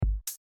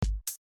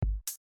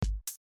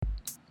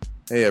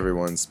Hey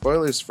everyone,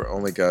 spoilers for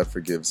Only God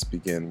Forgives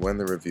begin when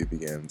the review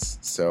begins,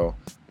 so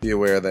be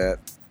aware of that.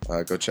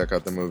 Go check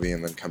out the movie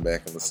and then come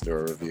back and listen to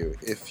a review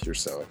if you're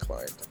so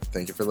inclined.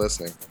 Thank you for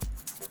listening.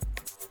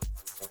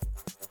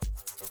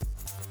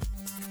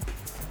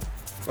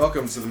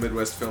 Welcome to the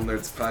Midwest Film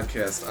Nerds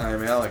podcast.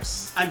 I'm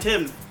Alex. I'm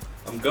Tim.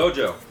 I'm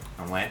Gojo.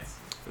 I'm Lance.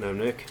 And I'm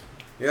Nick.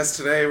 Yes,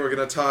 today we're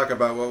going to talk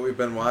about what we've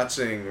been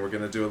watching. We're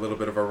going to do a little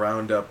bit of a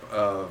roundup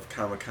of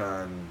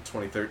Comic-Con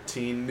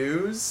 2013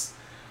 news.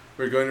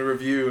 We're going to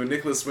review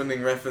Nicholas Winding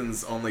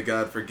Refn's Only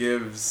God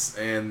Forgives,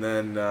 and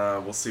then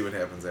we'll see what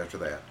happens after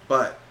that.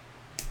 But,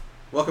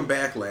 welcome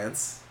back,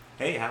 Lance.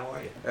 Hey, how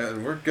are you?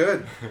 And we're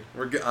good.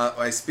 We're good.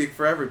 I speak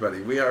for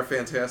everybody. We are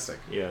fantastic.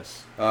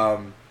 Yes.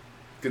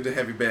 Good to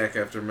have you back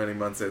after many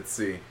months at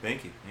sea.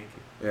 Thank you.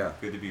 Yeah.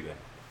 Good to be back.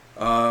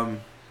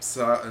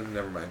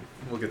 Never mind.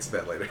 We'll get to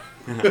that later.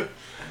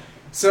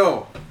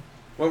 So,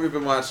 what we've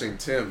been watching,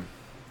 Tim.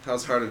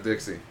 How's Heart of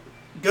Dixie?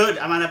 Good.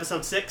 I'm on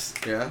episode 6.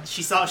 Yeah.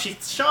 She saw what she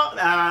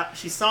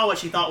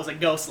thought was a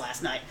ghost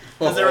last night,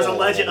 because there was a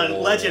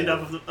legend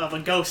of a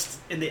ghost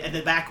in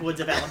the backwoods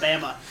of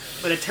Alabama,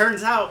 but it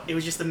turns out it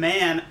was just a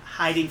man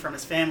hiding from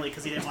his family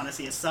because he didn't want to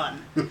see his son,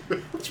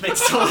 which makes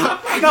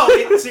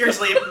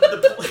seriously,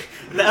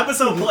 the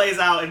episode plays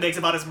out and makes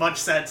about as much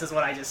sense as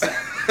what I just said.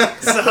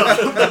 So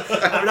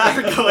I'm not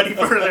going to go any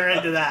further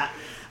into that.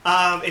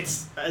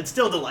 It's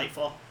still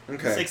delightful.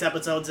 Okay. 6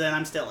 episodes in,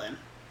 I'm still in.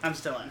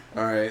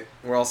 All right.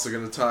 We're also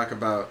going to talk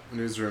about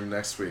Newsroom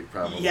next week,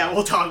 probably. Yeah,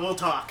 we'll talk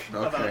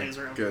about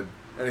Newsroom. Good.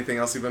 Anything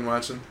else you've been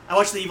watching? I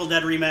watched the Evil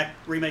Dead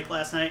remake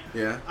last night.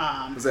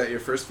 Yeah. Was that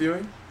your first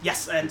viewing?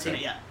 Yes, I hadn't seen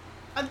it yet.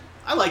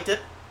 I liked it.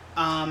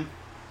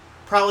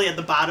 Probably at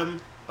the bottom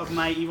of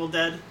my Evil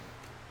Dead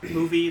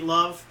movie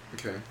love.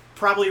 Okay.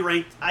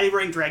 I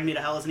ranked Drag Me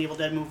to Hell as an Evil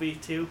Dead movie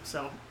too,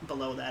 so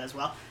below that as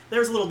well. There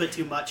was a little bit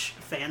too much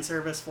fan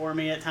service for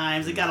me at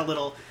times. It got a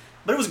little,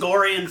 but it was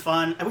gory and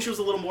fun. I wish it was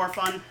a little more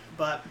fun,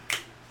 but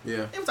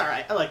yeah, it was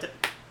alright. I liked it.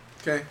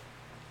 Okay.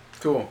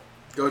 Cool.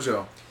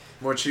 Gojo.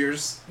 More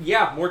cheers?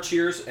 Yeah, more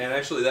cheers, and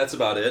actually that's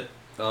about it.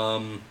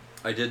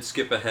 I did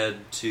skip ahead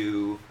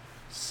to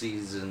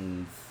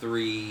season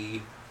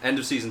 3, end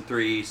of season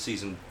 3,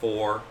 season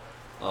 4.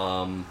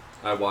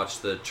 I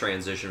watched the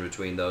transition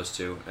between those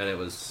two, and it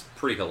was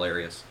pretty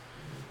hilarious.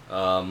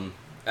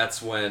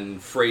 That's when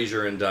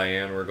Frasier and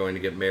Diane were going to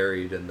get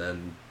married, and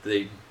then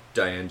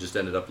Diane just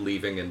ended up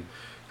leaving and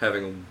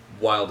having a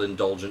wild,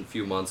 indulgent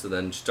few months, and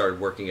then started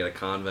working at a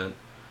convent.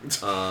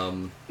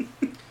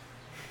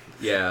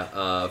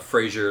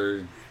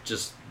 Frasier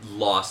just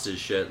lost his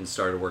shit and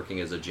started working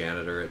as a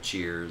janitor at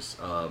Cheers.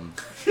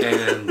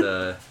 And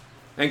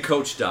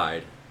Coach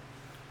died,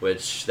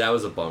 which that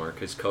was a bummer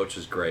because Coach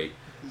was great.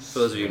 For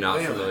those of you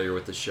not familiar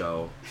with the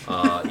show,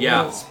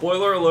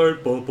 spoiler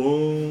alert, boom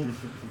boom.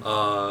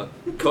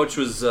 Coach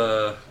was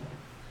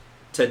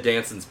Ted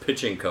Danson's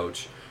pitching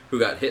coach who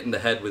got hit in the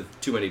head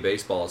with too many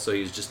baseballs, so he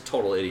was just a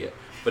total idiot.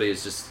 But he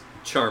was just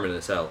charming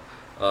as hell.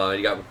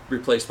 He got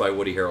replaced by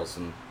Woody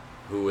Harrelson,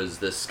 who was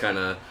this kind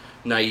of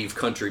naive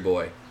country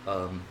boy.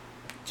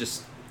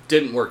 Just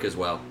didn't work as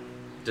well.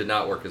 Did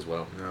not work as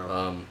well.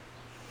 No.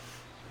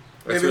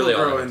 That's Maybe really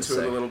we'll all I grow have to into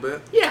it say. a little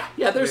bit.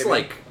 Yeah. There's Maybe.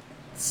 like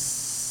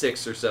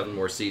 6 or 7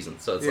 more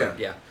seasons, so it's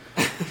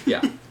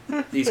Yeah.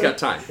 He's got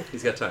time.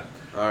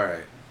 All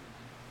right.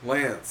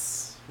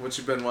 Lance, what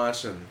you been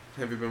watching?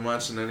 Have you been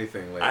watching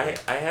anything lately?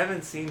 I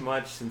haven't seen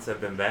much since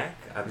I've been back.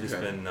 I've just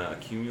Okay. been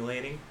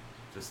accumulating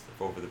just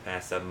over the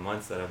past 7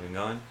 months that I've been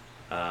gone.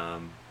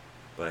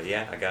 But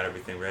yeah, I got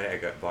everything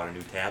ready. Bought a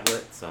new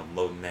tablet, so I'm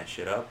loading that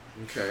shit up.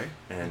 Okay.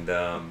 And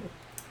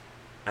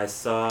I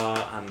saw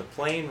on the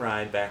plane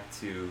ride back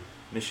to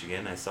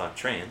Michigan, I saw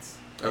Trance.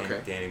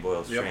 Okay. Danny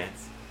Boyle's Yep.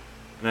 Trance.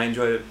 And I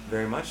enjoyed it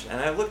very much.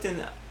 And I'm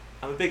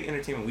a big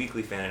Entertainment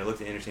Weekly fan. I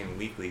looked at Entertainment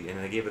Weekly and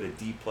I gave it a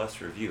D+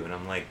 review. And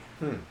I'm like,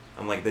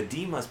 the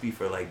D must be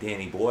for like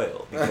Danny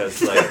Boyle because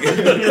like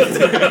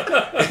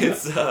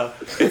it's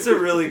a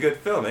really good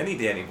film. Any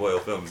Danny Boyle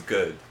film is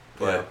good,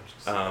 but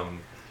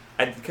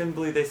I couldn't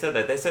believe they said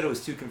that. They said it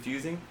was too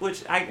confusing,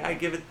 which I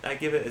give it.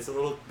 It's a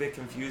little bit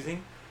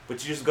confusing,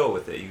 but you just go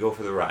with it. You go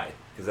for the ride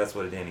because that's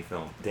what a Danny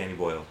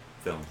Boyle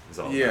film is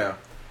all about. Yeah.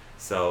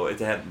 So it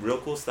had real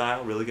cool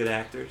style, really good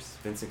actors: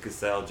 Vincent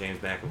Cassel, James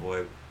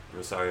McAvoy,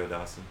 Rosario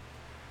Dawson.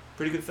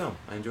 Pretty good film.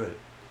 I enjoyed it.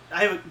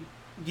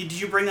 Did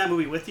you bring that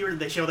movie with you, or did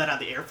they show that on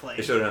the airplane?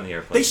 They showed it on the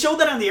airplane. They showed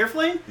that on the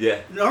airplane?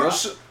 Yeah. They'll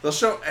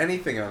show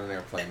anything on an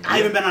airplane. I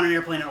haven't been on an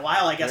airplane in a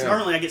while, I guess. Yeah.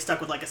 Normally I get stuck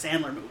with like a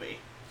Sandler movie.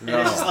 No.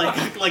 And it's just like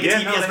a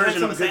TBS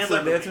version of a Sandler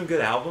movie. They had some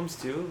good albums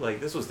too. Like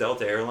this was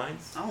Delta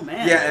Airlines. Oh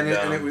man. Yeah,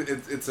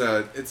 it's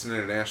an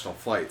international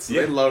flight, so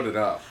Yeah. they load it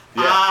up.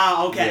 Yeah.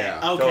 Ah, okay.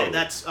 Yeah, okay, totally.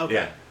 that's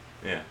okay.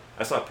 Yeah.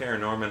 I saw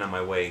Paranorman on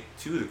my way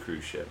to the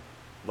cruise ship.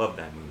 Loved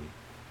that movie.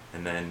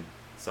 And then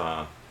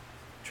saw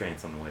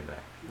Trance on the way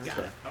back. Got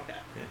it. Okay.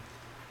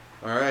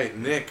 All right,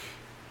 Nick,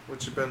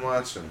 what you been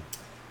watching?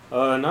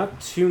 Not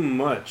too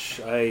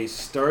much. I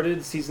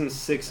started season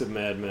 6 of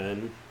Mad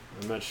Men.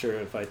 I'm not sure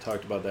if I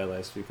talked about that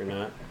last week or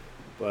not,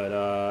 but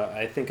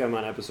I think I'm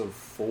on episode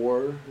 4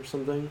 or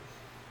something.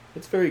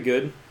 It's very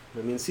good.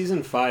 I mean,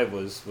 season 5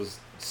 was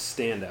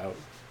standout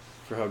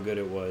for how good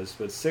it was,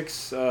 but 6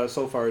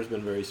 so far has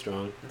been very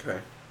strong. Okay.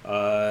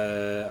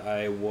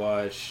 I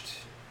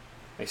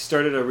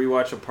started a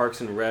rewatch of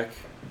Parks and Rec.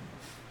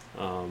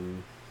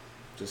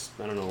 Just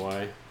I don't know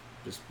why.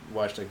 Just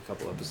watched a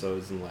couple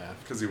episodes and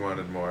laughed. Because you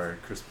wanted more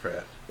Chris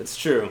Pratt. It's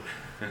true.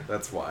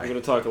 That's why. I'm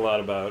going to talk a lot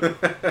about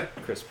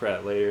Chris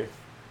Pratt later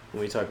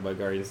when we talk about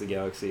Guardians of the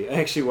Galaxy. I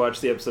actually watched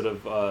the episode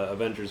of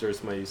Avengers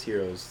Earth's Mightiest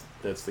Heroes.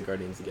 That's the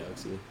Guardians of the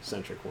Galaxy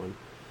centric one.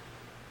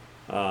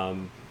 But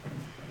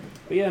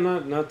yeah,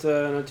 not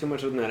too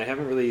much other than that.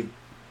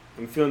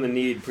 I'm feeling the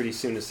need pretty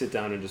soon to sit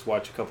down and just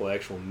watch a couple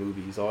actual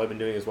movies. All I've been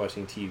doing is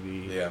watching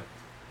TV. Yeah.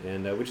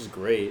 And which is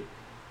great.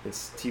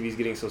 TV's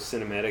getting so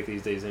cinematic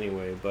these days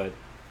anyway, but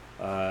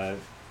and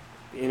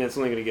it's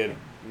only going to get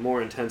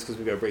more intense because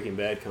we got Breaking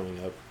Bad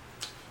coming up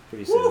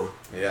pretty soon. Woo!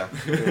 Yeah.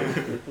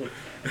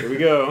 Here we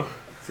go.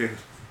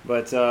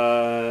 But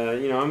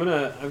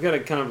I've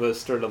got to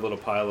start a little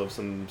pile of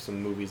some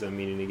movies I'm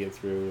meaning to get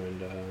through,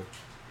 and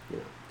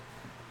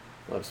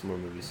I'll have some more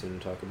movies soon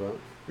to talk about.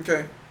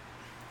 Okay.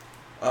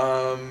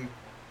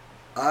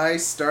 I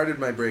started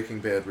my Breaking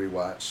Bad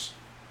rewatch.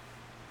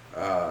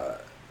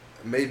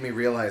 Made me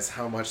realize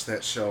how much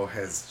that show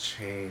has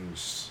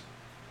changed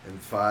in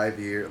 5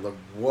 years. Like,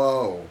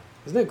 whoa.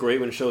 Isn't that great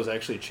when shows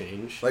actually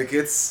change? Like,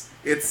 it's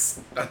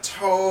a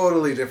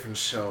totally different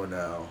show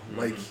now. Mm-hmm.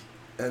 Like,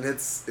 and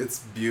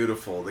it's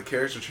beautiful. The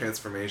character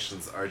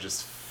transformations are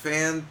just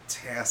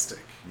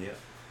fantastic. Yeah.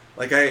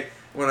 Like,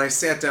 when I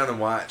sat down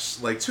and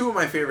watched, like, 2 of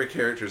my favorite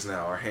characters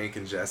now are Hank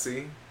and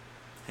Jesse.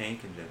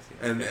 Hank and Jesse.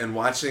 And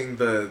watching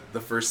the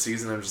first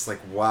season, I'm just like,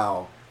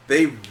 wow,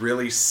 they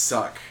really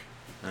suck.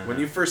 Uh-huh. When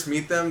you first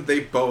meet them, they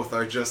both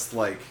are just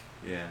like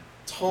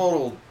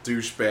total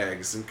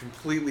douchebags in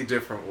completely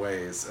different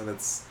ways, and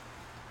it's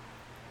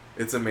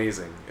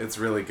amazing. It's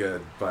really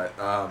good, but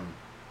I'll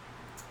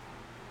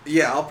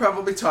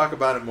probably talk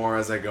about it more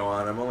as I go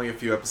on. I'm only a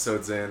few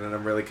episodes in, and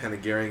I'm really kind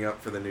of gearing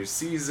up for the new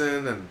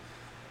season, and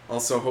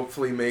also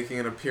hopefully making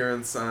an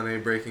appearance on a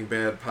Breaking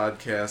Bad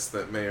podcast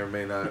that may or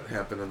may not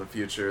happen in the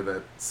future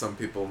that some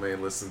people may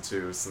listen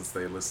to since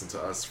they listen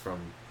to us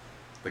from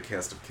the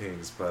Cast of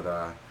Kings,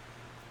 but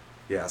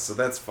yeah, so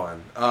that's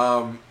fun.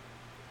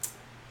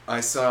 I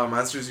saw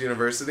Monsters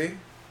University,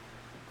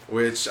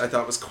 which I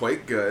thought was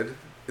quite good.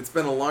 It's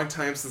been a long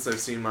time since I've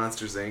seen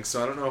Monsters, Inc.,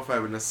 so I don't know if I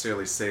would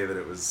necessarily say that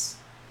it was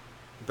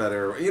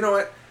better. You know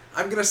what?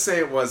 I'm going to say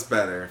it was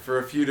better for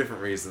a few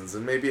different reasons,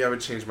 and maybe I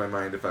would change my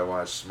mind if I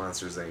watched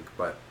Monsters, Inc.,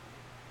 but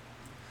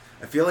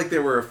I feel like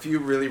there were a few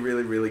really,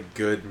 really, really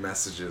good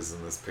messages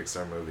in this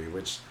Pixar movie,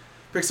 which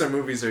Pixar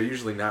movies are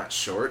usually not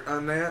short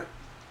on that.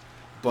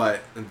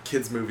 But and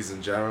kids' movies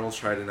in general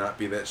try to not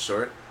be that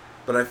short.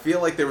 But I feel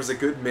like there was a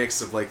good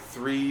mix of like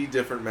 3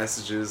 different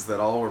messages that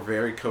all were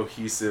very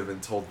cohesive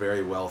and told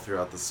very well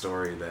throughout the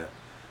story that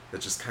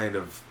just kind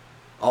of,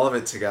 all of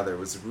it together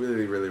was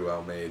really, really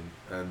well made.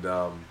 And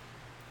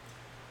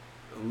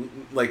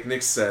like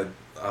Nick said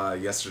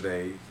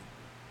yesterday,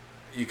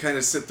 you kind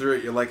of sit through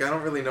it, you're like, I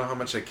don't really know how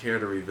much I care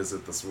to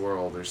revisit this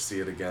world or see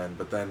it again.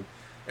 But then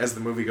as the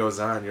movie goes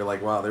on, you're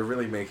like, wow, they're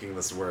really making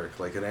this work.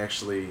 Like it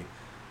actually...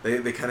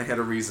 They kind of had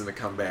a reason to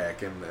come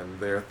back, and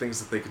there are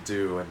things that they could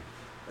do,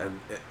 and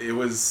it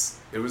was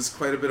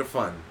quite a bit of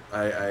fun.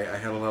 I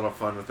had a lot of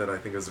fun with it. I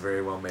think it was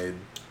very well made.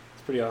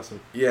 It's pretty awesome.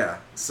 Yeah,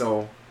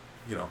 so,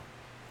 yeah,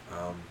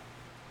 I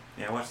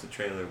watched the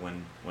trailer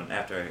when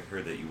after I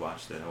heard that you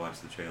watched it, I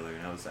watched the trailer,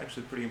 and I was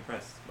actually pretty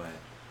impressed by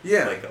it.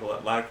 Yeah. Like a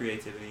lot of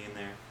creativity in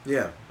there.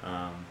 Yeah.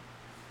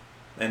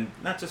 And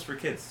not just for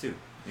kids, too.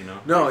 You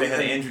know, no, they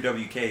had Andrew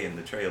WK in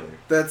the trailer.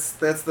 That's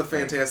the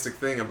fantastic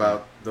thing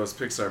about those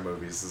Pixar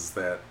movies is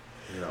that,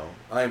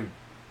 I'm,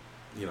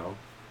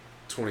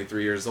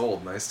 23 years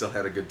old and I still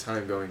had a good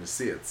time going to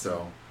see it.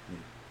 So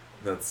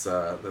that's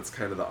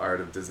kind of the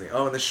art of Disney.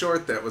 Oh, and the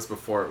short that was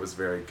before it was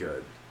very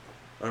good.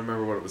 I don't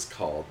remember what it was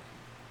called,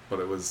 but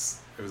it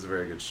was a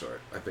very good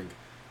short. I think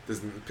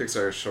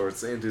Pixar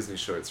shorts and Disney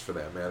shorts for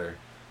that matter,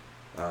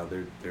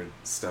 they're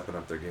stepping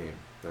up their game.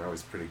 They're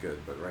always pretty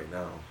good, but right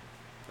now,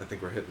 I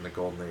think we're hitting the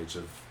golden age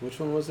of... Which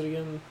one was it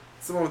again?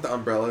 It's the one with the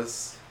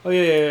umbrellas. Oh,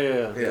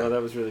 yeah. Oh,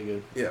 that was really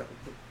good. Yeah.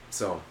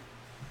 So,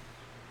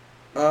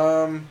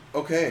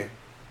 okay.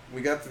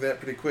 We got through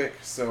that pretty quick,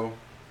 so,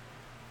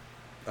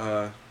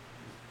 let's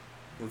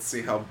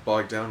see how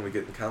bogged down we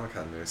get in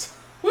Comic-Con news.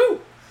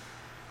 Woo!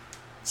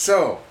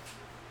 So,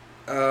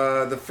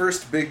 the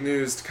first big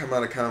news to come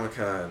out of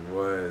Comic-Con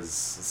was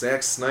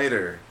Zack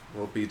Snyder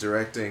will be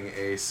directing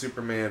a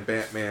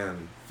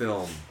Superman-Batman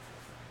film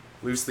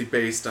loosely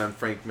based on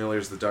Frank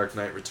Miller's The Dark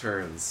Knight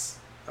Returns,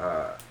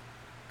 kind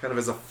of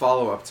as a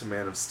follow-up to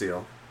Man of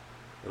Steel.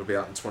 It'll be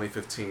out in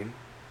 2015,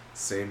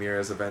 same year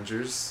as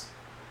Avengers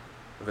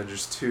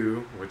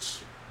 2, which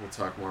we'll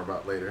talk more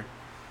about later.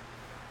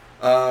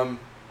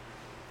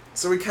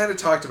 So we kind of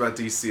talked about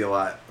DC a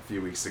lot a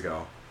few weeks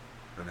ago,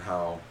 and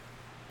how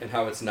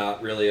it's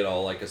not really at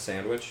all like a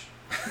sandwich.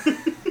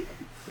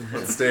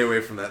 Let's stay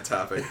away from that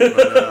topic.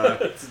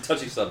 But, It's a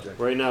touchy subject.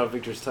 Right now,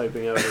 Victor's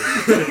typing out.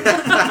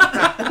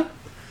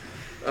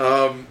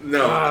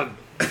 no. God,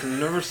 I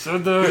never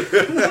said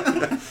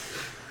that.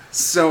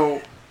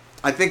 So,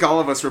 I think all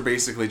of us were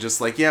basically just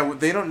like, yeah,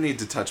 they don't need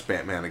to touch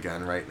Batman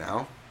again right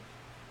now.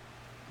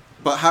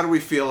 But how do we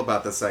feel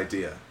about this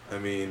idea? I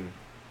mean,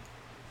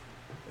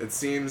 it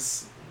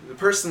seems,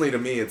 personally to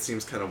me, it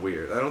seems kind of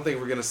weird. I don't think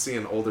we're going to see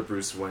an older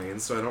Bruce Wayne,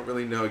 so I don't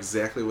really know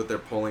exactly what they're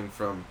pulling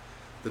from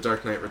The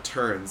Dark Knight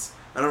Returns.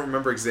 I don't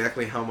remember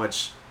exactly how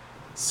much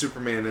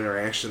Superman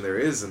interaction there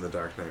is in The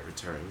Dark Knight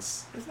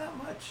Returns. There's not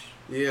much.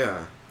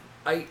 Yeah.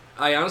 I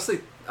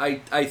honestly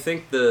I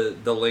think the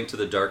link to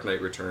The Dark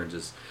Knight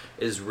Returns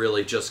is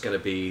really just going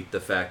to be the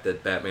fact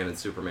that Batman and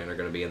Superman are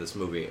going to be in this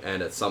movie,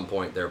 and at some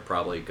point they're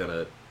probably going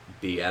to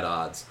be at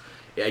odds.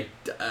 I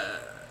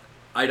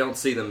don't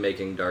see them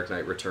making Dark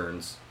Knight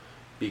Returns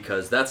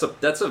because that's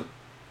a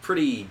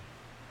pretty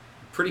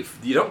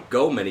you don't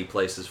go many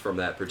places from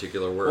that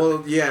particular work.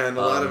 Well, yeah, and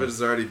a lot of it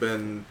has already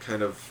been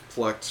kind of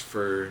plucked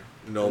for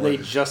Nolan. They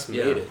just made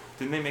it.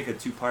 Didn't they make a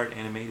 2-part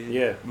animated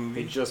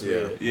movie? They just Yeah.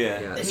 made it.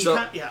 Yeah. And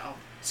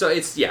So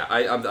it's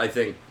I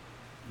think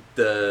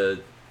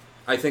the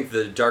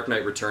Dark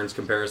Knight Returns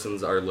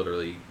comparisons are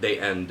literally they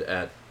end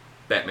at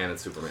Batman and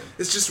Superman.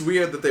 It's just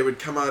weird that they would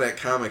come out at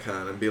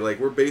Comic-Con and be like,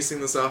 we're basing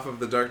this off of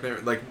The Dark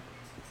Knight. Like,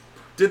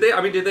 Did they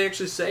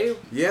actually say?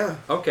 yeah.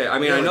 Okay, I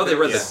mean Yeah, I know they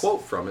read yes. the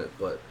quote from it,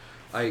 but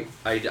I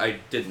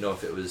didn't know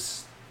if it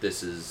was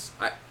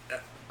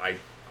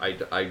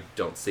I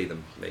don't see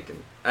them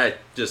making.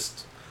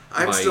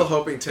 I'm still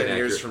hoping 10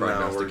 years inaccurate from now,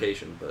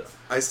 prognostication, but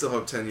I still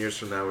hope 10 years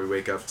from now we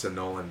wake up to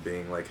Nolan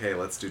being like, hey,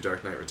 let's do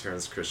Dark Knight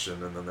Returns,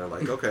 Christian, and then they're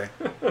like, okay.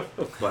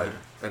 But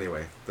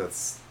anyway,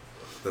 that's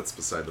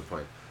beside the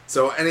point.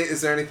 So,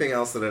 is there anything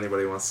else that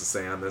anybody wants to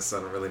say on this? I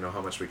don't really know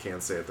how much we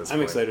can say at this point.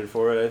 I'm excited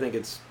for it. I think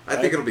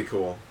it'll be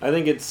cool. I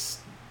think it's.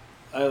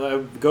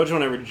 Gojo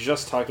and I were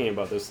just talking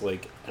about this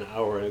like an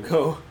hour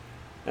ago,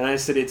 and I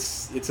said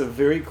it's a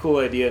very cool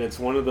idea, and it's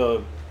one of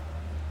the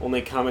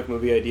only comic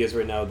movie ideas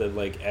right now that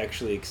like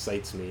actually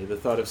excites me. The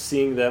thought of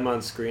seeing them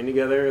on screen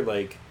together,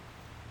 like,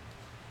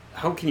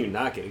 how can you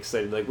not get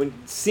excited? Like, when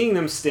seeing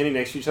them standing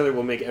next to each other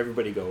will make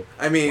everybody go,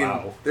 I mean,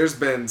 wow. There's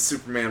been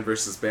Superman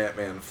versus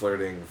Batman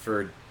flirting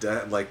for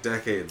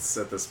decades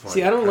at this point.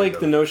 See, I don't like the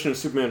kind notion of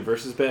Superman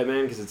versus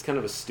Batman because it's kind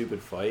of a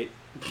stupid fight.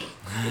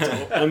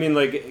 I mean,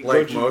 like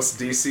of. Most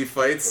DC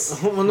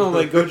fights. Well, no,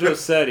 like Gojo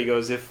said, he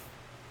goes, if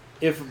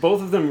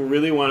both of them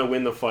really want to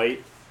win the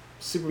fight,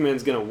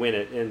 Superman's gonna win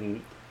it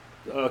in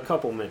a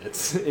couple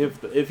minutes,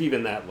 if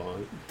even that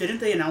long. Didn't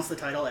they announce the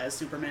title as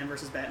Superman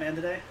versus Batman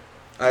today?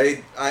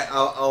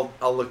 I'll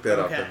look that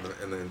Okay. up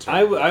in the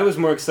interview. I was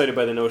more excited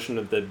by the notion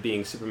of that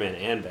being Superman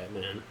and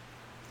Batman,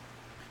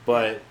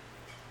 but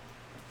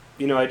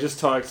I just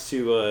talked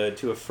to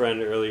a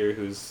friend earlier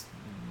who's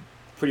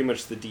pretty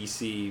much the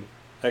DC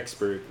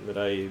expert that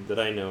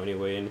I know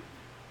anyway, and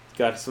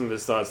got some of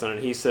his thoughts on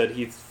it. He said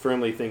he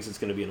firmly thinks it's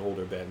going to be an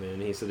older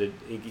Batman. He said it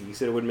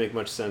wouldn't make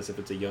much sense if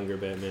it's a younger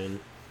Batman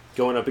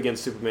going up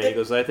against Superman. He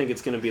goes, I think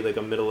it's going to be like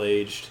a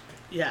middle-aged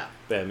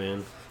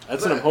Batman.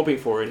 That's what I'm hoping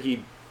for.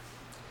 And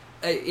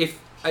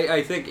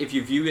I think if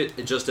you view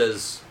it just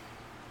as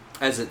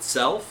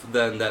itself,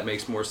 then that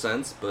makes more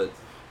sense. But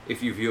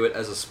if you view it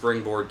as a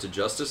springboard to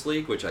Justice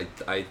League, which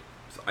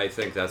I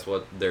think that's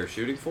what they're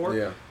shooting for,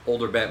 Yeah.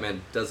 older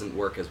Batman doesn't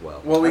work as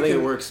well. Well, I think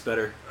it works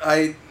better.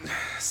 I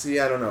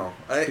don't know.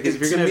 Because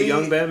if you're going to have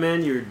young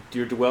Batman,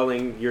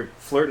 you're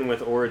flirting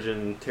with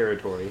origin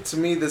territory. To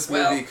me, this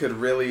movie could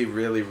really,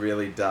 really,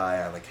 really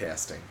die on the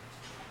casting.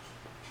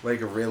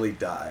 Like, really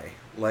die.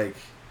 Like,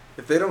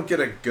 if they don't get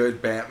a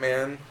good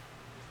Batman,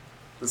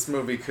 this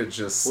movie could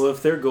just... Well,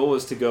 if their goal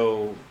is to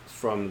go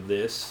from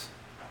this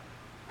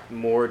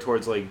more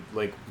towards like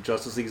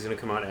Justice League is going to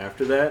come out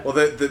after that. Well,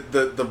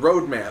 the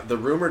roadmap, the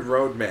rumored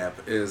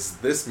roadmap is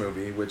this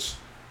movie, which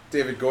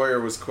David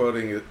Goyer was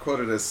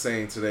quoted as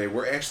saying today,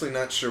 we're actually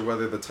not sure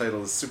whether the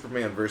title is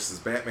Superman versus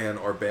Batman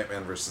or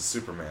Batman versus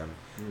Superman,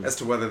 as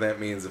to whether that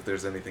means if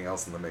there's anything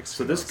else in the mix.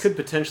 So this could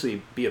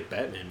potentially be a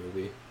Batman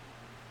movie.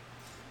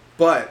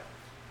 But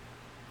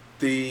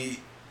the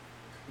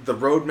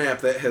roadmap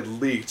that had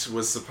leaked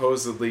was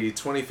supposedly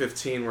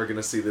 2015 we're going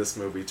to see this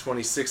movie,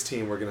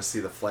 2016 we're going to see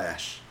The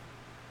Flash,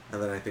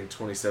 and then I think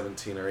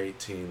 2017 or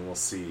 18 we'll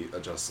see a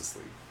Justice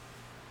League.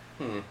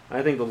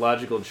 I think the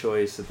logical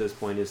choice at this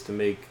point is to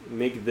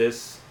make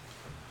this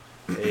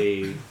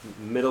a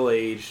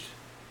middle-aged,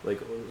 like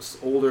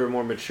older,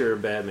 more mature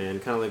Batman,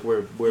 kind of like where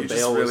You Bale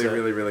just was really, at.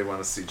 really, really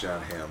want to see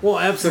John Hamm. Well,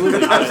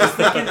 absolutely. I was just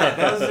thinking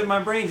that was in my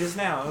brain just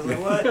now. I was like,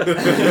 what?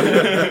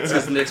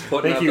 Because Nick's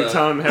putting Thank out you,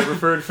 Tom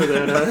Haverford, for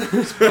that.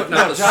 putting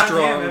out a John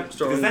strong Hamm, because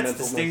that's mental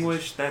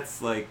distinguished.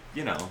 That's like,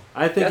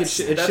 I think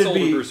That's it should older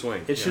be Bruce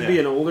Wayne. It should be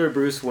an older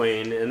Bruce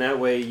Wayne, and that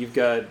way you've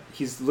got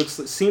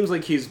seems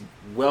like he's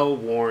well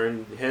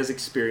worn, has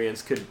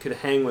experience, could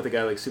hang with a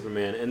guy like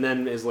Superman, and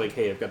then is like,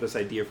 hey, I've got this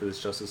idea for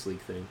this Justice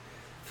League thing,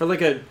 for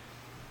like a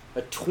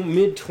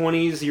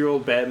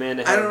mid-20s-year-old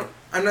Batman.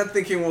 I'm not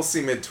thinking we'll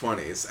see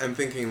mid-20s. I'm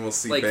thinking we'll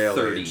see like Bale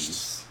 30s.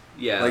 aged.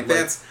 Yeah, like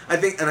that's I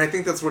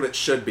think that's what it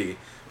should be,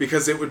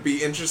 because it would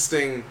be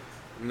interesting.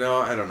 No,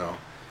 I don't know.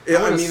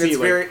 I mean,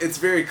 it's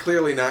very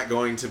clearly not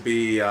going to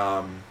be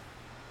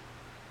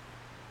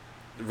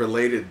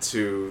related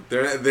to.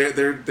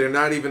 They're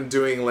not even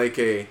doing like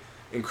a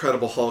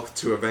Incredible Hulk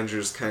to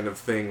Avengers kind of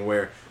thing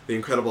where the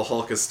Incredible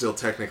Hulk is still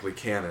technically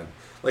canon.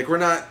 Like, we're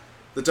not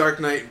the Dark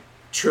Knight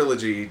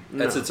trilogy.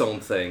 That's its own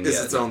thing.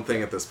 It's its own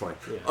thing at this point,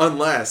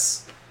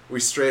 unless we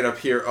straight up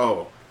hear,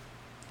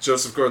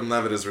 Joseph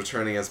Gordon-Levitt is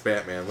returning as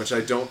Batman, which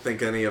I don't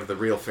think any of the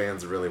real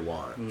fans really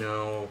want.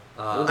 No.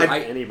 I don't think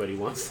anybody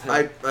wants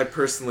that. I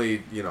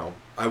personally,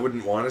 I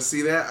wouldn't want to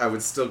see that. I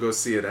would still go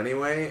see it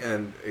anyway,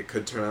 and it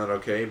could turn out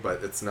okay,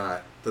 but that's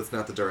not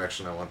the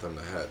direction I want them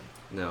to head.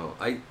 No.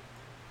 I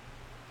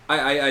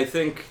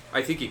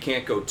think you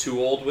can't go too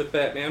old with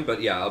Batman,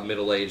 but yeah, a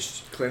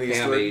middle-aged, Clint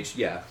Eastwood? ham-aged,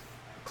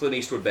 Clint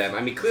Eastwood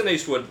Batman. I mean, Clint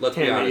Eastwood, let's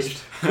be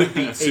honest, could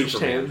beat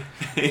Superman.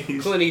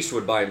 Clint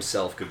Eastwood by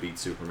himself could beat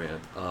Superman.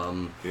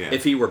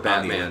 If he were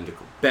Batman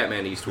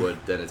Eastwood,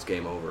 then it's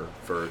game over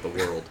for the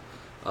world.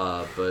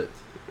 But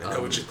I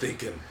know what you're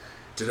thinking.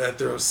 Did I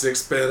throw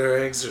 6 better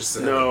eggs or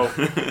 7? No.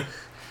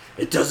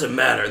 It doesn't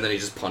matter, and then he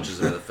just punches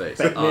him in the face.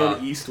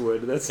 Batman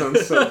Eastwood, that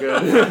sounds so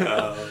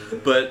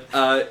good. But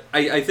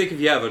I think if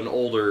you have an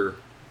older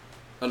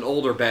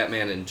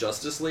Batman in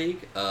Justice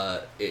League,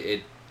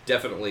 it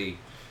definitely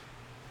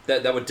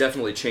that would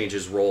definitely change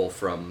his role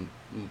from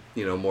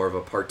more of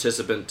a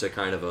participant to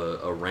kind of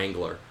a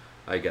wrangler,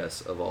 I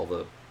guess, of all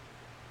the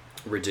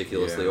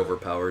ridiculously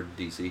overpowered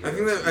DC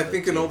heroes. I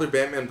think an older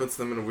Batman puts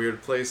them in a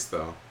weird place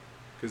though,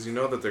 because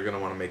that they're going to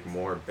want to make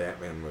more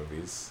Batman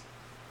movies.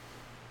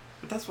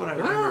 But that's what I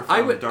remember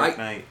from Dark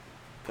Knight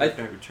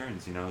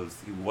Returns. He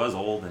was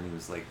old and he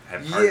was like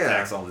had heart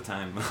attacks all the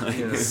time.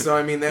 So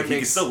I mean that makes he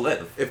can still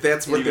live. If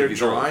that's what they're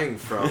drawing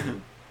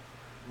from,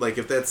 like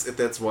if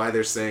that's why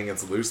they're saying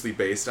it's loosely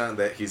based on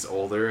that he's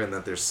older and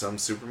that there's some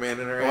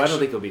Superman interaction. Oh, I don't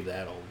think he'll be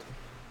that old.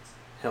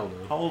 Hell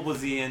no. How old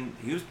was he in?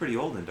 He was pretty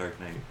old in Dark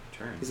Knight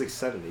Returns. He's like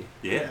 70.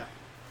 Yeah.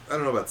 I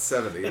don't know about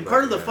 70. And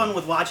part of the fun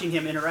with watching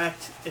him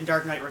interact in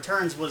Dark Knight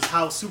Returns was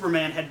how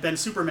Superman had been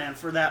Superman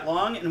for that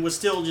long and was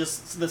still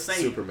just the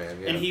same. Superman,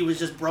 yeah. And he was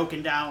just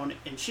broken down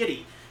and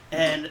shitty.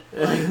 And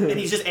and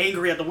he's just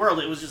angry at the world.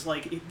 It was just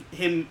like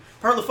him.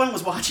 Part of the fun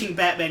was watching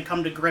Batman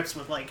come to grips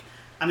with like,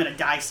 I'm gonna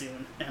die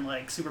soon, and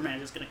like Superman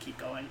is just gonna keep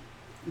going,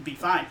 and be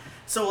fine.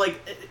 So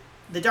like,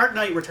 the Dark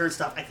Knight Returns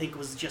stuff I think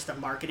was just a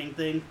marketing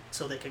thing,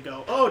 so they could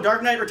go, oh,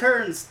 Dark Knight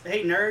Returns,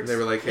 hey nerds. They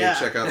were like, hey,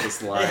 check out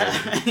this line.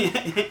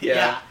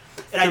 Yeah.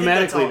 And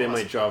thematically, they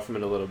might draw from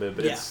it a little bit,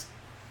 but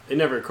it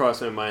never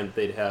crossed my mind that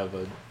they'd have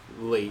a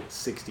late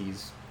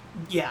 60s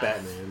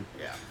Batman.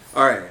 Yeah.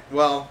 All right.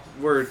 Well,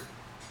 we're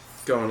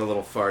going a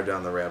little far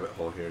down the rabbit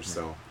hole here,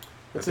 so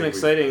it's an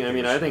exciting.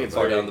 I think it's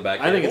far down the back.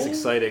 I think it's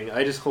exciting.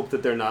 I just hope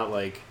that they're not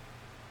like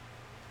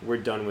we're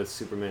done with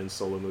Superman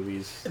solo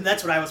movies. And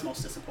that's what I was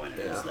most disappointed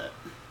in. Is that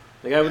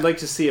like I would like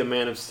to see a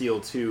Man of Steel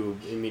 2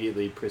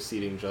 immediately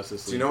preceding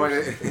Justice League.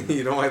 Do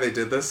you know why they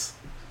did this?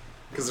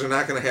 Because they're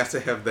not going to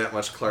have that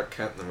much Clark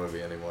Kent in the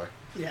movie anymore.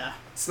 Yeah.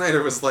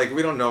 Snyder was like,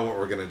 we don't know what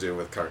we're going to do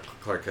with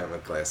Clark Kent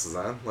with glasses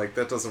on. Like,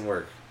 that doesn't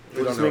work.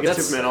 We don't know. Make it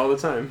Superman all the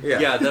time.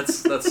 Yeah,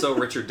 that's so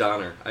Richard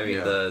Donner. I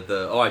mean,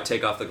 I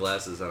take off the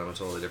glasses and I'm a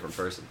totally different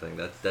person thing.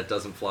 That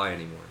doesn't fly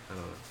anymore. I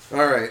don't know.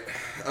 All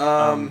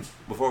right.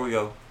 Before we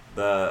go,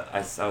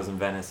 I was in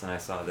Venice and I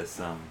saw this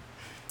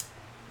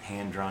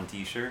hand-drawn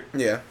T-shirt.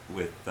 Yeah.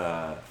 With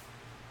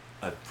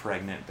a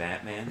pregnant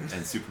Batman,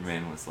 and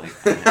Superman was like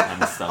on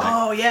the stomach.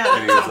 Oh yeah,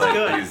 and he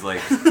was like,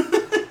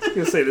 I'm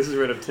gonna say this is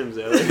right up Tim's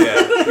alley.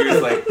 Yeah, he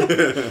was like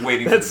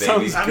waiting for the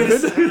baby. I'm gonna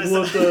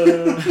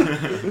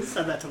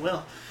send that to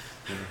Will.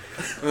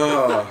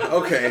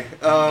 Oh, okay.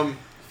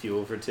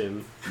 Fuel for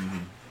Tim. Mm-hmm.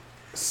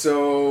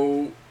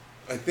 So,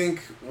 I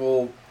think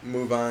we'll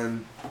move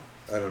on.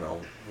 I don't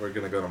know. We're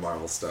gonna go to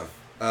Marvel stuff.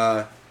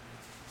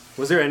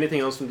 Was there anything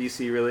else from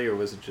DC really, or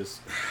was it just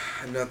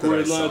not that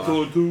I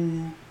saw?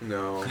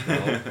 No.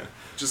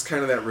 Just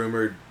kind of that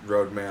rumored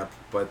roadmap,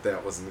 but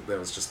that was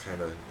just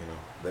kind of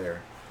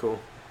there. Cool.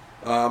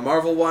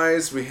 Marvel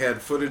wise, we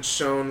had footage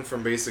shown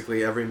from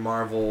basically every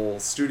Marvel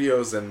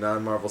Studios and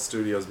non-Marvel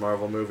Studios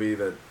Marvel movie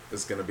that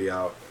is going to be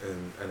out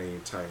in any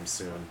time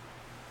soon.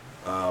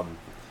 I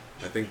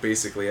think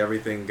basically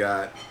everything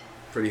got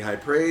pretty high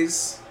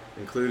praise,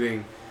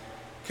 including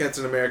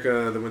Captain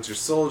America, the Winter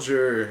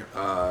Soldier,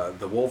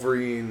 the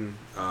Wolverine,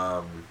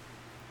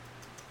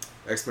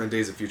 X-Men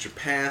Days of Future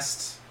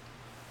Past,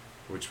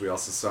 which we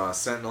also saw a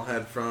Sentinel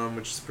head from,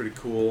 which is pretty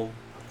cool.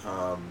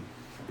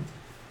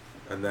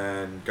 And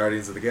then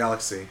Guardians of the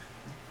Galaxy.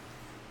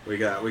 We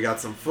got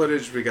some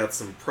footage, we got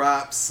some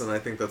props, and I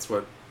think that's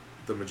what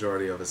the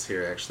majority of us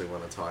here actually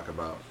want to talk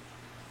about.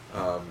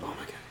 Oh my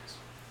god.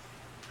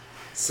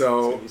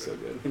 So, it's gonna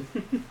be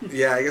so good.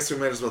 Yeah, I guess we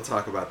might as well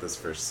talk about this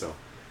first. So,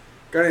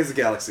 Guardians of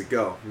the Galaxy,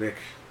 go. Nick,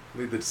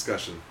 lead the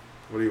discussion.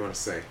 What do you want to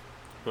say?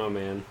 Oh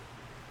man,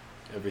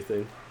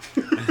 everything.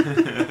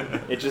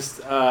 It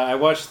just I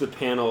watched the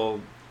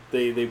panel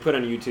they put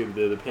on YouTube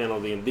the panel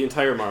the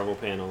entire Marvel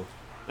panel.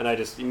 and I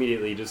just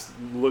immediately just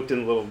looked in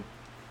the little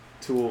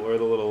tool or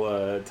the little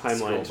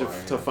timeline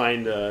to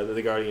find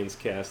the Guardians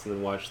cast and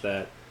then watched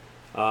that.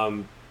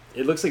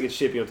 It looks like it's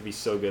shaping up to be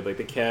so good. Like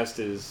the cast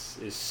is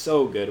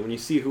so good. When you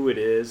see who it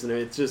is, and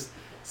it's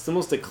the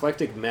most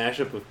eclectic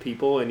mashup of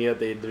people, and yet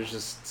there's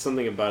just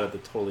something about it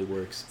that totally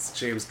works. It's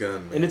James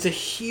Gunn, man. And it's a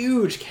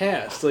huge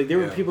cast. Like there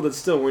were people that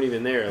still weren't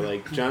even there,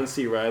 like John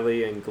C.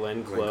 Reilly and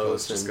Glenn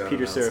Close and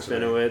Peter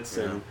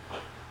Serafinowicz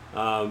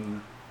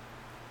and.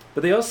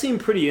 But they all seem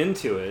pretty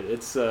into it.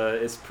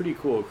 It's pretty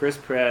cool. Chris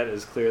Pratt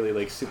is clearly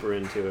like super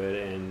into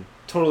it and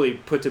totally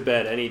put to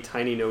bed any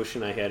tiny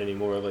notion I had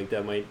anymore. Like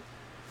that might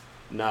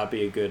not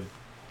be a good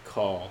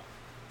call.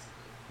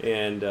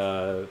 And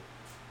the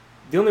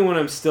only one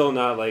I'm still kind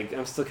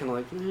of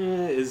like,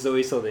 is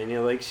Zoe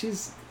Saldana. Like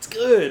it's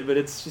good, but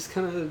it's just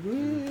kind of,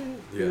 you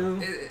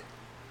know.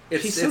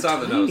 It's so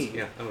on the tiny. nose.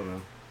 Yeah, I don't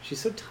know. She's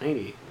so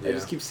tiny. Yeah. I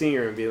just keep seeing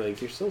her and be like,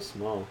 you're so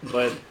small.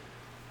 But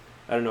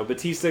I don't know.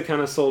 Batista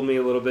kind of sold me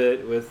a little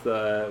bit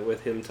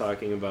with him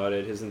talking about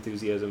it. His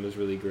enthusiasm is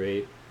really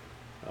great.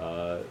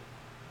 It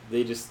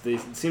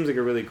seems like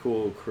a really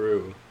cool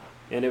crew,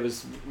 and it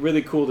was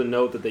really cool to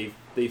note that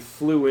they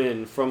flew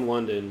in from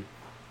London.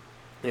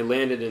 They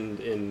landed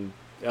in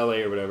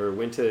L.A. or whatever.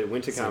 Went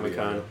to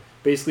Comic-Con.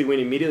 Basically, went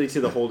immediately to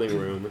the holding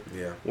room.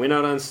 Went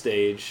out on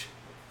stage.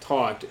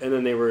 Talked, and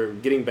then they were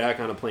getting back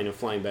on a plane and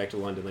flying back to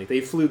London. Like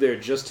they flew there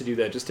just to do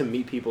that, just to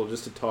meet people,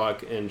 just to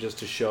talk, and just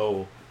to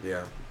show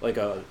like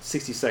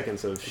 60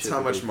 seconds of shit. It's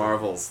how much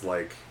Marvel's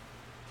like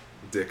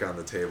dick on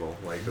the table.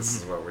 Like this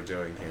is what we're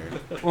doing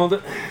here. Well,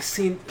 but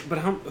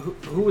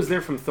who was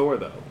there from Thor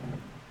though?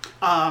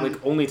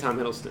 Like only Tom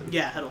Hiddleston.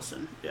 Yeah,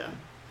 Hiddleston. Yeah.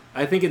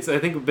 I think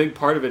a big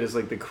part of it is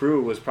like the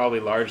crew was probably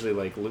largely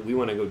like we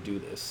want to go do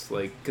this,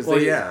 like because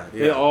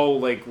they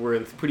all like were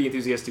pretty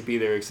enthusiastic to be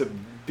there, except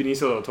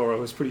Benicio del Toro,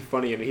 who's pretty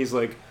funny, and he's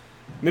like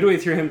midway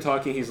through him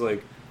talking, he's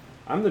like,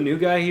 I'm the new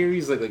guy here.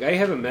 He's like I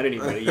haven't met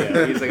anybody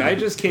yet. He's like I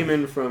just came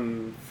in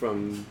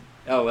from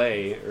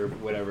L.A. or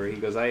whatever. He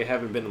goes I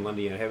haven't been in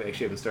London yet. I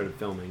haven't started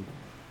filming.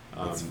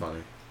 That's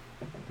funny.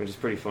 Which is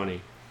pretty funny.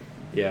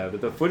 Yeah,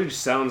 but the footage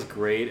sounds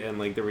great, and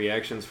like the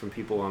reactions from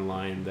people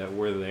online that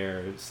were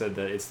there said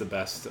that it's the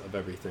best of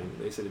everything.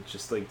 They said it's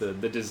just like the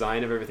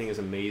design of everything is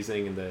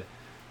amazing, and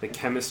the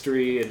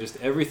chemistry and just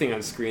everything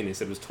on screen they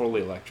said was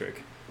totally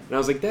electric. And I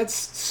was like, that's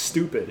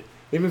stupid.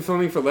 They've been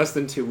filming for less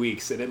than 2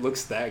 weeks, and it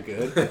looks that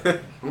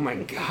good. Oh my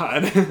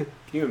god, can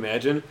you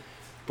imagine?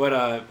 But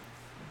I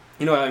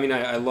mean,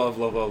 I love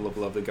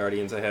the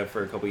Guardians. I have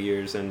for a couple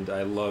years, and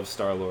I love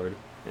Star-Lord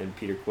and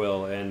Peter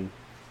Quill and.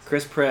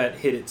 Chris Pratt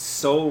hit it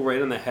so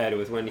right on the head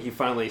with when he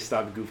finally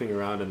stopped goofing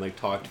around and like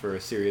talked for a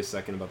serious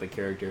second about the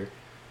character.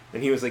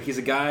 And he was like, he's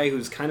a guy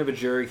who's kind of a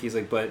jerk. He's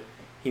like, but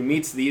he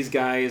meets these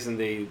guys and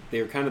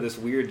they're kind of this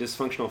weird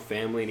dysfunctional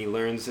family, and he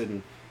learns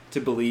to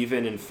believe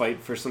in and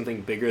fight for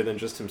something bigger than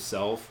just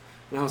himself.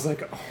 And I was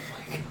like, oh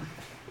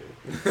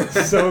my god,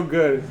 so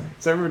good.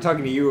 So I remember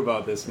talking to you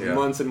about this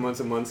months and months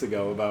and months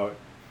ago about.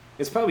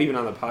 It's probably even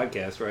on the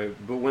podcast, right?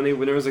 But when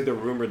there was like the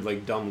rumored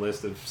like dumb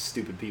list of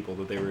stupid people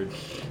that they were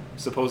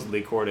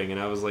supposedly courting, and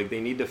I was like, they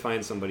need to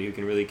find somebody who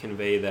can really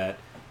convey that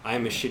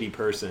I'm a shitty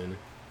person,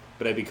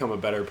 but I become a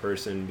better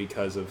person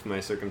because of my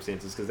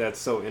circumstances, because that's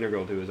so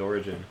integral to his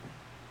origin.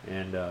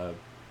 And I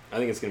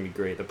think it's gonna be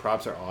great. The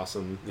props are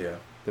awesome. Yeah.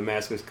 The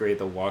mask is great.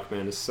 The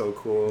Walkman is so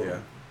cool. Yeah.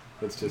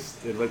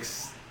 It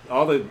looks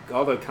all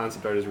the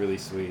concept art is really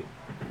sweet.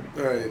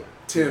 All right.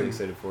 Tim, really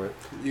excited for it.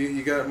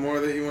 You got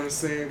more that you want to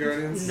say on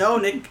Guardians? No,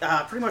 Nick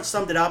pretty much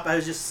summed it up.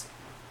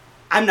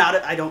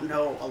 I don't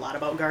know a lot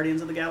about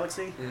Guardians of the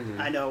Galaxy. Mm-hmm.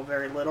 I know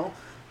very little.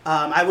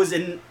 I was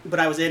in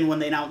when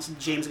they announced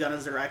James Gunn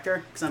as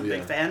director, because I'm a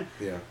big fan.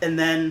 Yeah. And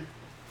then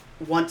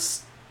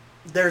once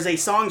there's a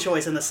song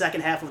choice in the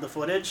second half of the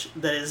footage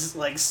that is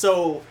like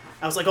so.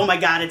 I was like, oh my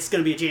god, it's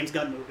gonna be a James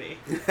Gunn movie.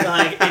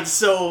 Like it's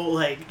so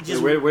like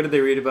just. Where did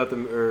they read about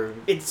them or?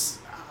 It's.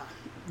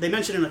 They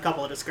mentioned in a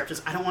couple of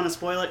descriptions. I don't want to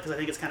spoil it because I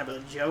think it's kind of a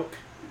joke.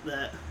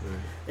 That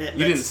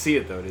you didn't see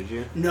it though, did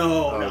you?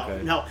 No.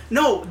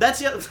 That's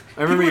the.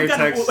 I remember your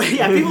text.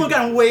 Yeah, people have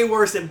gotten way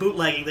worse at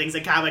bootlegging things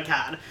at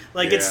Comic-Con.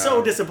 Like it's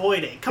so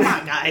disappointing. Come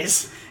on,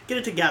 guys, get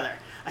it together.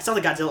 I saw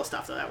the Godzilla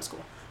stuff though. That was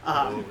cool.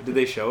 Did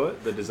they show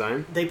it? The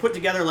design? They put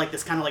together like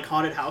this kind of like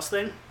haunted house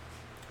thing,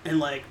 and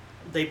like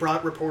they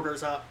brought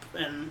reporters up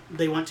and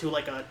they went to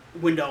like a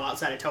window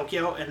outside of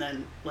Tokyo, and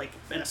then like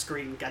in a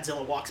screen,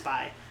 Godzilla walks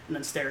by. And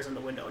then stares in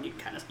the window, and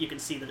you can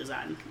see the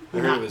design. I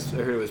heard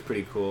it was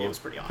pretty cool. It was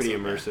pretty awesome. Pretty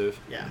immersive.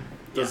 Yeah.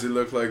 Does he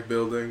look like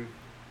building?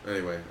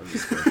 Anyway, I'm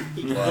just kidding.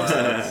 He looks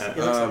like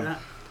that.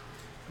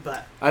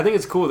 But I think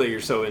it's cool that you're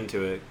so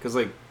into it, because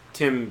like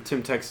Tim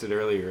texted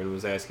earlier and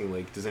was asking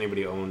like, does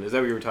anybody own? Is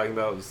that what you were talking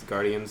about? Was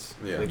Guardians?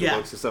 Yeah. Like the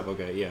books and stuff.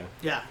 Okay. Yeah.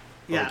 Yeah.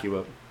 I'll look you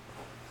up.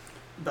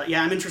 But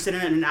yeah, I'm interested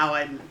in it, and now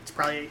it's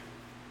probably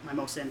my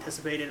most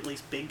anticipated, at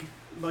least big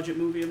budget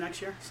movie of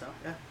next year. So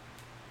yeah.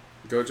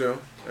 Gojo,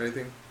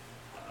 anything?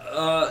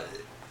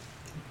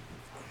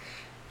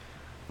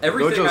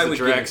 Everything Gojo's I a would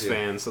Drax get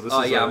into. fan, so this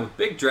is. I'm a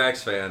big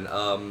Drax fan.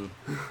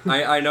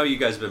 I know you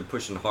guys have been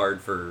pushing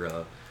hard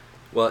for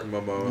Well,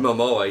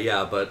 Momoa.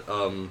 Yeah, but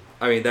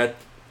I mean that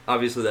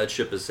obviously that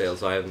ship has sailed,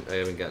 so I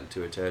haven't gotten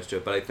too attached to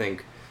it. But I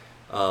think,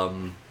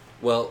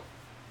 well,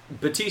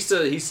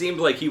 Batista, he seemed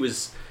like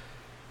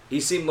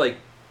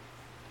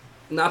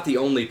not the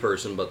only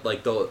person, but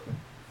like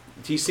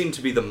he seemed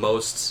to be the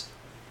most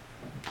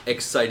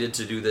excited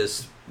to do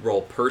this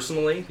role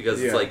personally,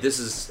 because it's like this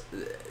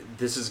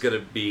is going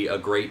to be a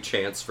great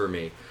chance for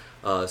me.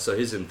 So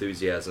his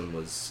enthusiasm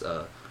was.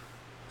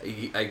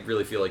 I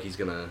really feel like he's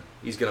gonna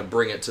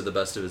bring it to the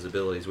best of his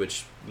abilities,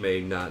 which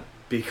may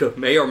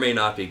or may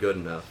not be good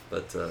enough.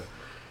 But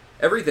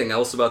everything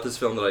else about this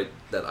film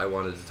that I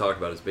wanted to talk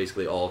about is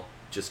basically all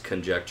just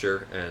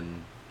conjecture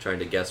and trying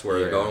to guess where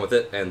they're going with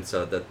it, and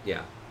so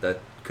that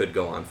could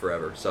go on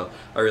forever. So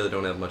I really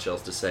don't have much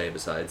else to say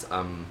besides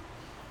I'm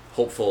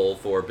hopeful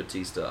for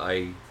Batista.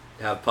 I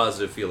have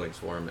positive feelings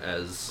for him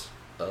as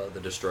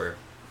the Destroyer.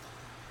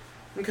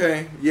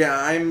 Okay, yeah,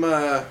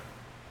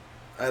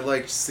 I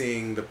liked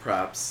seeing the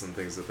props and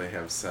things that they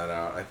have set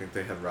out. I think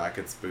they had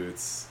Rocket's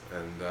boots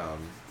and,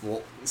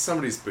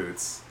 somebody's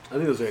boots. I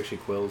think those are actually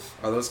quills.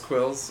 Are those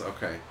quills?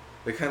 Okay.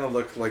 They kind of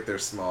look like they're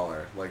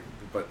smaller,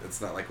 but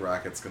it's not like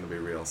Rocket's going to be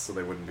real, so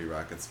they wouldn't be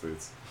Rocket's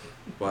boots.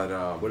 But,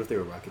 what if they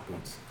were Rocket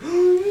boots?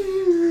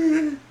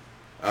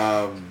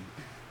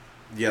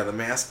 Yeah, the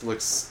mask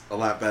looks a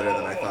lot better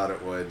than I thought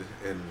it would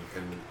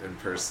in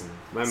person.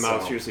 My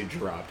mouth seriously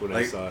dropped when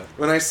I saw it.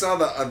 When I saw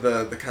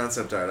the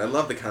concept art, I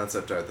love the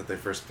concept art that they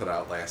first put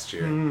out last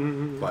year.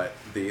 But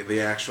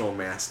the actual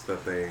mask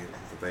that they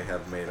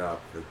have made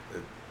up, it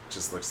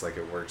just looks like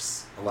it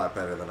works a lot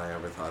better than I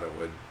ever thought it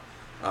would.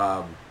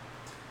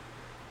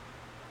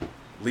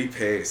 Lee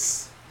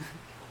Pace.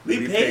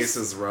 Lee Pace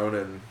is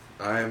Ronan.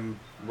 I'm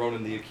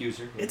Ronan the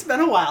Accuser. It's been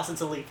a while since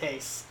a Lee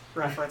Pace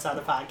reference on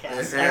the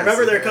podcast. I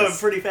remember they're coming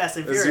pretty fast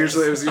and furious.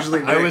 It was usually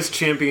Nick. I was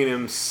championing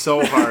him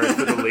so hard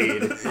for the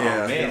lead.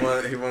 Yeah,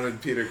 man. He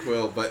wanted Peter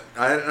Quill, but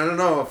I don't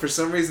know. For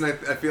some reason,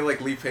 I feel like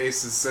Lee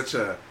Pace is such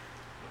a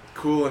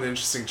cool and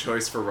interesting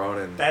choice for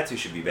Ronan. That's who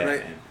should be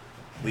Batman.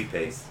 Lee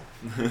Pace.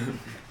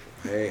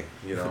 Hey,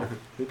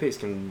 Lee Pace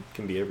can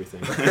be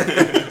everything.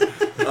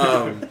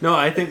 No,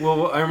 I think.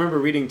 Well, I remember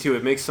reading too.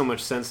 It makes so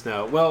much sense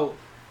now. Well,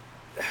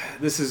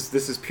 this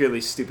is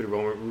purely stupid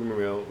rumor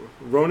mill.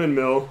 Ronan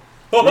Mill.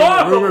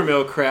 Rumor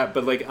mill crap,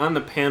 but like on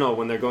the panel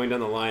when they're going down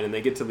the line and they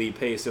get to Lee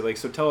Pace, they're like,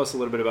 so tell us a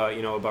little bit about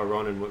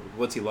Ronan,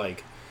 what's he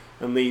like?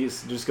 And Lee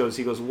just goes,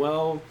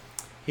 well,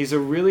 he's a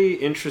really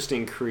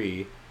interesting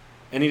Kree,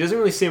 and he doesn't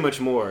really say much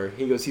more.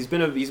 He goes, he's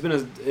been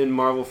in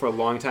Marvel for a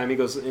long time. He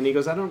goes,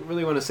 I don't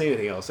really want to say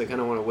anything else. I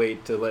kind of want to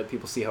wait to let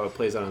people see how it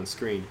plays out on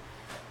screen.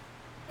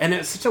 And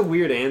it's such a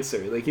weird answer.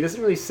 Like he doesn't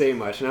really say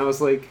much, and I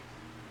was like.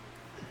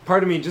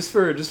 Part of me, just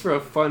for a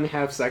fun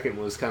half second,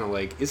 was kind of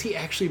like, is he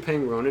actually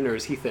playing Ronan or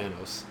is he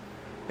Thanos?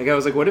 Like I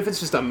was like, what if it's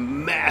just a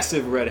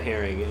massive red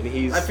herring and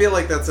he's? I feel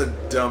like that's a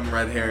dumb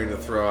red herring to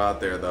throw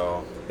out there,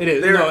 though. It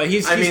is. No,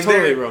 he's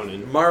totally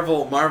Ronan.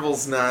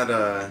 Marvel's not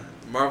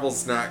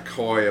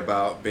coy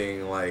about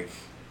being like,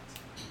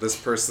 this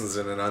person's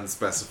in an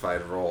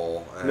unspecified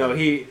role. No,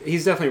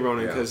 he's definitely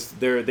Ronan because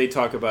they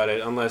talk about it.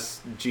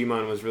 Unless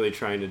G-Mon was really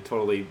trying to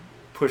totally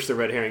push the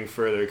red herring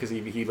further because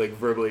he like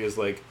verbally is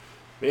like.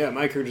 Yeah,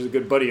 my character's a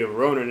good buddy of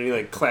Ronan, and he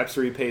like claps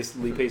Lee Pace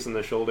on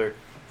the shoulder.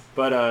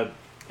 But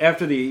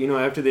after they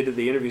did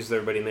the interviews with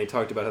everybody and they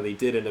talked about how they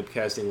did end up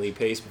casting Lee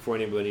Pace before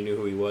anybody knew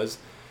who he was,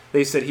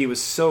 they said he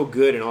was so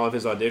good in all of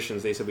his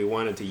auditions. They said we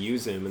wanted to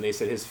use him, and they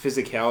said his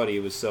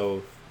physicality was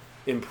so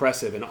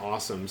impressive and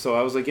awesome. So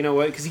I was like, you know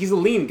what? Because he's a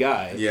lean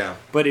guy. Yeah.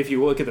 But if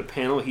you look at the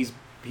panel, he's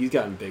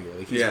gotten bigger.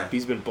 Like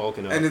he's been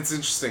bulking up. And it's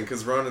interesting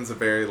because Ronan's a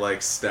very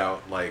like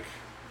stout like.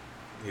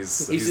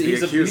 He's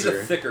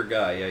a thicker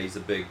guy. Yeah, he's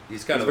kind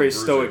of a very bruiser.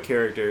 stoic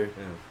character.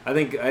 Yeah.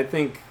 I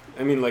think.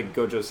 I mean, like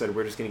Gojo said,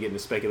 we're just going to get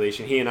into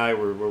speculation. He and I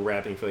were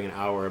rapping for like an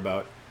hour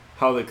about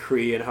how the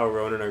Kree and how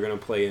Ronan are going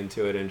to play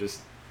into it, and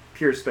just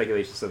pure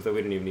speculation stuff that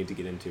we don't even need to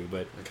get into.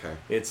 But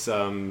it's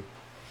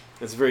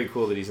very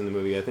cool that he's in the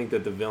movie. I think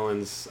that the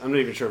villains. I'm not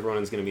even sure if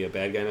Ronan's going to be a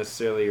bad guy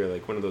necessarily, or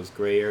like one of those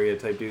gray area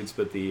type dudes.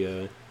 But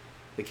the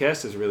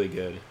cast is really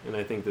good, and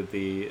I think that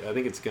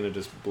it's going to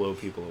just blow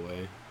people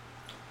away.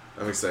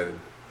 I'm excited.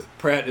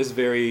 Pratt is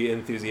very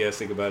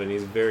enthusiastic about it, and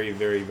he's very,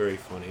 very, very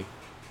funny.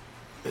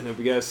 And I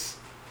guess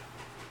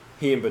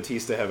he and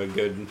Batista have a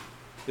good...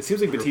 It seems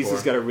like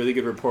Batista's got a really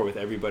good rapport with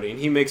everybody, and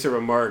he makes a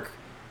remark.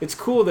 It's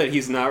cool that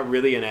he's not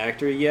really an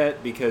actor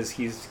yet, because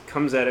he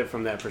comes at it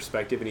from that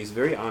perspective, and he's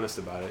very honest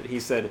about it.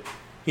 He's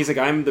like,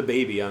 I'm the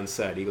baby on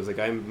set. He goes, like,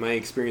 my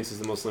experience is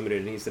the most limited,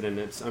 and he said, and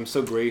I'm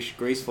so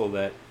graceful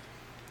that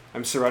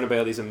I'm surrounded by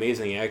all these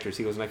amazing actors.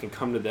 He goes, and I can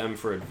come to them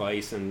for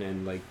advice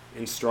and like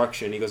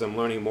instruction. He goes, I'm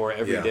learning more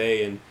every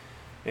day,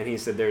 and he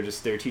said they're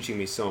teaching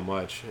me so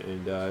much,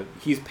 and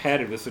he's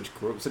padded with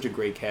such a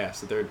great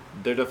cast that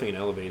they're definitely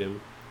gonna elevate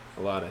him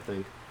a lot, I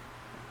think.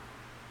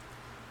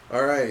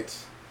 All right,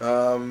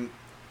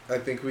 I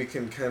think we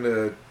can kind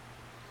of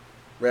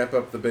wrap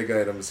up the big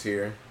items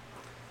here.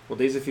 Well,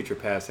 Days of Future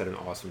Past had an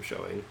awesome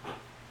showing.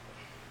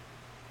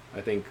 I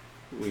think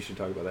we should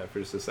talk about that for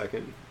just a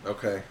second.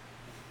 Okay.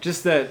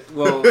 Just that,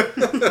 well,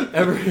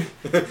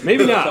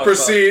 maybe not.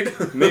 Proceed.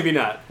 Maybe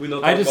not. We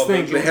know I just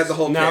think They had the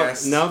whole now,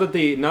 cast. now that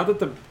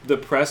the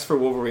press for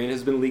Wolverine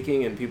has been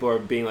leaking and people are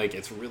being like,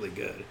 it's really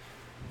good.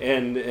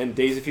 And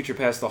Days of Future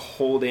Past, the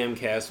whole damn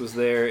cast was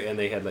there, and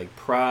they had like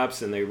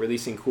props, and they're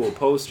releasing cool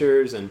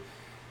posters, and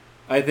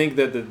I think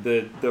that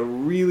the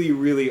really,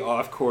 really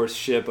off course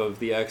ship of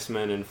the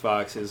X-Men and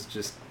Fox is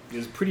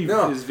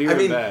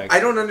veering back. I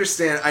don't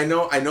understand. I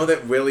know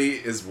that Willie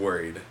is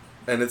worried.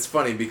 And it's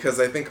funny because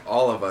I think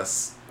all of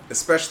us,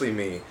 especially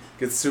me,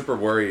 get super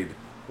worried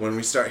when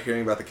we start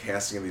hearing about the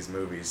casting of these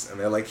movies. And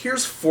they're like,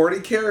 here's 40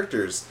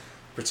 characters,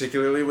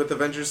 particularly with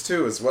Avengers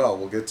 2 as well,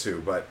 we'll get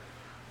to. But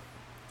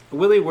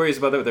Willie worries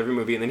about that with every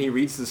movie, and then he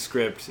reads the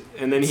script,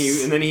 and then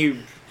he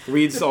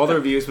reads all the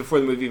reviews before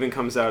the movie even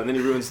comes out, and then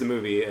he ruins the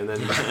movie, and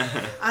then...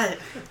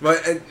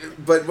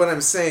 But what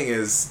I'm saying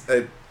is,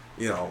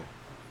 you know,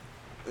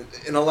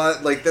 in a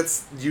lot, like,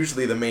 that's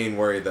usually the main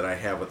worry that I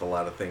have with a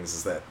lot of things,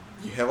 is that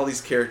you have all these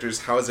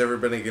characters. How is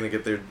everybody going to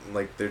get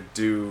their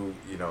due?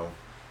 You know,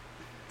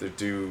 their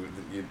due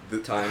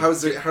time. How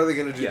are they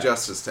going to do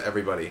justice to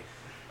everybody?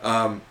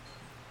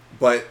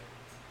 But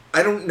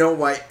I don't know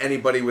why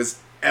anybody was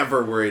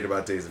ever worried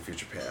about Days of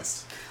Future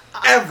Past.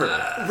 Ever.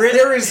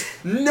 There is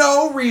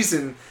no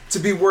reason to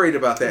be worried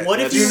about that. What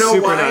if Do you know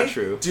super why? Not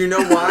true. Do you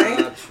know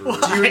why?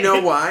 Do you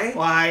know why?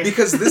 Why?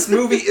 Because this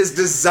movie is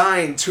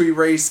designed to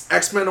erase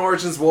X-Men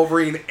Origins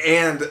Wolverine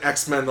and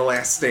X-Men The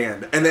Last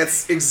Stand. And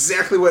that's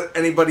exactly what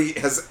anybody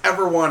has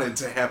ever wanted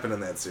to happen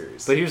in that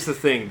series. But here's the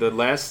thing: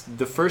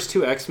 the first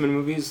two X-Men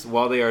movies,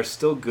 while they are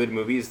still good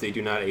movies, they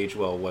do not age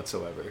well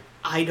whatsoever.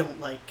 I don't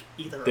like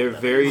either They're of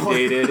them. very anymore.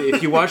 dated.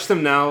 If you watch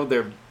them now,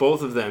 they're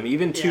both of them.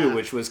 Even 2, Yeah.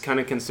 which was kind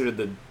of considered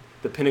the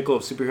pinnacle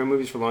of superhero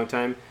movies for a long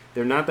time,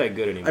 they're not that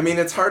good anymore. I mean,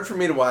 it's hard for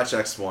me to watch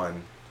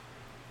X1,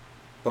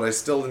 but I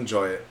still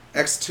enjoy it.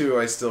 X2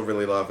 I still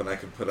really love, and I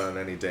could put on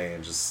any day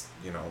and just,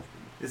 you know...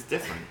 It's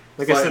different.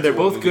 like I said, they're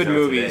both good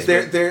movies.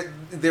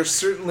 They're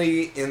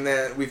certainly in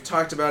that, we've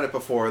talked about it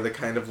before, the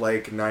kind of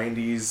like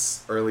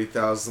 90s, early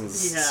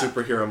thousands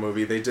superhero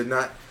movie. They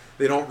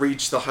don't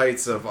reach the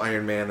heights of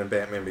Iron Man and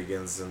Batman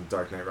Begins and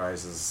Dark Knight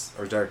Rises,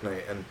 or Dark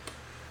Knight, and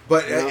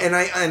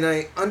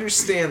I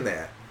understand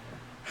that.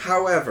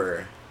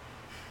 However,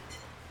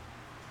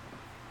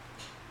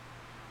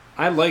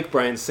 I like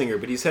Bryan Singer,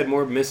 but he's had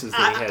more misses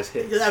than he has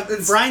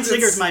hits. Bryan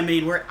Singer's my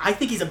main word. I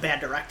think he's a bad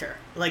director.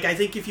 Like, I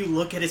think if you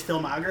look at his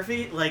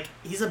filmography, like,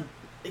 he's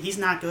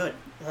not good.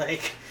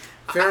 Like,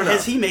 fair enough.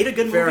 Has he made a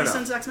good Fair movie enough.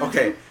 since X-Men?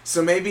 Okay,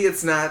 so maybe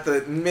it's not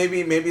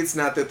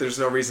that there's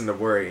no reason to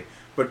worry.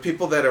 But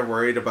people that are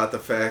worried about the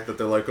fact that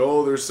they're like,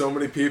 oh, there's so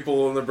many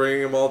people and they're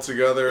bringing them all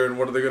together and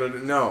what are they going to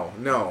do?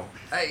 No.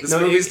 This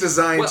movie's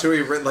designed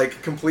to,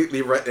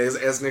 completely,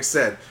 as Nick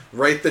said,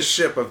 right the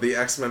ship of the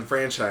X-Men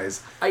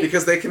franchise.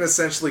 Because they can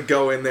essentially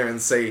go in there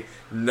and say,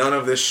 none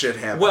of this shit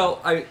happened.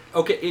 Well,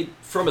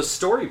 from a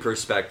story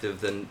perspective,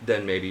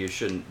 then maybe you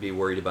shouldn't be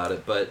worried about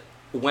it. But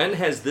when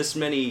has this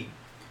many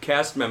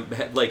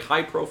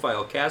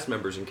high-profile cast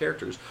members and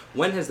characters,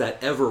 when has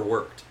that ever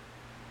worked?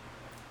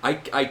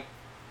 I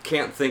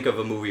can't think of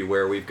a movie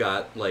where we've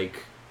got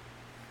like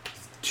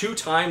 2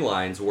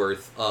 timelines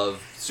worth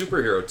of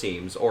superhero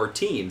teams or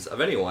teams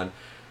of anyone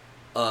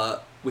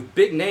with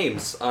big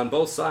names on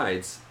both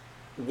sides.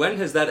 When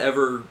has that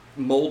ever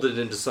molded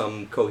into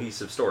some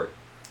cohesive story?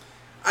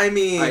 I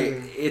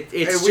mean, it's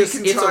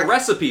a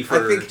recipe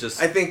for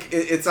I think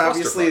it's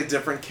obviously a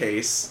different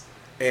case,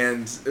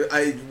 and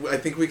I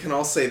think we can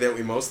all say that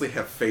we mostly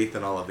have faith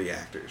in all of the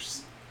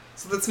actors.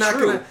 So that's not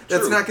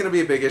gonna be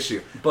a big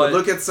issue. But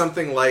look at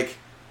something like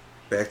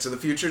Back to the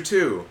Future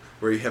 2,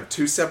 where you have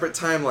 2 separate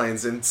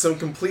timelines and some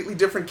completely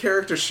different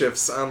character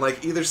shifts on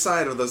like either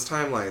side of those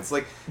timelines.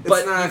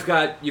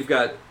 You've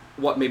got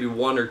what, maybe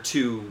 1 or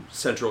 2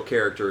 central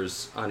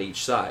characters on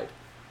each side.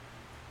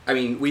 I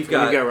mean, we've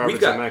got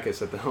Robert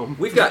Zemeckis at the helm.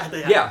 We've got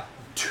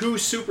 2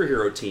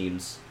 superhero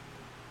teams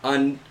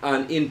in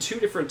 2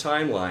 different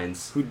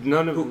timelines.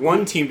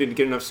 One team didn't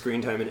get enough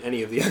screen time in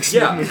any of the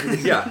X-Men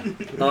movies.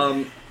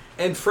 Yeah.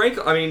 And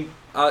frankly, I mean,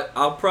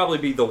 I'll probably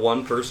be the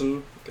one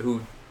person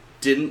who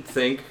didn't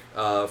think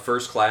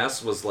First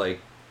Class was like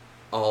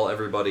all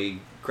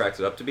everybody cracked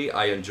it up to be.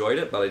 I enjoyed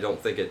it, but I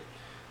don't think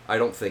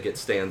it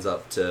stands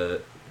up to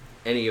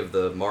any of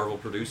the Marvel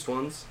produced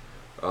ones.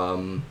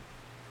 And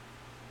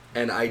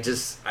I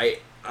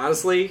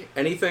honestly,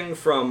 anything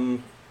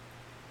from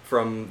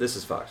this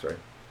is Fox, right?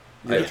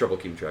 Yeah. I have trouble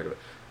keeping track of it.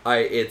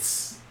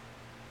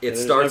 It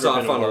starts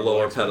off on a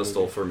lower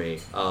pedestal for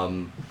me,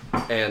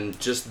 and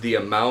just the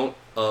amount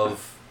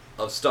of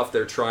stuff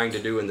they're trying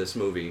to do in this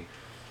movie.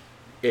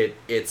 It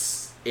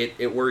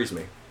worries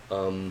me,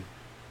 and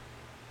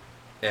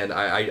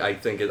I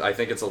think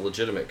it's a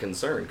legitimate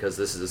concern because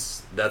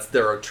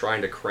they're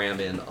trying to cram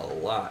in a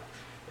lot.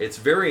 It's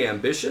very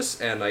ambitious,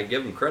 and I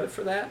give them credit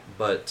for that.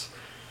 But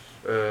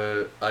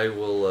I'm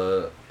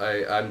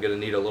gonna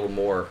need a little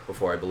more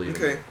before I believe.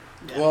 Okay,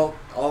 Yeah. Well,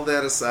 all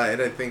that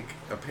aside, I think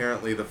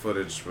apparently the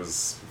footage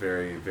was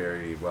very,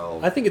 very well.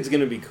 I think it's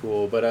going to be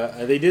cool,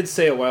 but they did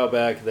say a while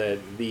back that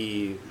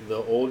the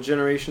old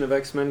generation of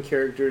X-Men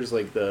characters,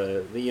 like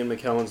the Ian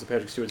McKellens, the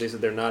Patrick Stewart, they said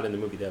they're not in the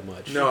movie that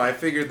much. No, I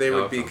figured they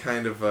would be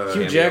kind of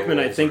Hugh Jackman,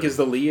 I think, is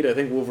the lead. I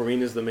think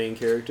Wolverine is the main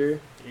character.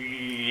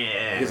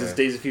 Yeah. Because it's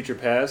Days of Future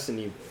Past, and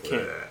you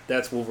can't.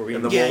 That's Wolverine.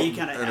 And you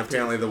kind of. And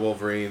apparently the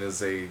Wolverine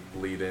is a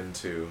lead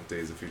into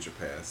Days of Future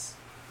Past,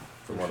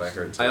 from what I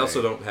heard today. I also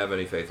don't have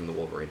any faith in the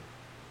Wolverine.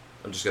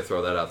 I'm just gonna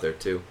throw that out there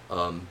too.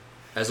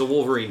 As a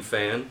Wolverine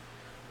fan,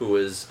 who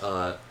is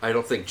I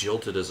don't think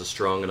jilted is a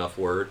strong enough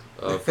word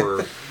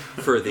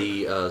for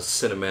the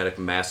cinematic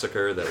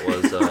massacre that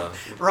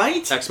was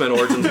right? X-Men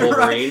Origins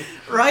Wolverine.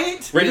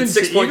 Right? Rated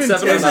 6.7 on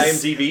Tim-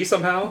 IMDb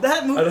somehow.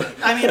 That movie,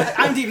 I mean,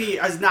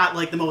 IMDb is not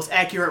like the most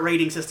accurate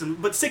rating system,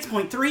 but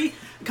 6.3.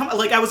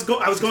 Like I was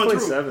going through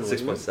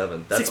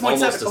 6.7. That's 6.7.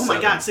 almost a Oh my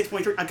 7. god,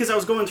 6.3. Because I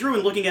was going through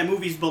and looking at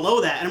movies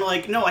below that, and I'm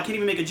like, no, I can't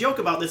even make a joke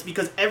about this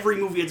because every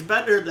movie it's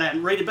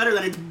rated better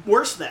than, it's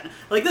worse than.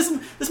 Like this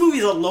movie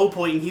is a low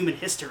point in human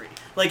history.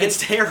 Like it's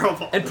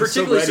terrible. And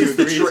particularly so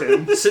glad you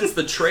agree, Tim. since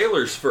the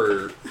trailers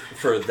for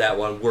that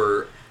one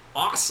were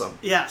awesome.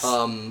 Yes.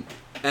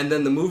 And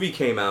then the movie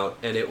came out,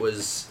 and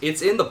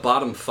it's in the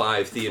bottom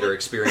 5 theater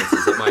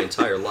experiences of my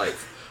entire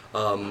life.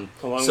 Along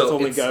with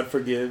Only God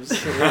Forgives.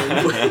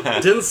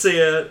 Didn't see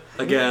it.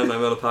 Again,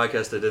 I'm on a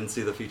podcast. I didn't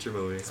see the feature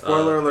movie.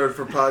 Spoiler alert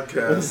for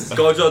podcasts.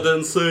 Gojo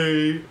didn't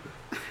see.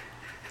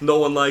 No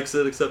one likes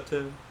it except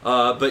him.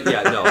 But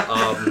yeah,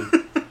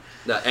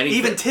 no. Anything,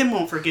 Even Tim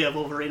won't forgive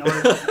Wolverine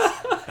Origins.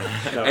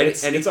 No,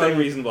 it's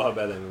unreasonable how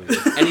bad that movie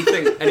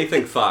is.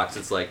 anything Fox,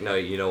 it's like, no,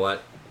 you know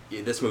what?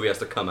 This movie has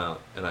to come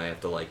out, and I have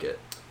to like it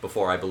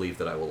before I believe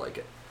that I will like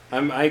it.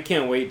 I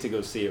can't wait to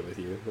go see it with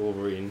you, the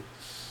Wolverine.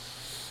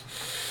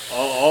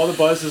 All the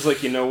buzz is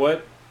like, you know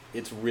what?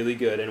 It's really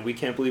good, and we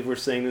can't believe we're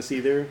saying this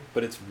either,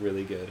 but it's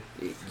really good.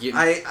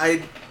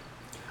 I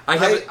have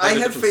had a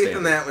different faith in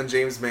standard. that when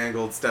James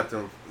Mangold stepped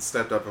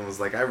up and was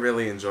like, I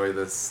really enjoy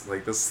this,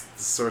 like this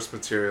source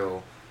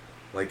material.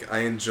 Like, I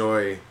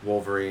enjoy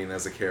Wolverine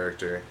as a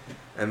character.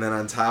 And then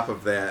on top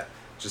of that,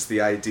 just the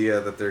idea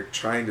that they're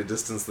trying to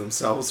distance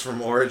themselves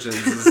from Origins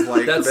is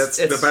like, that's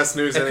the best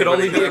news. It could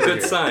only be a ever good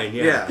hear. sign,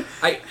 yeah.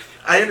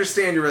 I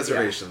understand your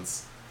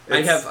reservations.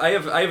 I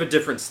have a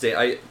different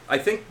state. I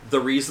think the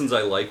reasons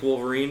I like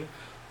Wolverine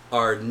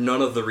are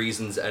none of the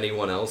reasons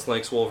anyone else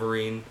likes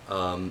Wolverine.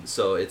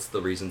 So it's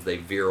the reasons they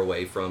veer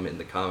away from in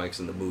the comics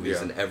and the movies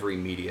and every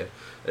media.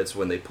 It's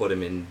when they put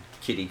him in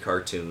kiddie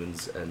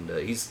cartoons, and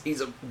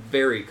he's a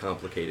very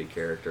complicated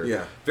character.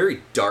 Yeah.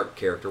 Very dark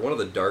character. One of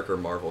the darker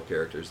Marvel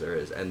characters there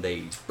is, and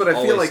they. But I feel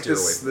always like steer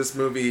away from this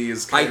movie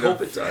is I kind hope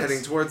of it does.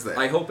 heading towards that.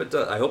 I hope it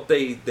does. I hope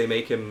they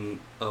make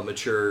him a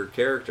mature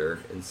character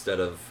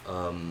instead of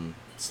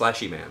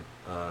Slashy Man,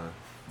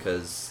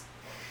 because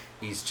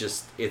he's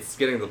just. It's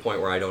getting to the point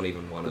where I don't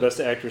even want The to. best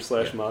actor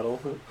 / model.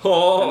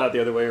 Oh, And not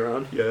the other way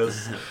around.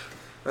 yes.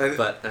 And-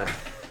 But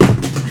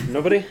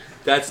Nobody?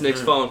 that's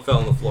Nick's phone fell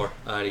on the floor,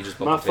 and he just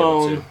bumped My the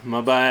table phone. too.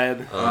 My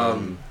bad.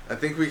 I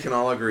think we can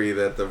all agree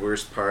that the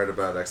worst part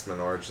about X-Men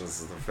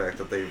Origins is the fact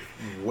that they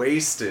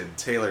wasted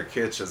Taylor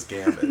Kitsch as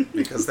Gambit,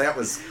 because that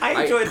was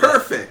I enjoyed that.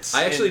 perfect.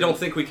 I actually don't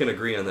think we can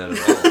agree on that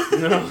at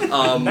No.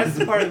 all. That's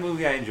the part of the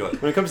movie I enjoyed.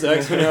 When it comes to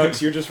X-Men,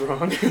 Alex, you're just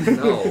wrong.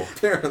 No.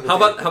 Apparently. How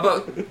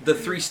about the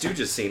Three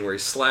Stooges scene where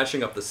he's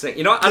slashing up the sink?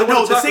 You know what? I don't No,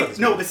 want to the talk about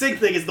sink. this The sink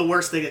thing is the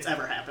worst thing that's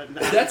ever happened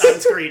That's- on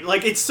screen.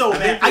 Like it's so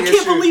bad. the I can't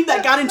issue- believe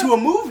that got into a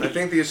movie. I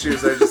think the issue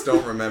is I just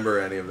don't remember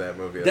any of that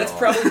movie at That's all.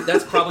 probably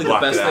the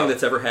Block best it thing out.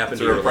 that's ever happened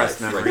It's to a your life,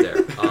 repressed right memory.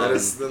 there. That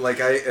is like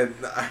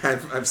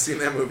I've seen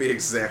that movie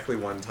exactly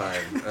one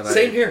time. And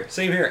Same here,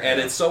 and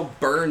it's so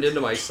burned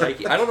into my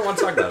psyche. I don't want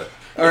to talk about it.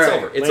 All It's right.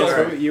 over. It's Lance,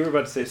 over. You were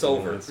about to say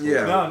something. over. Lance.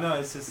 Yeah. No,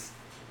 it's just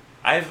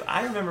I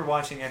remember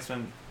watching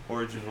X-Men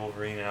Origins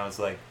Wolverine, and I was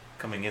like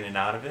coming in and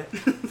out of it,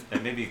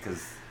 and maybe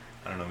because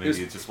I don't know,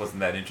 maybe it just wasn't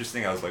that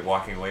interesting. I was like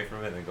walking away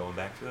from it and then going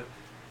back to it.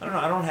 I don't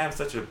know. I don't have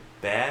such a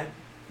bad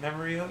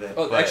memory of it.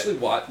 Oh, but actually,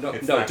 watch. No,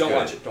 it's no, not don't good.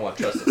 watch it. Don't watch.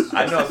 Trust us.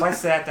 I don't know. If I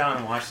sat down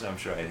and watched it, I'm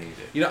sure I'd hate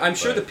it. You know, I'm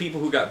sure But- the people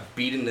who got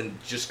beaten and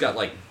just got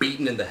like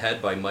beaten in the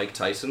head by Mike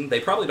Tyson, they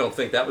probably don't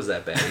think that was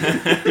that bad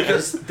either,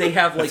 because they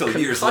have like Until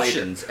years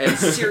concussions and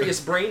serious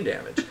brain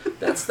damage.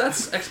 That's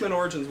X-Men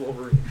Origins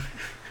Wolverine.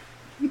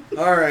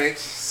 All right,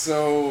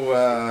 so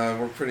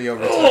we're pretty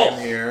over time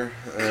here.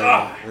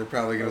 We're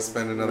probably going to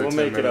spend another We'll 10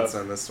 make it minutes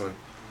up. on this one.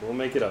 We'll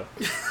make it up.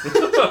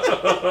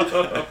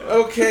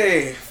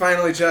 Okay,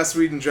 finally Joss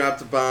Whedon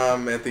dropped a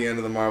bomb at the end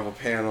of the Marvel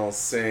panel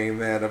saying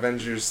that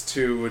Avengers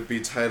 2 would be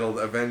titled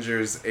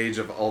Avengers Age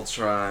of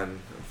Ultron.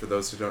 For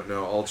those who don't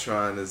know,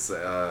 Ultron is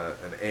an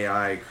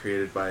AI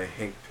created by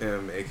Hank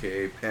Pym,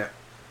 aka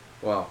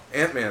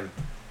Ant-Man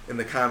in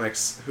the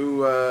comics,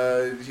 who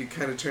he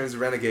kind of turns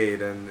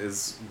renegade and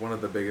is one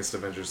of the biggest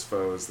Avengers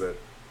foes that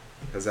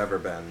has ever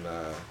been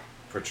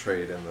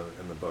portrayed in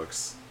the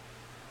books.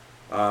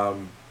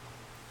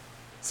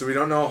 So we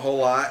don't know a whole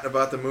lot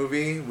about the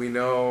movie. We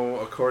know,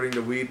 according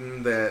to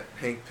Whedon, that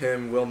Hank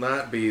Pym will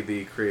not be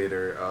the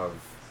creator of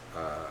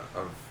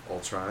of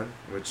Ultron,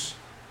 which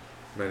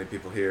many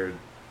people here,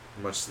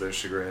 much to their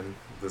chagrin,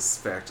 this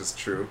fact is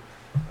true.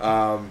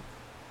 What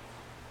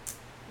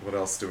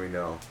else do we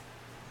know?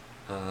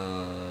 I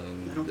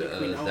don't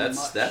think we know that's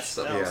much that's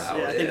else.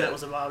 about I think it. that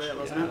was about it,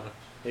 wasn't it?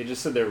 They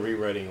just said they're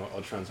rewriting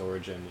Ultron's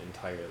origin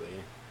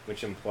entirely,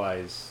 which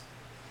implies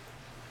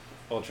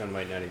Ultron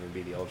might not even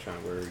be the Ultron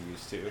we're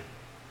used to.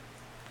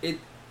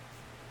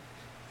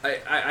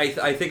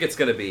 I think it's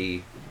going to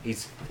be.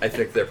 I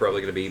think they're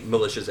probably going to be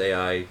malicious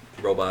AI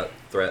robot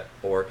threat,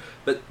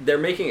 but they're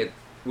making it.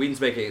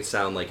 Whedon's making it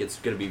sound like it's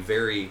going to be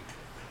very.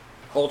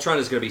 Ultron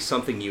is going to be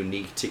something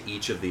unique to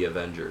each of the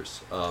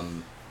Avengers.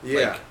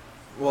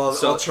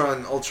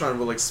 Ultron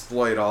will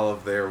exploit all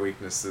of their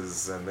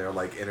weaknesses and their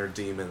like inner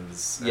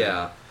demons.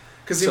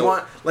 Because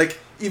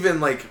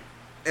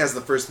as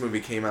the first movie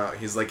came out,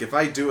 he's like, if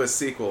I do a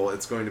sequel,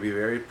 it's going to be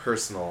very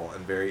personal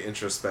and very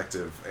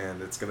introspective,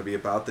 and it's going to be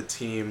about the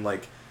team,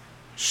 like,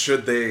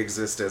 should they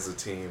exist as a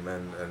team,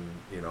 and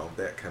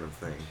that kind of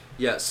thing.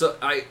 Yeah. So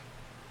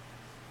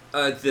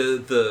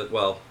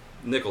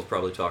Nick will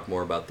probably talk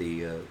more about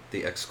the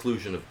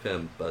exclusion of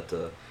Pym, but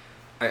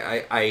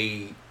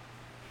I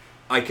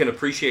can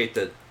appreciate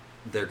that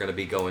they're going to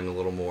be going a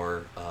little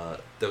more.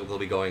 They'll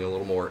be going a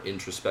little more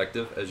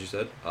introspective, as you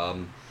said, a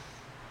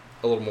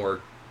little more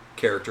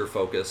character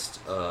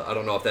focused. I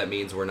don't know if that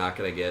means we're not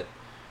going to get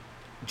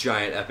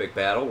giant epic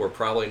battle. We're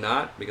probably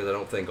not, because I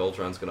don't think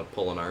Ultron's going to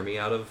pull an army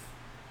out of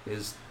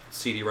his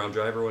CD-ROM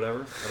drive or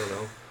whatever. I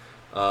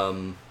don't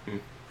know.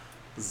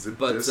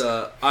 But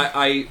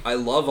I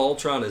love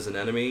Ultron as an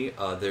enemy.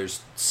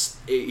 There's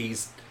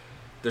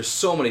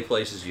so many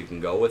places you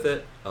can go with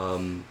it.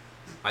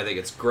 I think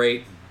it's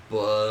great,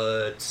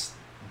 but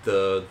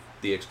the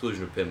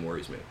exclusion of Pym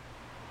worries me.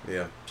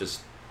 Yeah.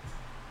 Just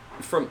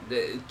from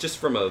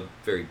a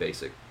very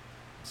basic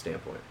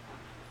standpoint.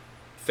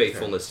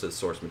 Faithfulness to the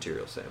source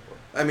material standpoint.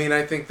 I mean,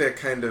 I think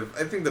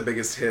the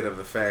biggest hit of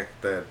the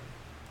fact that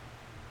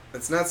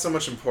it's not so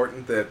much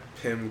important that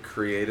Pym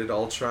created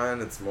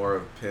Ultron, it's more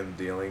of Pym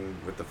dealing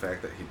with the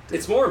fact that he did.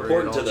 It's more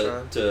important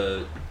Ultron.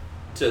 to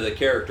the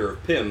character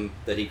of Pym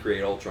that he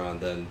created Ultron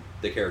than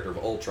the character of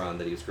Ultron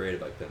that he was created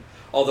by Pym.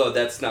 Although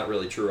that's not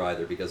really true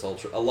either, because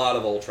a lot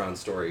of Ultron's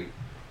story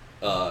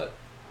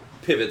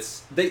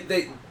pivots.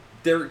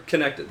 They're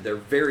connected. They're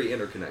very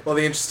interconnected. Well,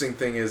 the interesting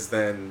thing is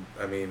then,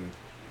 I mean,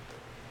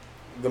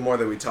 the more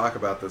that we talk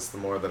about this, the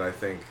more that I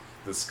think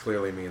this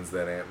clearly means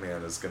that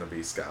Ant-Man is going to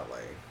be Scott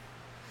Lang.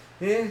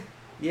 Yeah.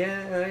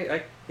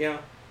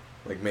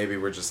 Like, maybe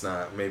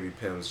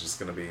Pym's just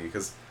going to be,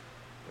 because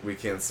we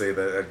can't say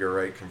that Edgar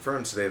Wright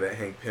confirmed today that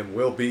Hank Pym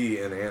will be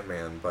in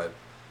Ant-Man, but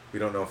we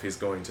don't know if he's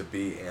going to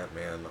be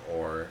Ant-Man,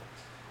 or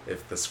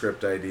if the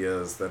script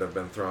ideas that have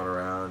been thrown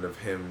around of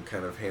him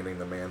kind of handing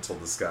the mantle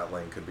to Scott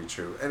Lang could be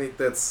true.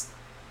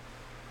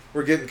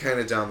 We're getting kind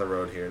of down the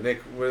road here.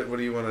 Nick, what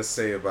do you want to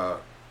say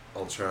about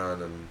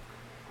Ultron? And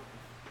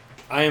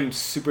I am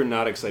super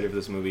not excited for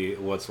this movie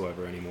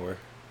whatsoever anymore,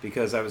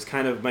 because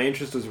my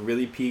interest was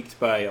really piqued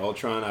by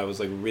Ultron. I was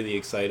like really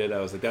excited. I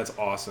was like, that's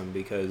awesome,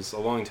 because a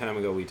long time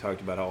ago we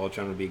talked about how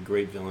Ultron would be a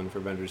great villain for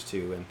Avengers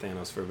 2 and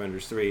Thanos for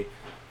Avengers 3.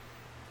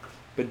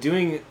 But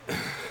doing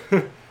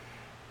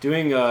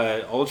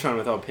Ultron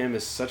without Pym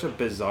is such a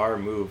bizarre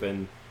move,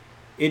 and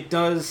it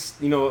does,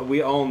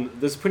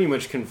 this pretty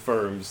much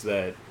confirms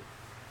that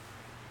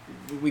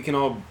we can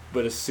all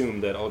but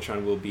assume that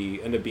Ultron will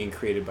end up being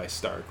created by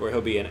Stark, or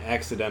he'll be an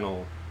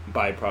accidental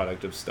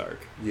byproduct of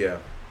Stark. Yeah.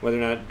 Whether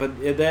or not,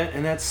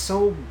 that's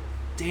so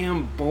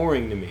damn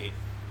boring to me.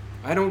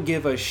 I don't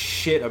give a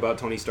shit about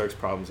Tony Stark's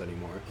problems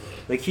anymore.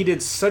 Like, he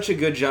did such a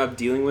good job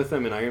dealing with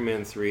them in Iron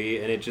Man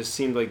 3, and it just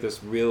seemed like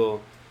this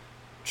real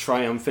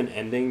triumphant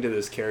ending to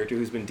this character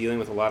who's been dealing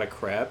with a lot of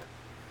crap.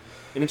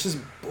 And it's just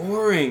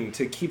boring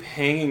to keep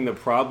hanging the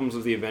problems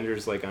of the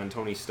Avengers like on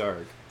Tony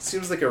Stark.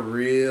 Seems like a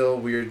real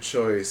weird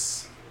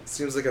choice.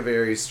 Seems like a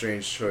very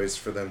strange choice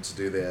for them to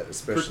do that,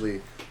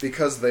 especially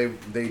because they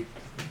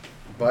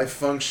by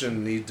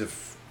function need to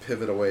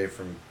pivot away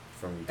from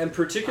and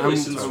particularly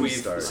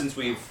since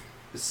we've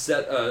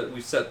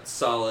set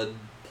solid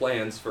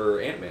plans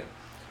for Ant-Man.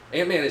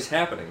 Ant-Man is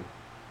happening,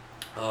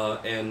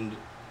 and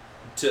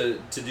to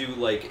do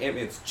like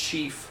Ant-Man's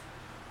chief.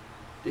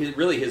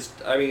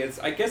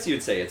 I guess you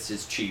would say it's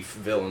his chief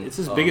villain. It's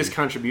his biggest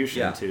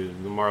contribution to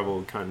the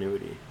Marvel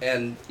continuity.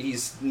 And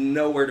he's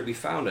nowhere to be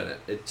found in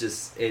it.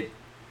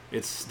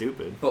 It's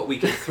stupid. But we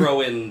can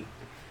throw in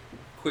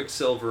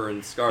Quicksilver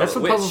and Scarlet Witch.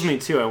 That's what puzzles me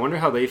too. I wonder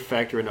how they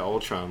factor into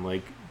Ultron,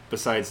 like,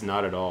 besides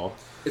not at all.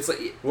 It's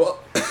like, well,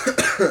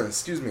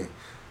 excuse me.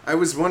 I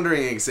was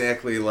wondering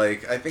exactly,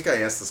 like, I think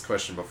I asked this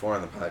question before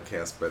on the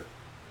podcast, but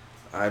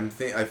I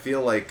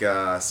feel like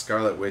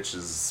Scarlet Witch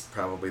is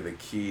probably the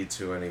key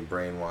to any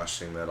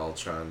brainwashing that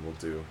Ultron will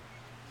do.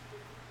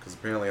 Because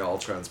apparently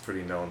Ultron's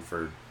pretty known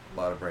for a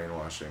lot of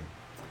brainwashing.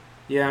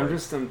 Yeah,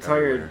 I'm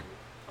tired.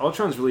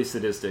 Ultron's really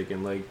sadistic,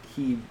 and like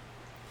I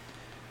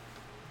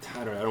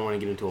don't want to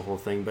get into a whole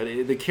thing, but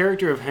the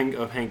character of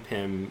Hank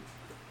Pym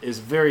is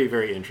very,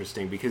 very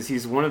interesting, because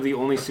he's one of the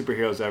only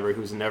superheroes ever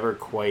who's never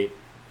quite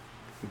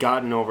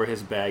gotten over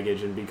his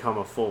baggage and become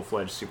a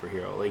full-fledged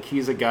superhero. Like,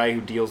 he's a guy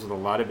who deals with a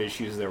lot of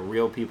issues that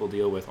real people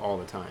deal with all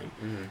the time.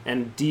 Mm-hmm.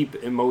 And deep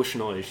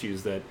emotional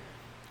issues that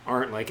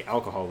aren't like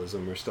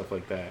alcoholism or stuff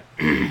like that.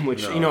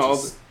 Which, No, you know,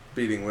 just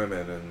beating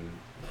women and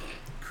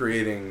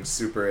creating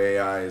super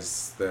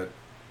AIs that,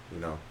 you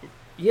know,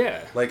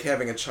 yeah. like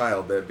having a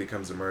child that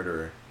becomes a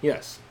murderer.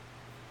 Yes.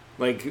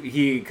 Like,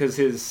 because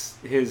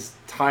his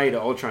tie to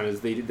Ultron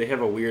is they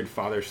have a weird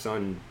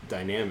father-son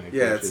dynamic.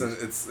 Yeah, which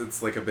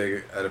it's like a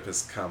big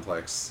Oedipus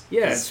complex.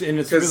 Yeah, it's really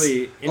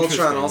interesting.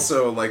 Ultron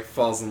also like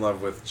falls in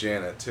love with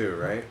Janet too,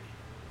 right?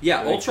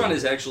 Yeah, Very Ultron cool.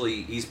 is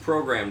actually, he's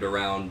programmed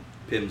around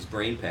Pym's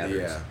brain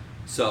patterns. Yeah.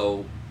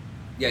 So,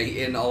 yeah,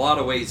 in a lot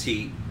of ways,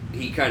 he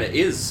kind of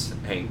is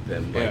Hank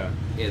Pym. Like, Yeah.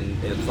 In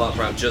thought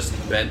prime, just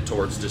bent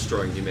towards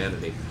destroying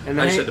humanity. And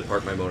I the just Hank- had to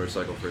park my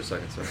motorcycle for a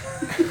second,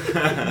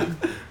 sorry.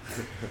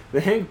 The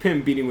Hank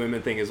Pym beating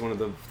women thing is one of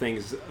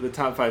the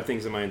top 5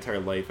 things in my entire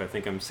life I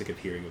think I'm sick of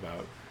hearing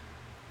about.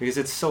 Because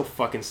it's so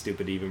fucking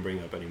stupid to even bring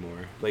up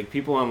anymore. Like,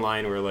 people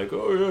online were like,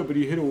 oh yeah, but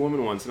he hit a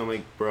woman once. And I'm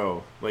like,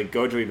 bro, like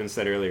Gojo even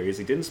said earlier, he's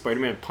like, didn't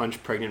Spider-Man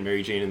punch pregnant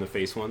Mary Jane in the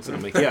face once? And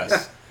I'm like,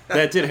 yes,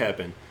 that did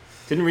happen.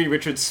 Didn't Reed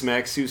Richards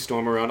smack Sue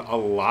Storm around a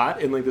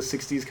lot in like the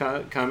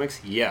 60s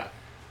comics? Yeah.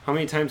 How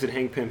many times did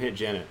Hank Pym hit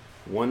Janet?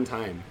 1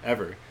 time,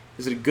 ever.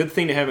 Is it a good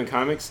thing to have in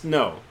comics?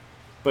 No.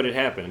 But it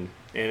happened.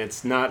 And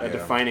it's not a Yeah.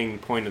 defining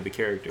point of the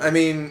character. I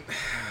mean,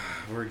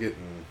 we're getting.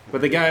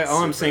 But the guy, all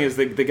I'm super- saying is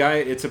the guy,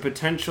 it's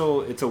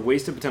a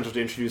wasted potential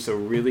to introduce a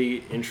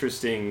really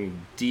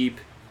interesting, deep,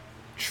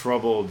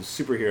 troubled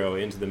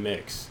superhero into the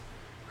mix,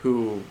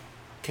 who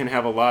can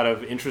have a lot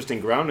of interesting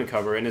ground to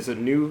cover, and is a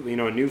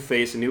new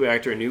face, a new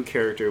actor, a new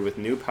character with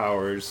new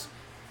powers.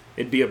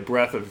 It'd be a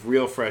breath of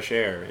real fresh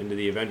air into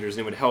the Avengers,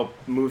 and it would help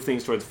move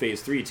things towards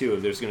Phase 3 too.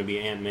 If there's going to be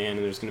Ant-Man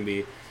and there's going to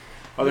be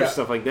other Yeah.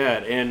 stuff like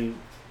that, and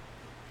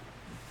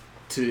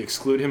to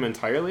exclude him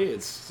entirely,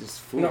 it's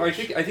just foolish.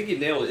 No, I think you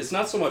nailed it. It's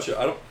not so much.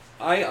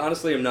 I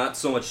honestly am not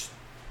so much.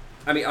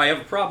 I mean, I have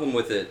a problem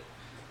with it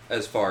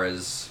as far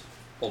as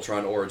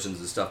Ultron Origins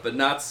and stuff, but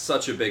not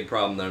such a big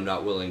problem that I'm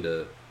not willing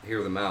to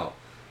hear them out.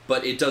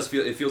 But it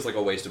feels like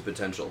a waste of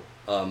potential.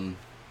 I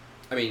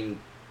mean,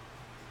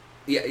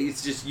 yeah,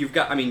 it's just you've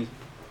got. I mean,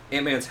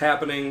 Ant-Man's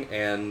happening,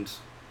 and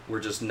we're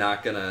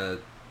not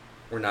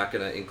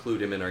gonna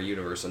include him in our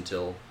universe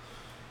until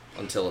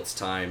it's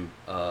time.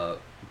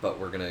 But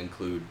we're gonna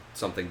include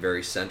something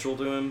very central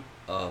to him,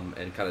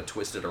 and kind of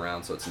twist it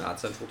around so it's not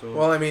central to him.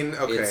 Well, I mean,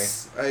 okay,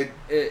 It's-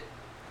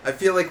 I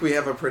feel like we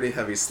have a pretty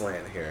heavy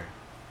slant here,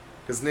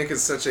 because Nick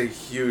is such a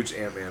huge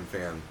Ant-Man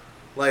fan.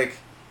 Like,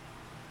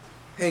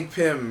 Hank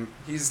Pym,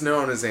 he's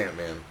known as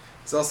Ant-Man.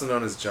 He's also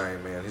known as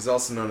Giant Man. He's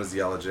also known as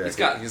Yellow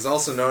Jacket. He's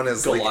also known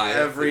as like Goliath.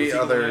 every Was he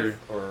other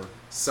Goliath? Or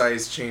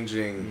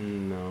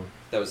size-changing. No.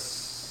 that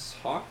was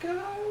Hawkeye.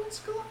 Was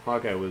Goliath?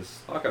 Hawkeye was...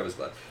 Hawkeye was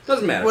Goliath.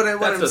 Doesn't matter. What That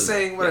I'm doesn't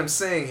saying, matter. what Yeah. I'm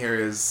saying here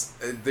is,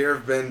 there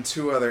have been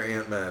 2 other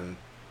Ant-Men.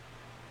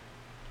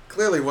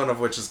 Clearly, one of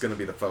which is going to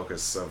be the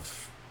focus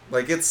of,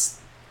 like,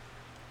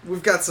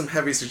 we've got some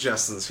heavy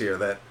suggestions here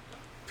that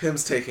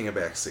Pym's taking a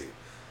backseat,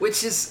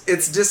 Which is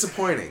it's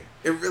disappointing.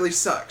 It really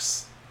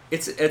sucks.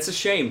 it's a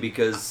shame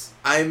because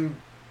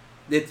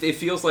it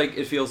feels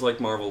like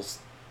Marvel's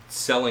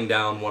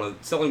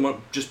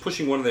just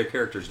pushing one of their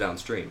characters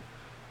downstream,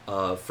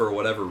 for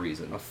whatever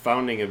reason. a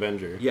founding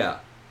Avenger. Yeah,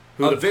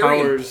 Who a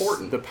very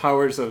the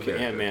powers of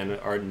character. Ant-Man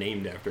are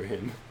named after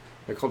him.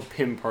 They're called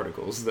Pym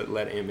particles that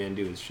let Ant-Man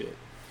do his shit.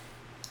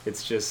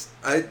 It's just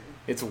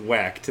it's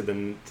whack to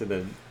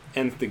the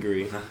nth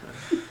degree.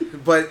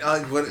 But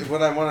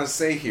what I want to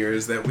say here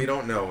is that we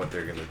don't know what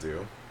they're gonna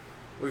do.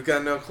 We've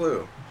got no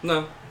clue.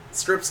 No,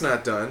 Script's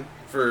not done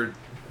for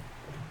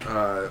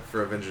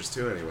Avengers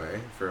 2 anyway,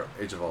 for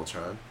Age of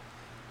Ultron.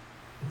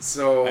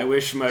 So I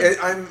wish my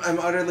I'm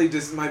utterly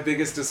my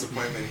biggest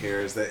disappointment here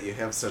is that you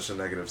have such a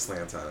negative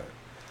slant on it,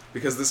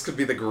 because this could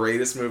be the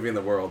greatest movie in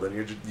the world,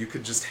 and you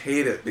could just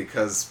hate it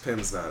because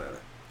Pym's not in it.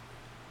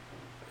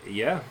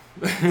 yeah,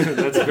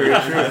 that's very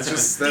true. That's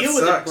just that Deal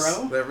with it, sucks.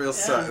 bro. That real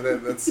sucks.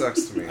 That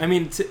sucks to me. I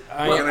mean,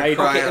 I'm gonna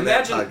cry okay, on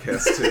imagine- that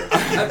podcast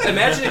too.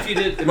 imagine if you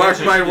did. Mark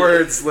imagine my if you did-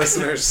 words,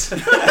 listeners.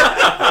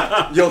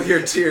 You'll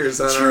hear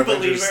tears on True our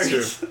Avengers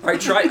believers. 2. All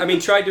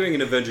right, try doing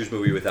an Avengers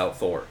movie without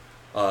Thor.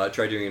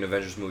 Try doing an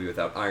Avengers movie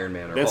without Iron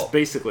Man or that's Hulk.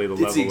 basically the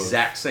It's level the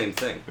exact same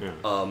thing. Yeah.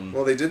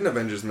 Well, they did an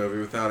Avengers movie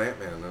without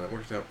Ant-Man, and it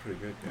worked out pretty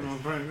good,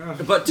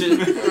 guys. But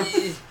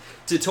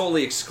to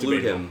totally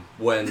exclude him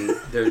when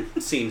there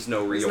seems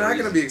no real He's not going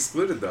reason to be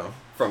excluded, though.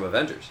 from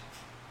Avengers.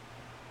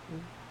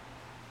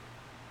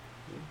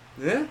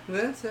 Yeah,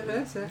 that's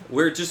it.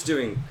 We're just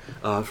doing.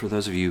 For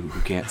those of you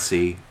who can't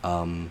see,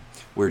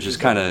 we're just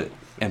kind of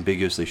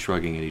ambiguously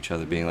shrugging at each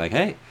other, being like,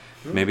 "Hey,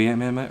 maybe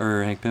Ant-Man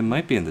or Hank Pym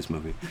might be in this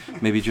movie.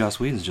 Maybe Joss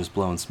Whedon's just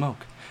blowing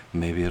smoke.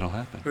 Maybe it'll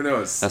happen." Who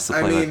knows? That's the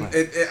I play mean, by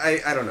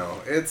play. I don't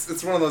know.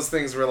 It's one of those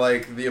things where,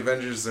 like, the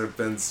Avengers have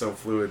been so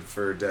fluid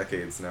for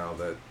decades now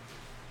that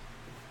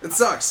it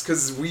sucks,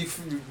 because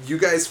you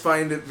guys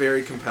find it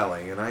very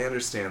compelling, and I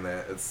understand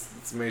that.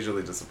 It's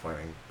majorly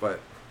disappointing, but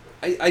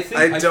I think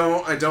I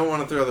don't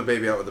want to throw the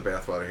baby out with the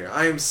bathwater here.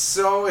 I am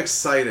so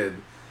excited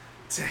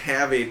to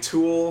have a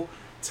tool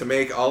to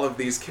make all of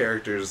these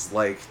characters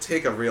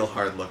take a real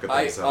hard look at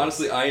themselves.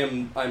 Honestly,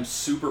 I'm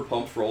super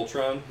pumped for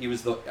Ultron. He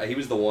was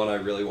the one I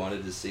really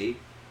wanted to see.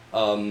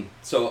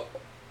 So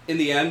in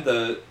the end,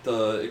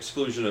 the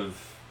exclusion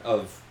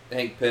of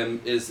Hank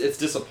Pym it's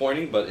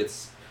disappointing, but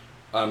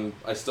I'm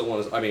still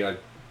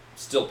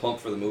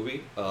pumped for the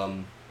movie.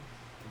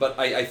 But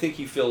I think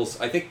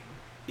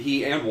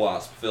he and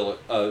Wasp fill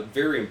a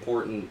very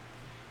important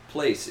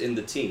place in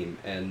the team,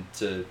 and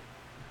to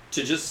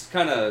just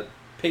kind of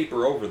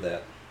paper over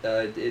that,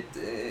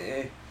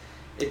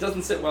 it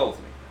doesn't sit well with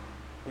me.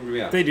 I'm gonna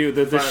be honest. They do.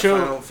 The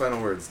show.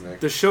 Final words, Nick.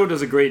 The show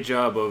does a great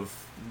job of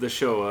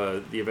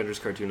the Avengers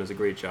cartoon does a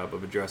great job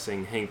of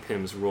addressing Hank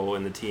Pym's role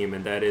in the team,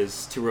 and that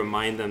is to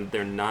remind them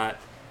they're not.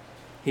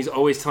 He's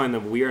always telling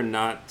them, we are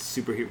not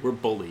superheroes. We're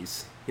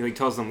bullies. He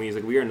tells them, he's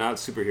like, we are not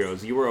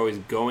superheroes. You are always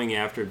going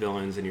after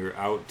villains, and you're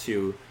out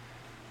to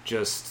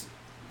just,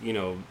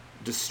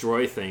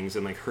 destroy things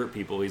and hurt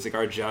people. He's like,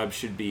 our job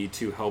should be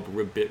to help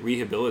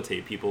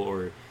rehabilitate people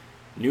or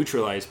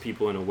neutralize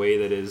people in a way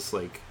that is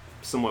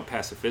somewhat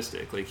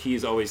pacifistic.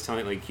 He's always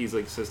telling,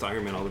 says to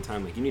Iron Man all the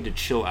time, you need to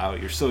chill out.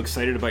 You're so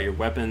excited about your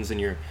weapons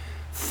and you're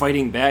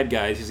fighting bad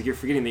guys. He's like, you're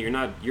forgetting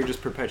that you're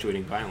just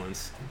perpetuating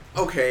violence.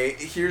 Okay,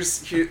 here.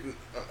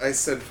 I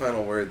said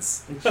final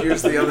words.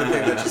 Here's the other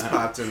thing that just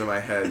popped into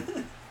my head.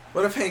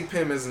 What if Hank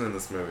Pym isn't in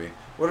this movie?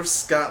 What if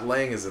Scott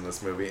Lang is in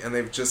this movie and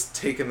they've just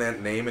taken that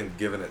name and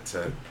given it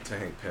to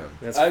Hank Pym?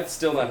 I'm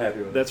still not happy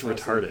with that's it.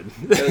 That's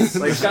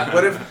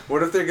retarded.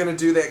 What if they're gonna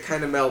do that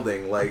kind of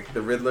melding, like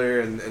the Riddler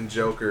and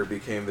Joker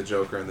became the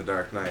Joker in The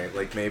Dark Knight?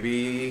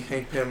 Maybe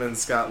Hank Pym and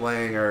Scott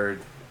Lang are.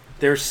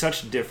 They're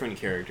such different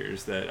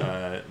characters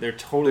that they're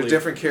totally. They're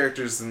different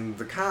characters in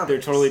the comics. They're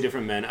totally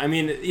different men. I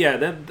mean, yeah,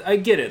 that I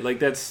get it.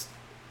 That's,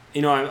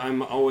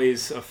 I'm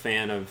always a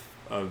fan of.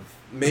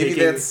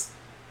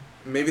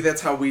 Maybe that's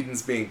how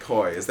Whedon's being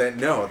coy. Is that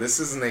no? This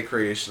isn't a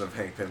creation of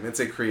Hank Pym. It's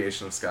a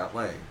creation of Scott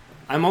Lang.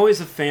 I'm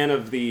always a fan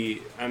of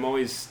I'm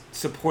always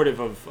supportive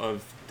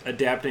of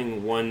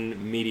adapting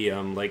one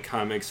medium like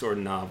comics or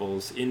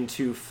novels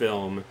into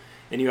film,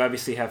 and you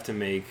obviously have to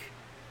make.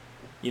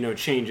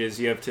 Changes.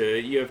 You have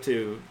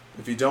to.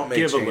 If you don't make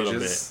give changes, a little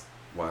bit.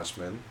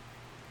 Watchmen,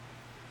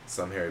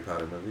 some Harry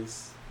Potter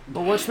movies.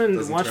 But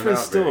Watchmen's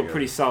still a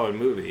pretty solid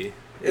movie.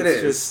 It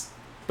is.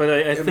 But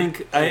I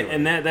think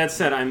and that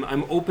said,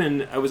 I'm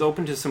open. I was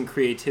open to some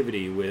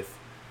creativity with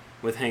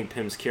Hank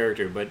Pym's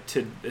character, but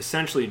to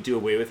essentially do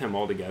away with him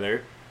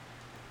altogether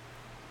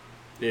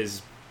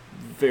is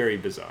very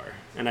bizarre,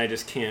 and I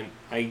just can't.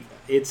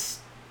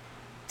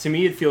 To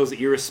me, it feels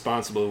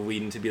irresponsible of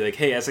Whedon to be like,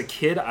 hey, as a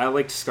kid, I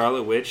liked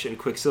Scarlet Witch and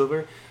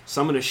Quicksilver,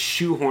 so I'm going to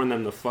shoehorn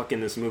them the fuck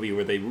in this movie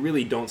where they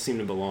really don't seem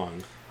to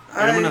belong. And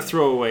I'm going to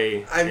throw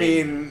away... I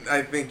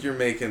think you're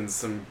making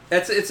some...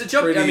 It's a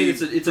jump.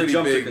 It's a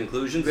jump to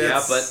conclusions, but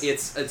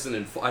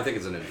I think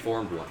it's an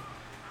informed one.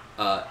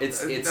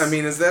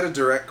 Is that a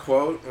direct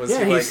quote?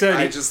 He said,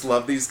 I just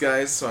love these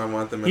guys, so I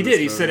want them in this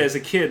movie? He said as a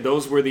kid,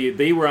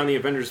 they were on the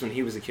Avengers when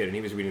he was a kid, and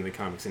he was reading the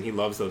comics, and he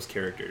loves those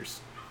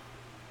characters.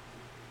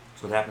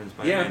 That's what happens in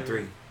Spider-Man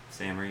 3.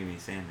 Sam Raimi,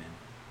 Sandman.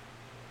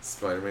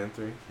 Spider-Man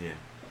 3? Yeah.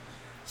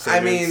 I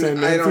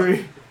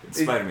don't... It's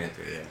Spider-Man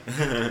 3,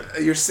 yeah.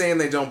 You're saying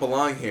they don't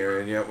belong here,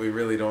 and yet we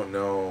really don't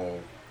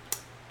know...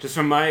 Just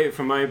from where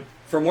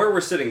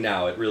we're sitting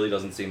now, it really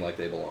doesn't seem like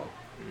they belong.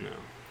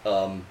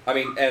 No.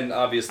 And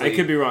obviously... I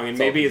could be wrong, and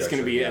maybe it's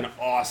going to be an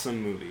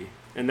awesome movie.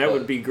 And that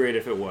would be great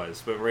if it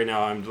was. But right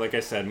now, like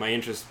I said, my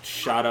interest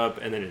shot up,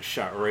 and then it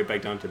shot right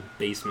back down to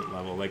basement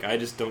level. I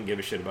just don't give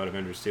a shit about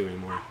Avengers 2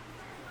 anymore.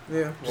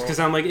 Yeah. Just because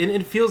I'm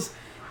it feels...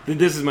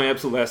 This is my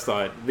absolute last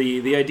thought.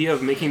 The idea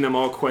of making them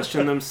all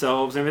question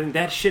themselves and everything,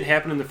 that shit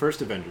happened in the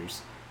first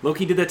Avengers.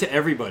 Loki did that to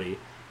everybody.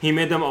 He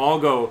made them all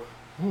go,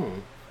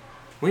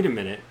 wait a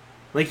minute.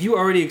 You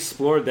already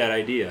explored that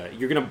idea.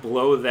 You're going to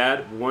blow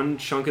that one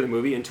chunk of the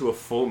movie into a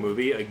full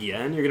movie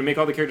again? You're going to make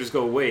all the characters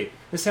go, wait,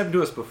 this happened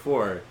to us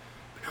before.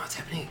 But now it's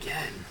happening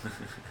again.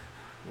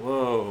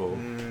 Whoa.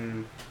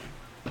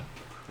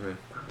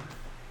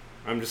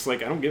 I'm just I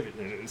don't give it.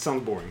 It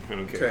sounds boring. I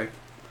don't care. Okay.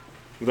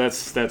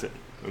 That's it.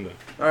 I'm done.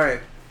 All right.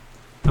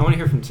 I want to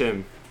hear from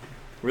Tim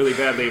really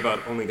badly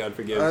about Only God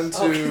Forgives. On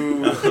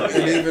to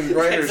an even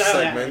brighter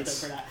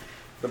segment.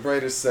 The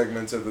brightest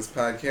segment of this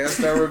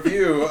podcast, our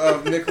review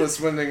of Nicholas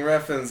Winding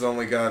Refn's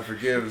Only God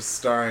Forgives,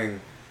 starring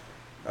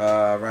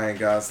Ryan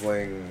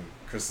Gosling,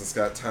 Kristen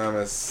Scott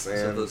Thomas,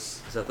 and...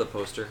 Is that the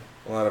poster?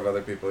 A lot of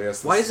other people,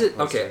 yes. Why is it...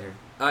 Okay,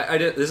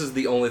 this is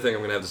the only thing I'm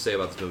going to have to say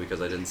about this movie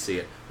because I didn't see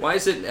it. Why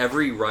is it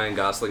every Ryan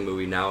Gosling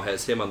movie now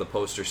has him on the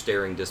poster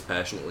staring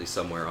dispassionately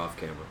somewhere off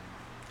camera?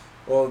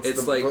 Well,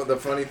 the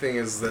funny thing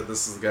is that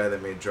this is the guy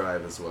that made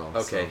Drive as well.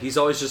 Okay, so. He's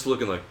always just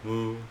looking like...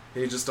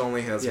 He just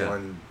only has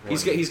one...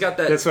 He's got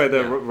that... That's why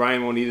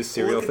Ryan won't eat his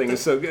cereal thing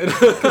is so good.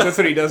 Because that's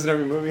what he does in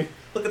every movie.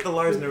 Look at the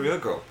Lars and the Real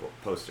Girl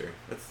poster.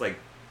 That's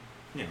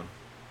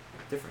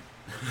different.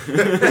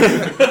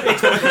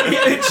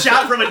 It's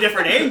shot from a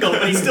different angle,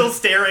 but he's still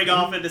staring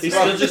off into He's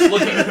space. still just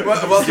looking.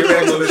 Welcome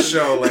back to the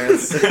show,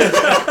 Lance.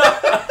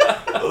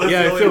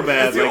 Yeah, I feel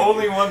bad. It's the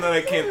only one that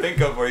I can't think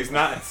of where he's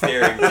not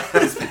staring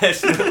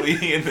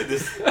dispassionately into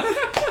this.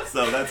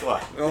 So that's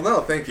why. Well,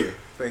 no, thank you.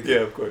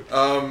 Yeah, of course.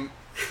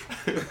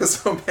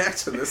 So back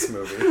to this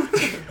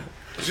movie.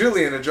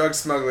 Julian, a drug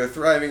smuggler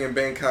thriving in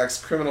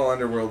Bangkok's criminal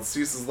underworld,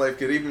 sees his life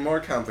get even more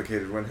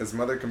complicated when his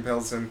mother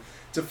compels him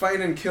to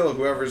find and kill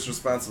whoever is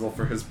responsible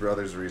for his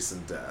brother's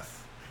recent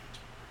death.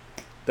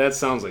 That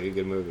sounds like a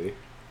good movie.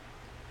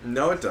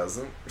 No, it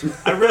doesn't.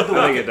 I read the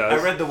I think it does.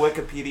 I read the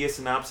Wikipedia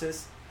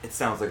synopsis. It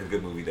sounds like a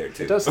good movie there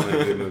too. It does sound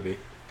like a good movie.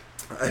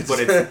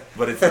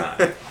 But it's not.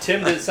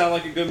 Tim, did it sound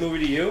like a good movie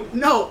to you?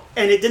 No,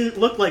 and it didn't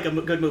look like a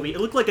good movie. It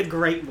looked like a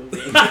great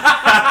movie.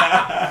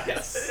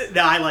 Yes.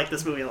 No, I like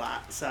this movie a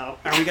lot. So,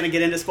 are we going to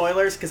get into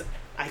spoilers? Because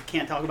I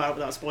can't talk about it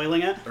without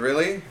spoiling it.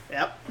 Really?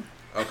 Yep.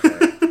 Okay.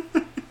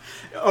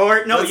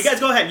 Or, no, Let's- you guys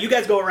go ahead. You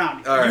guys go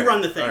around. All You right,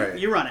 run the thing. all right.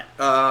 You run it.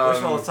 First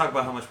of all, let's talk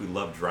about how much we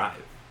love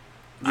Drive.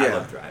 I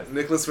love Drive.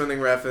 Nicholas Winding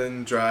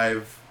Refn,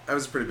 Drive. I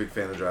was a pretty big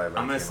fan of Drive. when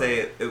I'm it gonna came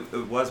say out.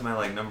 it was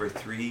my number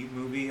 3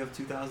 movie of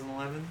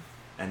 2011,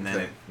 and then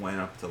Okay. it went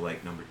up to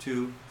number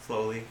 2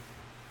 slowly,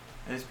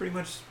 and it's pretty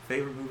much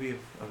favorite movie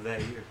of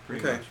that year,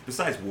 pretty Okay. much.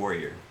 Besides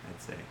Warrior,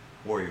 I'd say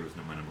Warrior was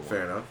my number 1.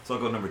 Fair enough. So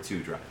I'll go number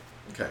 2, Drive.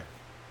 Okay.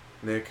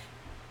 Nick,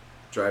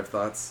 Drive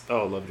thoughts?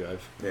 Oh, love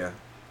Drive. Yeah.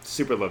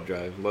 Super love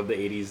Drive. Love the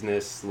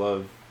 80s-ness.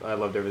 I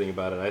loved everything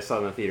about it. I saw it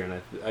in the theater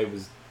and I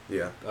was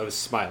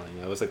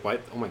smiling. I was like, why?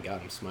 Oh my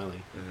god, I'm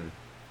smiling. Mm-hmm.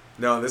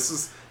 No,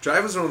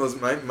 Drive was one of those.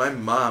 My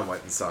mom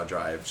went and saw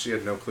Drive. She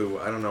had no clue.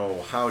 I don't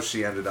know how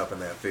she ended up in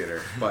that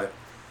theater, but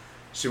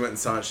she went and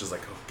saw it. She was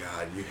like, "Oh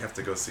God, you have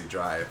to go see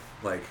Drive.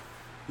 Like,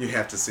 you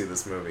have to see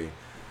this movie."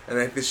 And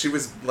I think she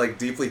was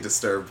deeply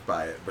disturbed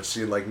by it, but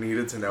she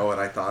needed to know what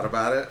I thought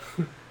about it.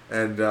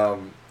 And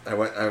I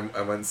went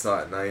and saw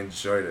it, and I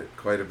enjoyed it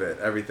quite a bit.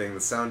 Everything, the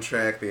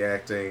soundtrack, the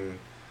acting,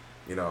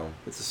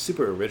 It's a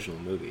super original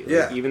movie.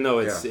 Yeah. Even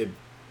though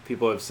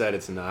people have said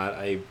it's not,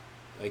 I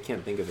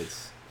can't think of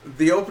its.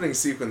 The opening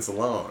sequence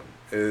alone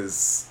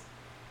is,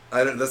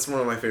 that's one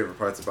of my favorite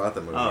parts about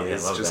the movie. Oh, yeah,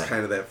 it's love just that.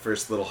 kind of that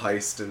first little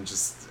heist and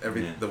just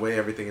Yeah. the way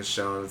everything is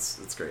shown.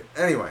 It's great.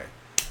 Anyway,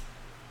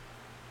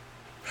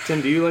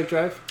 Tim, do you like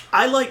Drive?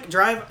 I like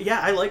Drive. Yeah,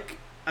 I like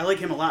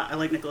him a lot. I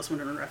like Nicholas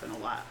Winding Refn a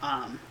lot.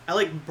 I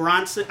like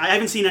Bronson. I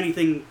haven't seen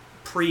anything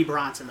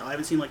pre-Bronson, though. I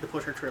haven't seen the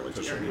Pusher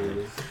trilogy or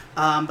anything.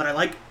 But I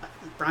like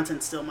Bronson.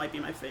 Still might be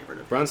my favorite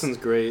of his. Bronson's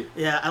great.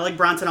 Yeah, I like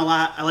Bronson a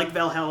lot. I like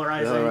Valhalla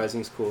Rising. Valhalla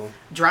Rising's cool.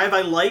 Drive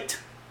I liked.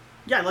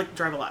 Yeah, I liked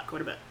Drive a lot,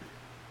 quite a bit.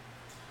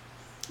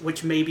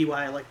 Which may be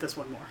why I like this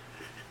one more.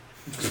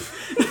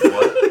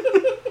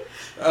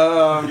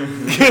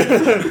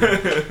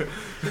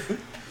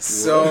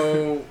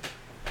 So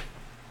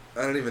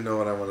I don't even know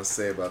what I want to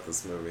say about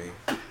this movie.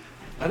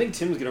 I think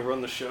Tim's gonna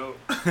run the show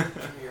from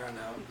here on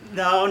out.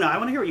 No, I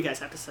want to hear what you guys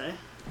have to say.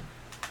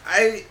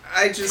 I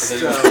just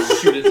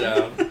Shoot it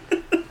down.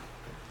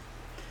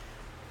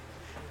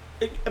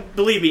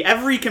 Believe me,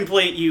 every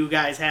complaint you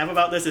guys have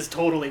about this is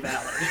totally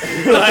valid.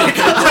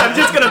 I'm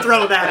just gonna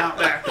throw that out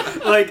there.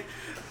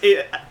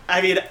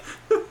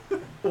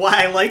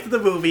 Why I liked the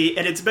movie,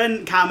 and it's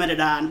been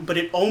commented on, but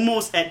it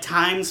almost at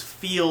times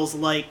feels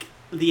like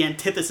the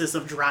antithesis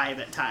of Drive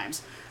at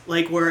times.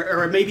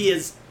 Or maybe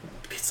as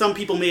some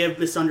people may have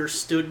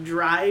misunderstood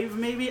Drive,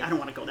 maybe. I don't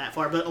want to go that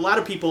far, but a lot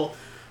of people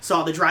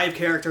saw the Drive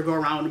character go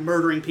around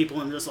murdering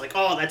people and just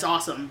oh, that's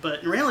awesome.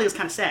 But in reality, it was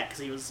kind of sad because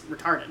he was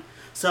retarded.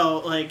 So,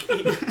 Was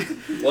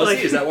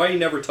he? Is that why he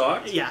never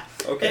talked? Yeah.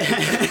 Okay.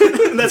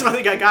 That's why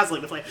they got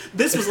Gosling to play.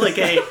 This was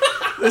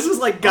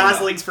like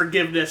Gosling's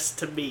forgiveness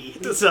to me.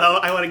 So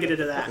I want to get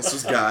into that. this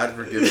was God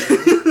forgiving.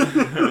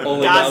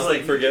 Only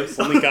Gosling. Gosling forgives.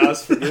 Only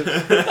Gos forgives.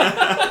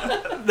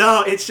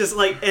 No, it's just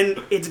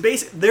and it's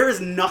basic. There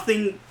is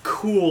nothing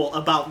cool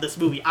about this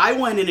movie. I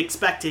went in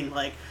expecting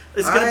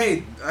it's gonna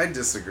be. I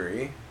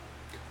disagree.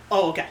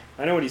 Oh, okay.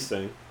 I know what he's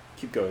saying.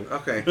 Keep going.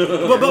 Okay.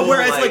 But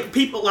whereas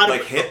people, a lot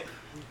of Hit.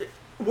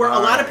 where a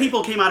lot of Alright.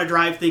 people came out of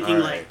Drive thinking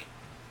Alright.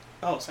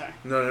 oh, sorry.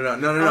 No.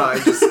 Oh.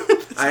 I just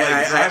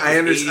I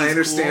Drive was 80s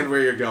understand cool.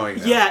 where you're going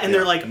now. Yeah, and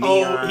they're oh,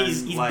 Neon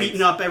he's lights.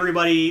 beating up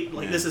everybody.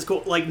 Yeah. This is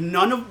cool.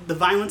 None of the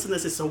violence in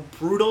this is so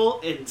brutal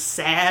and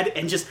sad,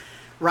 and just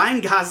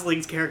Ryan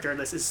Gosling's character in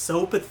this is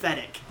so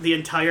pathetic the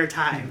entire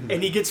time,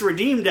 and he gets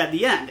redeemed at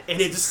the end,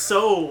 and it's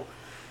so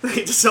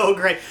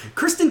great.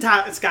 Kristen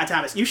Scott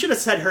Thomas, you should have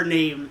said her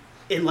name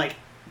in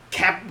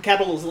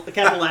capital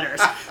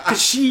letters,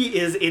 because she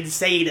is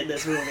insane in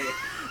this movie.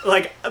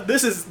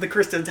 This is the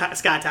Kristen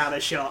Scott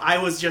Thomas show. I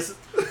was just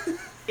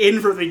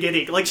in from the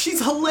beginning.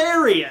 She's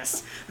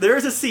hilarious.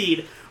 There's a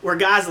scene where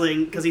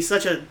Gosling, because he's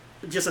such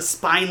just a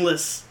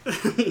spineless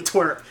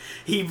twerp,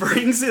 he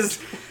brings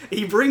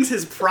he brings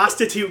his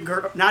prostitute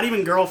not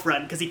even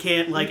girlfriend, because he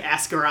can't like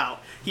ask her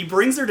out. He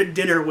brings her to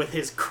dinner with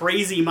his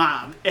crazy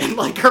mom, and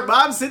like her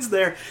mom sits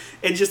there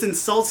and just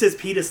insults his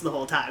penis the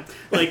whole time.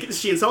 Like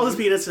she insults his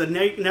penis, and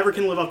never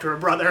can live up to her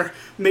brother.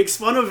 Makes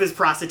fun of his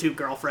prostitute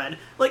girlfriend.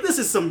 Like this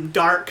is some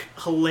dark,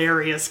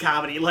 hilarious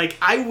comedy. Like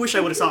I wish I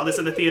would have saw this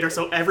in the theater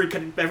so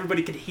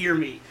everybody could hear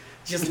me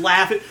just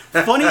laugh.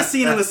 Funniest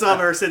scene in the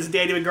summer since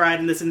Danny McBride,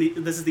 and this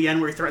is the end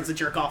where he threatens to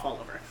jerk off all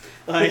over.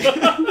 Like,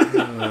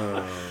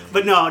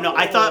 but no,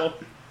 I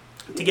thought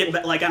to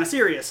get like on a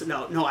serious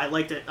no, I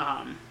liked it.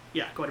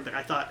 Yeah, quite a bit.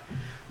 I thought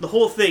the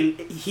whole thing.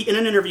 In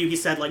an interview, he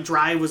said like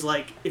Drive was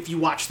like if you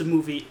watch the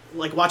movie,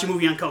 like watch a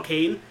movie on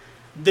cocaine.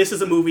 This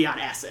is a movie on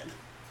acid.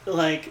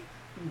 Like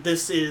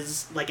this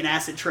is like an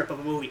acid trip of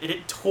a movie, and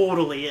it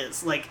totally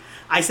is. Like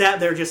I sat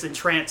there just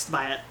entranced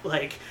by it.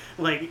 Like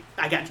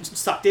I got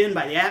sucked in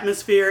by the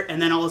atmosphere, and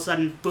then all of a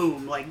sudden,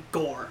 boom, like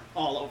gore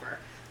all over.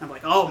 I'm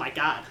like, oh my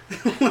god!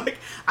 Like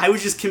I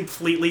was just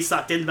completely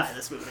sucked in by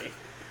this movie.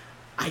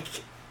 I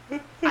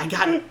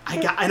got,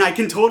 and I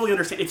can totally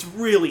understand. It's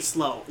really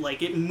slow.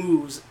 Like it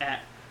moves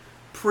at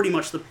pretty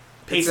much the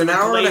pace. It's an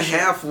hour and a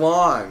half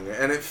long,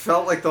 and it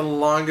felt like the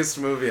longest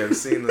movie I've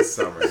seen this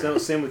summer. So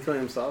same with Killing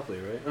Them Softly,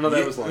 right? Oh, no,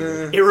 that was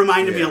longer. It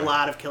reminded me a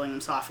lot of Killing Them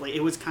Softly.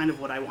 It was kind of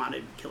what I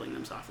wanted Killing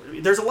Them Softly to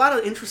be. There's a lot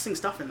of interesting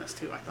stuff in this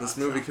too. I thought this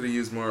movie could have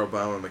used more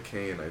Obama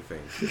McCain. I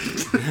think.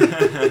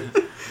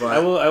 But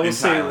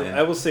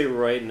I will say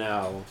right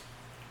now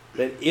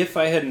that if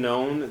I had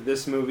known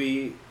this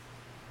movie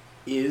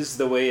is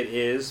the way it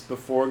is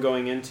before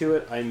going into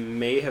it, I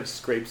may have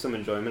scraped some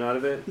enjoyment out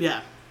of it.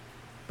 Yeah.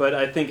 But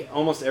I think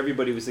almost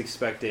everybody was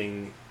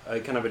expecting a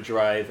kind of a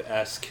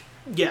Drive-esque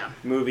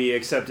movie,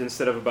 except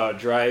instead of about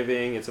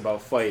driving, it's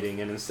about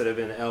fighting, and instead of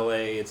in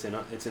LA, it's in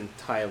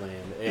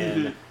Thailand,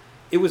 and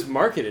it was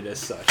marketed as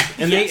such.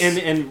 And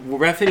and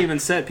Refn even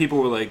said, people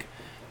were like,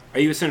 "Are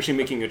you essentially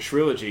making a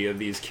trilogy of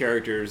these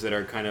characters that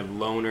are kind of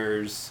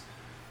loners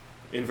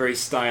in very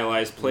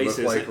stylized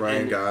places?" Look like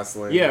Ryan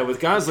Gosling. Yeah, with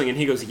Gosling, and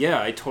he goes,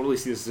 "Yeah, I totally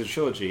see this as a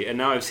trilogy." And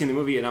now I've seen the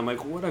movie, and I'm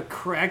like, "What a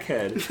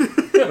crackhead!"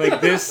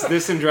 Like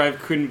this and Drive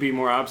couldn't be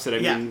more opposite. I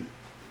mean,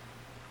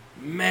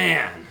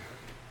 man.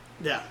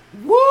 Yeah.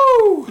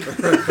 Woo! And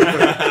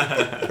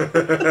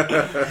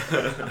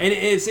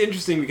it's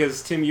interesting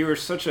because Tim, you're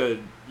such a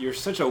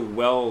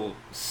well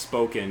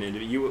spoken, and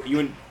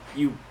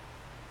you.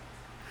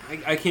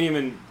 I can't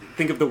even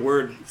think of the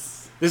word.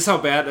 This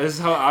is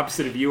how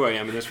opposite of you I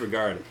am in this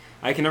regard.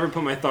 I can never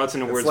put my thoughts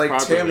into words properly.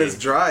 It's like Tim is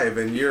Drive,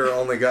 and you're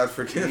Only God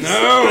Forgives.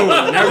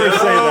 No, never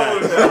say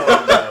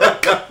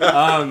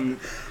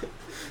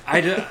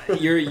that.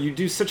 You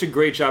do such a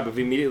great job of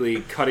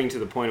immediately cutting to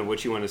the point of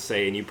what you want to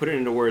say, and you put it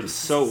into words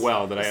so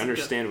well that I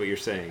understand what you're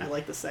saying. I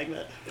like the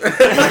segment.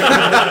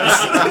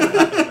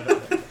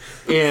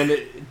 And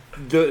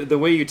the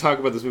way you talk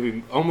about this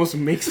movie almost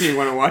makes me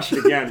want to watch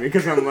it again,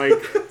 because I'm like,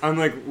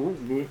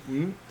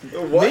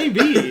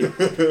 maybe.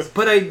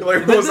 But at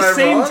the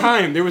same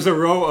time, there was a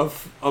row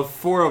of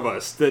four of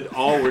us that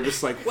all were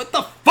just like, what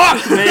the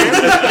fuck, man?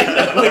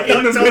 Like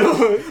in the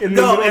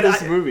middle of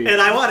this movie.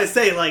 And I want to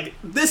say, like,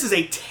 this is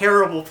a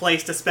terrible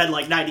place to spend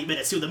like 90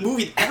 minutes to. The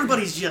movie,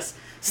 everybody's just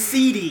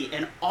seedy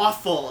and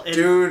awful. And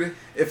dude,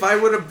 if I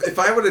would have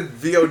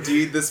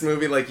VOD'd this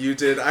movie like you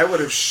did, I would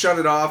have shut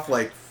it off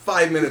like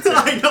 5 minutes in.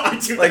 I know, I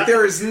do. Like,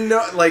 there is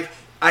no, like,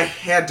 I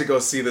had to go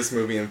see this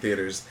movie in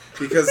theaters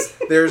because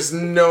there's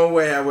no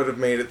way I would have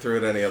made it through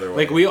it any other way.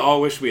 Like, we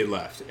all wish we had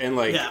left, and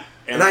like,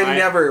 and I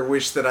never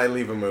wish that I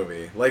leave a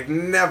movie, like,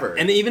 never.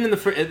 And even in at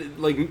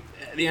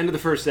the end of the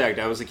first act,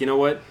 I was like, you know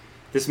what,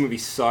 this movie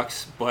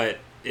sucks, but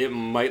it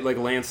might, like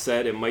Lance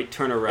said, it might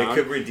turn around. It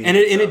could redeem and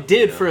itself, it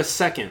did for a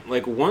second.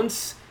 Like,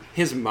 once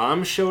his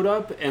mom showed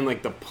up and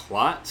like the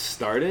plot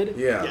started,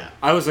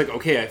 I was like,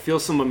 okay, I feel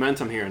some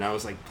momentum here, and I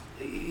was like,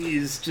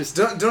 please, just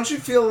don't you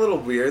feel a little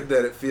weird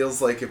that it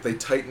feels like if they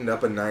tightened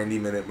up a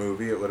 90-minute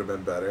movie, it would have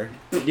been better?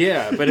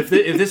 Yeah, but if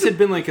this had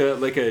been like an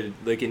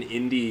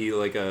indie,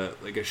 like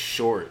a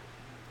short,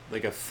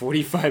 like a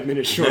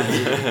 45-minute short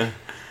movie.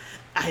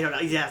 I don't know.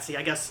 Yeah, see,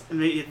 I guess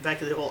back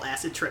to the whole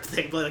acid trip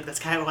thing, but like that's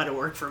kind of how it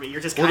worked for me.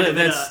 You're just kind of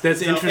that's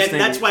interesting,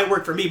 and that's why it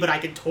worked for me. But I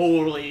could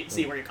totally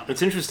see where you're coming.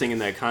 It's interesting in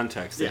that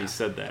context that he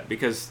said that,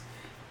 because,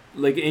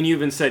 like, and you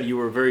even said you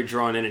were very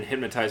drawn in and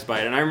hypnotized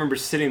by it. And I remember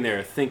sitting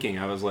there thinking,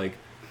 I was like,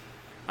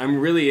 I'm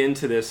really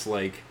into this,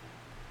 like,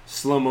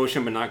 slow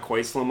motion, but not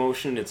quite slow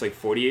motion. It's like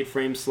 48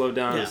 frames slowed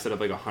down instead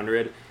of like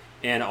 100.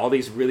 And all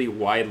these really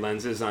wide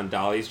lenses on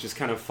dollies just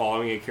kind of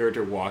following a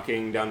character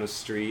walking down the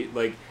street.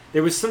 Like,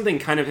 there was something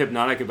kind of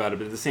hypnotic about it,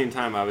 but at the same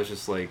time, I was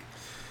just like,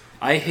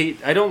 I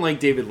don't like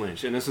David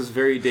Lynch, and this was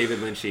very David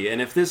Lynchy. And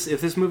if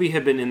this movie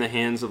had been in the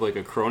hands of like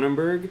a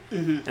Cronenberg,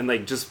 and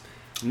like just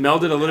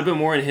melded a little bit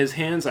more in his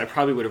hands, I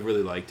probably would have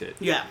really liked it.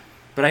 Yeah.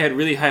 But I had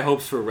really high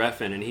hopes for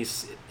Refn, and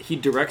he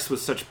directs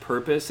with such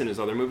purpose in his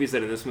other movies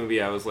that in this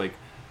movie I was like,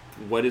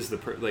 what is the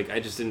like?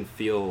 I just didn't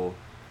feel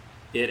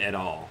it at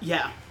all.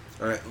 Yeah.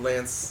 All right,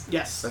 Lance.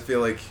 Yes. I feel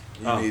like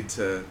you need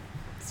to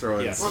throw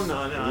in. Yes. Well,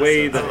 no.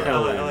 Way the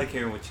hell I like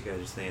hearing what you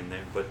guys are saying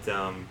there, but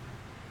I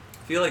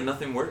feel like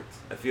nothing worked.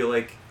 I feel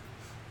like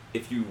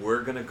if you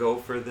were gonna go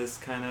for this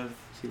kind of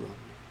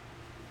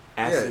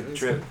acid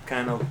trip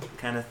kind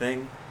of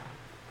thing,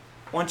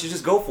 why don't you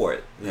just go for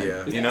it?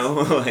 Yeah. You know,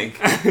 like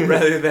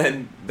rather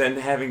than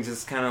having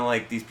just kind of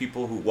like these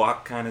people who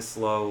walk kind of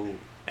slow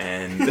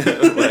and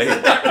like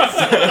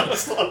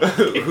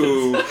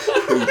who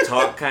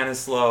talk kind of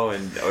slow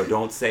or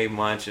don't say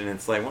much, and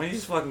it's like, why don't you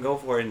just fucking go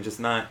for it and just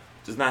not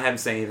have them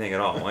say anything at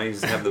all? Why don't you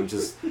just have them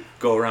just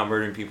go around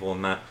murdering people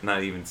and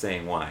not even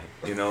saying why?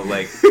 You know,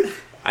 like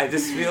I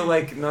just feel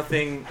like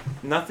nothing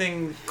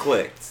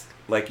clicked.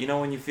 Like, you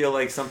know, when you feel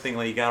like something,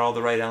 like you got all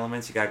the right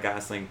elements, you got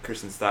Gosling,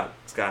 Kristen Scott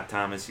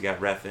Thomas, you got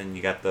Refn,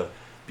 you got the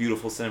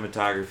beautiful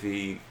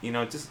cinematography, you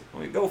know, just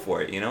go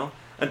for it, you know?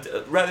 And,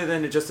 rather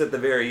than just at the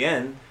very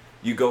end,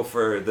 you go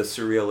for the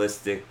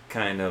surrealistic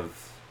kind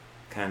of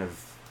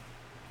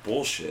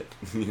bullshit,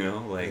 you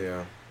know?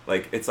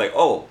 Like it's like,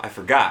 oh, I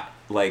forgot.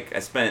 Like, I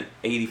spent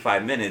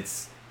 85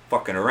 minutes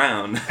fucking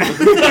around.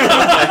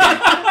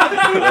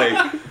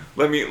 like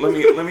let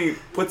me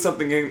put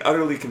something in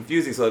utterly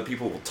confusing so that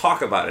people will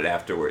talk about it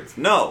afterwards.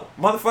 No,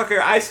 motherfucker,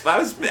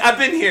 I've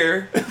been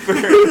here for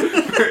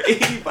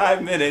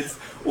 85 minutes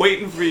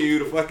waiting for you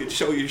to fucking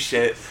show your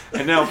shit,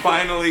 and now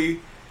finally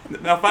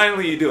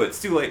you do it.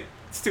 It's too late.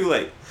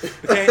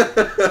 Okay,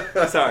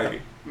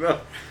 sorry.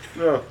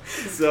 No.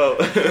 So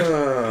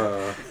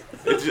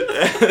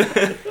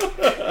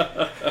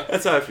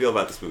that's how I feel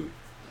about this movie.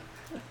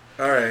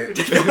 All right.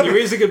 You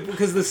raise a good,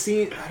 because the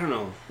scene, I don't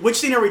know. Which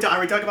scene are we talking?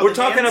 Are we talking about? We're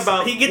talking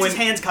about he gets his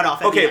hands cut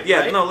off. At Okay, the end, yeah,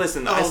 right? no,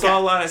 listen. Oh, I saw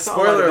a lot of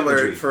Spoiler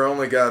imagery. alert for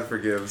Only God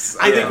Forgives.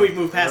 I think we've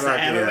moved past that,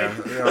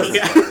 haven't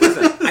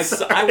we?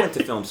 Listen, I went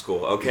to film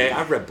school, okay?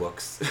 I read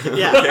books.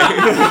 Yeah.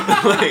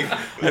 Like,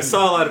 I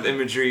saw a lot of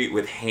imagery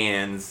with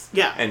hands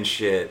Yeah. and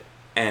shit,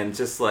 and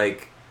just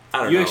like,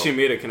 I don't know. You actually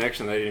made a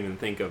connection that I didn't even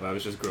think of. I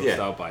was just grossed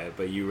out by it,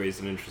 but you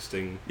raised an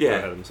interesting... Go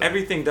ahead, I'm sorry.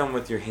 Everything done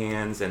with your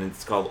hands, and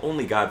it's called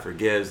Only God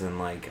Forgives, and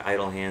like,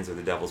 idle hands are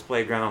the devil's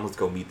playground. Let's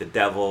go meet the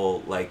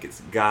devil. Like,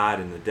 it's God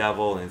and the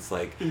devil, and it's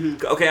like,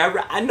 okay,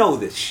 I know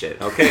this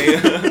shit, okay?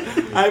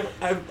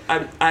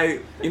 I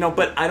you know,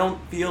 but I don't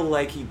feel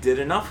like he did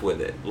enough with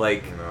it.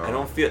 Like, No. I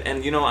don't feel,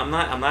 and you know, I'm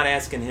not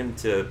asking him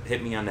to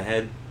hit me on the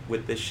head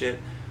with this shit,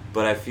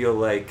 but I feel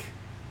like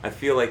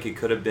it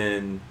could have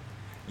been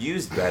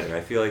used better.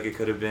 I feel like it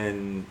could have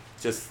been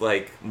just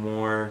like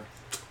more,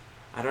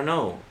 I don't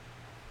know,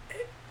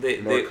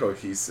 more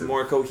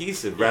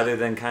cohesive rather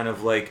than kind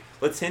of like,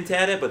 let's hint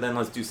at it but then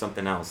let's do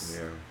something else.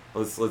 Yeah.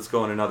 Let's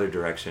go in another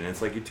direction.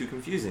 It's like you're too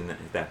confusing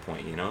at that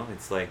point, you know?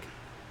 It's like,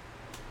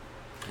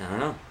 I don't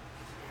know.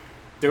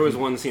 There was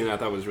one scene that I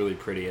thought was really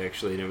pretty,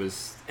 actually,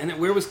 and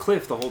where was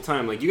Cliff the whole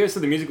time? Like, you guys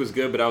said the music was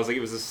good, but I was like,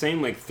 it was the same,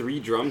 like,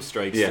 3 drum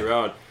strikes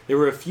throughout. There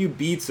were a few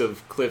beats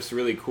of Cliff's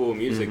really cool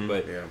music,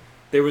 but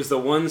there was the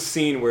one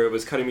scene where it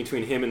was cutting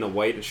between him and the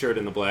white shirt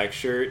and the black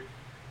shirt,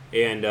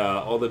 and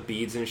all the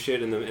beads and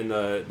shit, and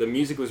the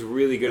music was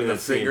really good in that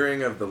scene. The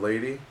fingering of the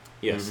lady?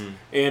 Yes.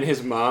 And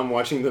his mom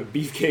watching the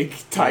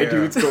beefcake Thai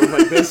dudes going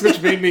like this,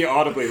 which made me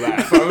audibly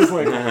laugh. I was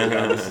like, oh my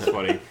god, this is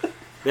funny.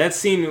 That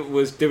scene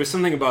there was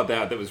something about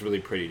that was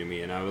really pretty to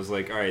me, and I was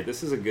like, all right,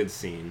 this is a good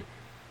scene.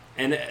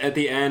 And at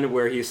the end,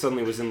 where he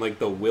suddenly was in like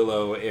the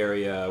Willow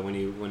area when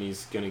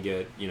he's gonna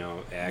get, you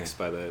know, axed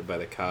by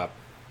the cop,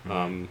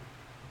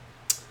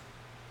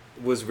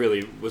 was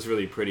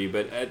really pretty.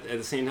 But at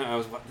the same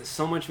time,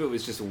 so much of it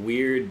was just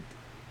weird.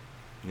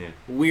 Yeah.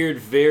 Weird,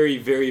 very,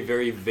 very,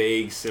 very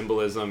vague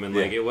symbolism, and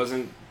like it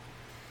wasn't.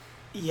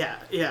 Yeah.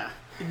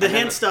 The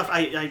hand stuff,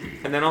 I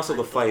and then also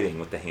the fighting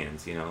with the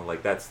hands, you know,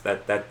 like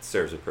that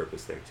serves a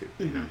purpose there too.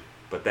 You know?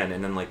 But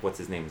then like what's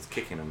his name is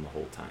kicking him the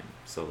whole time,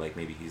 so like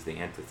maybe he's the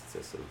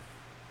antithesis of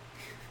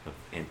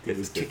He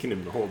was kicking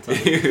him the whole time.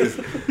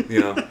 You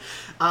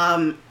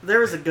know. there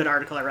was a good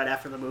article I read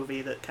after the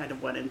movie that kind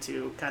of went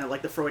into kind of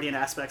like the Freudian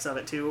aspects of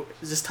it too.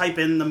 Just type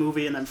in the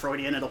movie and then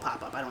Freudian, it'll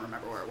pop up. I don't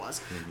remember where it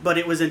was, but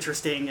it was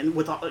interesting, and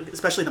with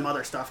especially the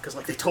mother stuff, because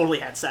like they totally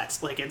had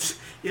sex. Like it's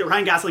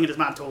Ryan Gosling and his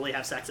mom totally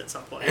have sex at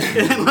some point,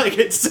 and like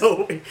it's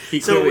so he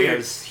so clearly weird.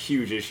 has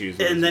huge issues.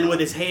 And then with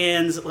his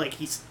hands, like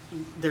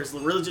there's the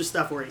religious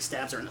stuff where he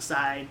stabs her in the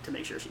side to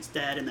make sure she's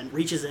dead, and then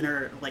reaches in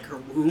her like her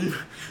womb.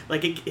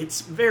 Like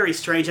it's very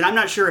strange, and I'm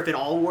not sure if it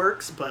all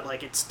works, but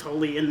like it's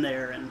totally in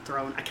there and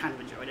thrown. I kind of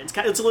enjoyed it.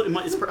 It's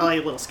probably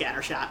a little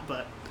scattershot,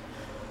 but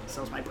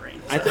so's my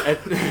brain. So.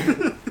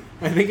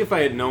 I think if I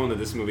had known that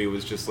this movie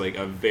was just like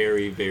a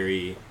very,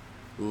 very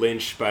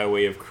Lynch by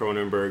way of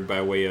Cronenberg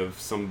by way of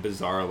some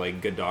bizarre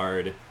like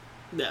Godard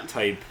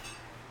type,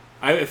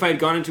 if I had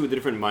gone into a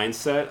different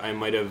mindset, I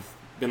might have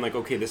been like,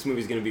 okay, this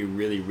movie's going to be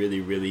really, really,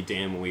 really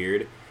damn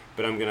weird,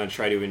 but I'm going to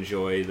try to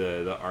enjoy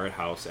the art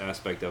house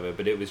aspect of it.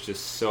 But it was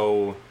just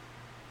so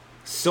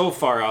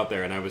far out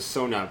there, and I was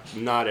so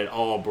not at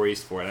all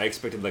braced for it. I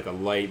expected like a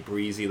light,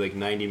 breezy, like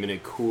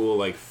 90-minute cool,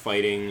 like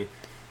fighting,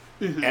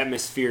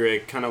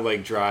 atmospheric, kind of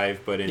like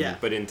Drive, but in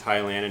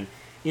Thailand. And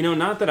you know,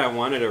 not that I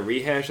wanted a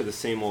rehash of the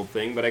same old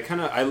thing, but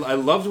I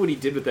loved what he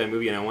did with that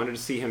movie, and I wanted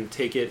to see him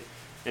take it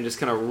and just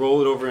kind of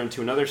roll it over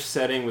into another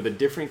setting with a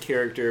different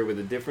character, with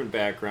a different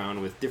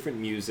background, with different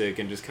music,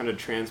 and just kind of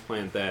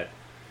transplant that.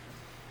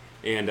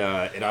 And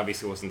it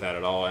obviously wasn't that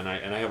at all, and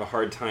I have a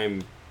hard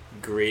time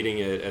grading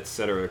it,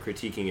 etc.,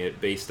 critiquing it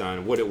based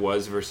on what it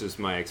was versus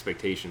my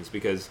expectations,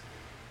 because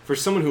for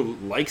someone who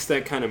likes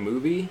that kind of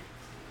movie,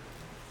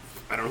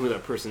 I don't know who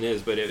that person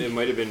is, but it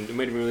might have been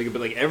really good.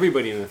 But like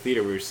everybody in the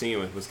theater we were seeing it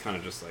with was kind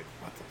of just like,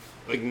 what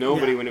the like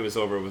nobody when it was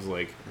over was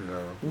like,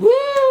 No.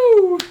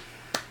 woo.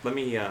 Let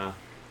me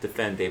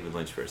defend David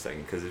Lynch for a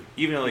second, because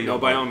even though you No,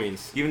 don't by like, all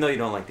means. even though you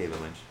don't like David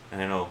Lynch,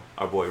 and I know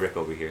our boy Rick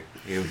over here,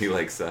 he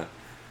likes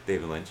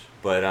David Lynch,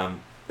 but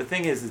the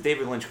thing is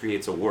David Lynch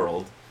creates a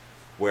world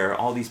where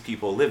all these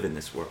people live in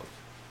this world.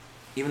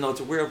 Even though it's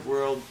a weird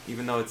world,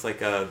 even though it's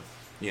like a,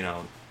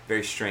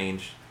 very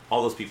strange,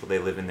 all those people, they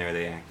live in there,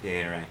 they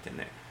interact in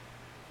there.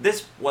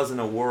 This wasn't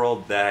a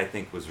world that I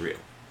think was real.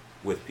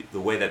 With the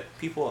way that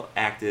people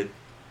acted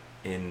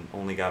in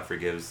Only God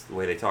Forgives, the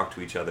way they talk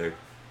to each other,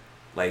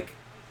 like,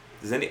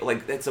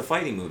 it's a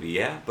fighting movie,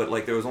 yeah, but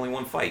like there was only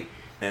one fight,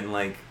 and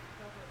like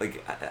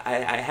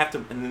I have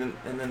to, and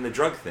then the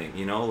drug thing,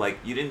 like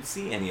you didn't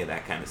see any of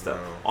that kind of stuff.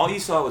 No. All you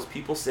saw was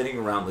people sitting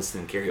around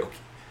listening to karaoke.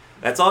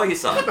 That's all you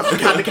saw. I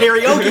forgot the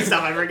karaoke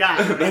stuff. I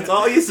forgot. That's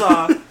all you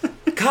saw.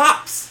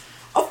 Cops.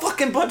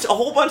 A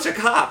whole bunch of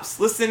cops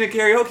listening to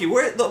karaoke.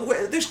 Where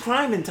there's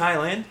crime in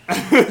Thailand.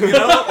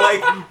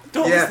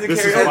 Don't listen to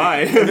This karaoke. is why.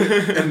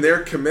 And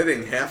they're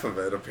committing half of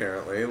it,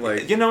 apparently.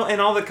 Like, And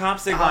all the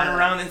cops that are going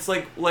around, it's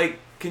like,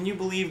 can you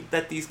believe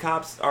that these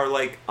cops are,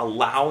 like,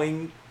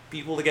 allowing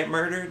people to get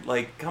murdered?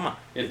 Like, come on.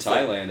 In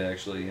Thailand,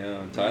 actually,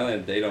 yeah. In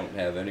Thailand, they don't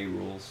have any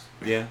rules.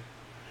 Yeah.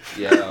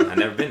 Yeah. I've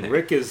never been there.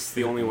 Rick is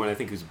the only one I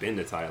think who's been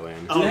to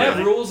Thailand. Oh, Do they have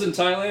really? rules in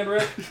Thailand,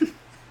 Rick?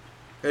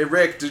 hey,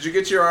 Rick, did you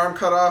get your arm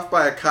cut off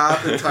by a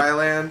cop in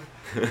Thailand?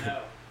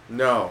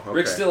 No. Okay.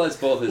 Rick still has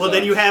both his Well, then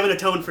arms. you haven't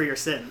atoned for your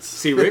sins.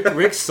 See,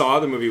 Rick saw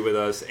the movie with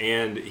us,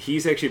 and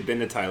he's actually been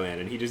to Thailand,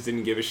 and he just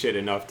didn't give a shit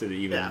enough to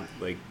even,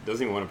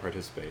 doesn't even want to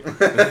participate.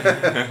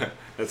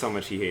 That's how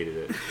much he hated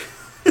it.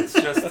 It's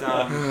just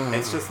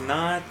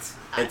not.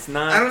 It's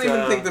not. I don't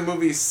even think the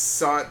movie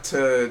sought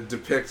to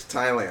depict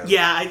Thailand.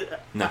 Yeah,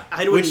 No.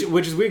 I Which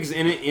wouldn't. is weird,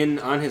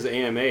 because on his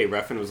AMA,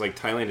 Refn was like,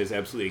 Thailand is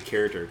absolutely a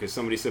character, because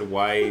somebody said,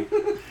 why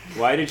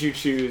did you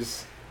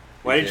choose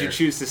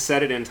to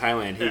set it in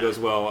Thailand? He goes,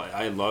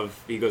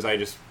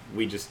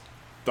 we just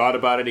thought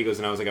about it. He goes,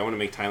 and I was like, I want to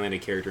make Thailand a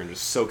character and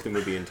just soak the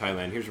movie in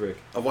Thailand. Here's Rick.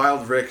 A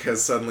wild Rick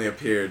has suddenly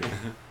appeared.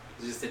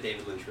 It's just a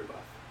David Lynch ripoff.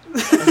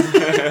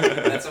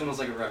 That's almost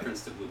like a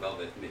reference to Blue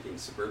Velvet making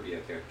Suburbia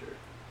a character.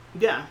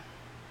 Yeah.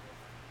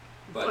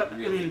 But I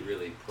really, mean-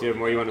 really Do you have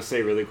more you want to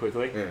say really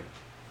quickly? Yeah.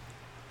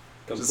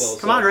 Come Just-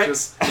 close. Come on, Rick.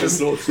 Just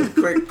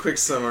quick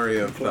summary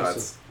of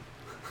thoughts.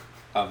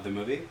 Of the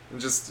movie?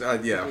 Just,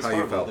 It yeah, was how you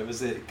horrible. felt. There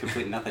was a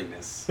complete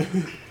nothingness,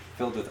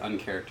 filled with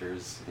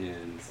uncharacters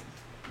and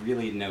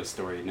really no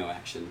story, no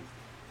action,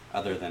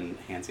 other than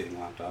hands getting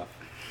lopped off,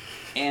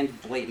 and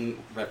blatant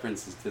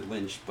references to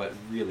Lynch, but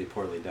really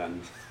poorly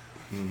done,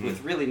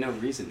 with really no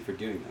reason for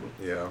doing them.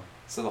 Yeah.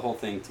 So the whole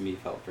thing to me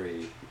felt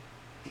very,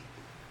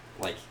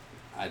 like,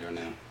 I don't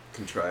know.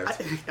 Contrived.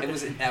 It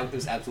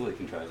was absolutely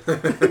contrived.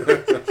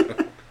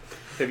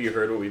 Have you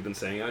heard what we've been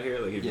saying out here?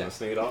 Like, have you been Yeah.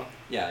 listening at all?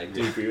 Yeah, I agree.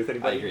 Do you agree with I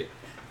anybody? agree.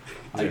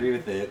 I agree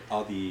with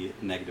all the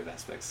negative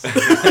aspects.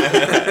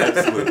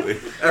 Absolutely.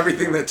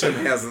 Everything that Tim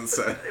hasn't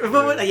said.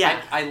 But,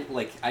 yeah. I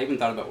even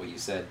thought about what you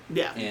said.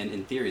 Yeah. And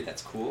in theory,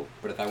 that's cool.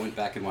 But if I went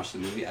back and watched the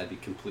movie, I'd be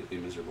completely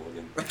miserable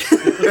again.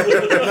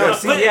 No,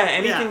 see, But- yeah,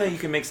 anything yeah. that you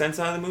can make sense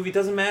out of the movie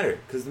doesn't matter,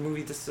 because the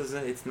movie just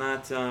doesn't. It's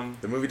not.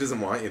 The movie doesn't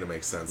want you to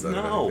make sense out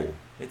of No, anything.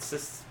 it's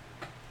just.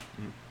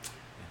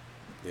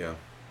 Yeah.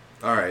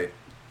 All right.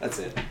 That's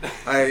it.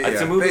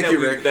 It's a movie Thank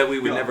you, Rick. that we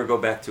would never go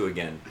back to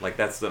again. Like,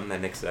 that's something that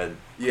Nick said,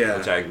 Yeah.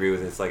 which I agree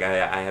with. It's like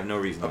I have no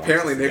reason. To watch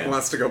Apparently, this Nick again.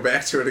 wants to go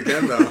back to it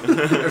again, though,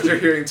 after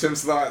hearing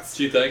Tim's thoughts.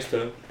 Gee, thanks,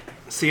 Tim.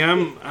 See,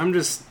 I'm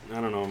just,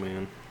 I don't know,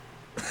 man.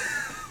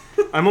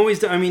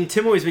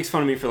 Tim always makes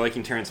fun of me for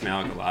liking Terrence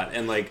Malick a lot,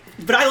 and like,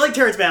 But I like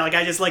Terrence Malick.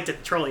 I just like to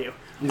troll you.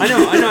 I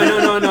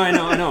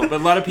know. But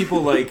a lot of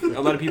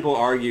people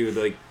argue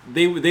like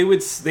they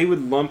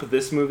would lump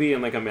this movie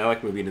and like a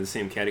Malick movie into the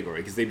same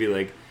category, because they'd be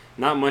like,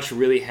 not much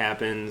really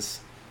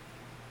happens.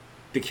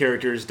 The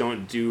characters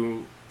don't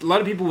do. A lot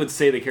of people would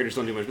say the characters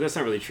don't do much, but that's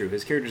not really true.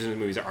 His characters in the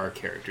movies are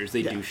characters.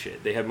 They do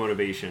shit. They have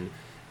motivation,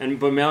 but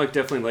Malick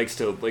definitely likes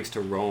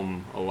to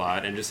roam a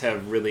lot and just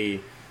have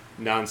really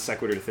non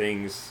sequitur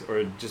things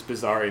or just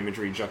bizarre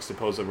imagery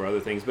juxtaposed over other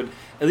things. But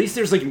at least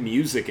there's like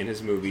music in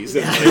his movies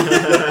and,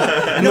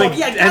 and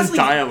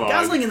dialogue.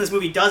 Gosling in this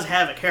movie does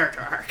have a character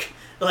arc.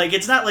 Like,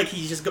 it's not like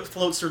he just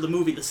floats through the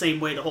movie the same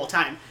way the whole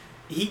time.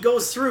 He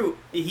goes through.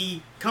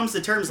 He comes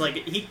to terms like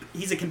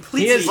he's a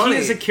completely. He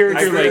is a I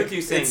character agree like with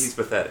you saying it's- he's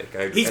pathetic.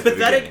 He's at the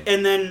pathetic, beginning.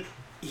 and then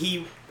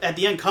he at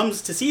the end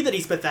comes to see that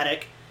he's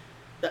pathetic,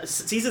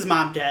 sees his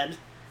mom dead,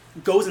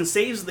 goes and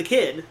saves the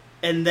kid,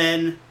 and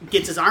then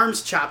gets his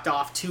arms chopped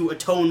off to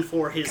atone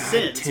for his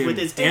sins Tim, with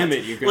his damn hands.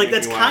 it, you're gonna make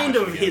that's me wanna kind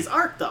watch of it again. his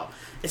arc, though.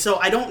 So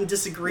I don't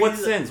disagree. What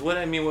sins? What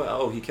I mean?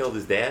 He killed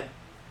his dad.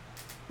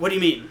 What do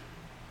you mean?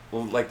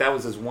 Well, like that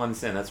was his one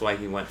sin. That's why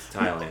he went to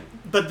Thailand.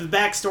 But the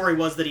backstory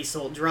was that he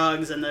sold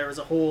drugs, and there was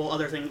a whole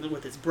other thing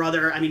with his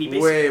brother. I mean, he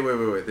basically...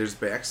 Wait. There's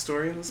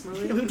backstory in this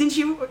movie? Didn't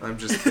you... I'm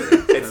just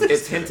kidding.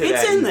 It's hinted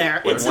It's at. in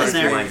there. like It's one in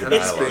or two there. lines of I'm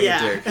just It's- being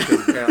dialogue. yeah. a dick,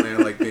 because apparently I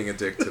like being a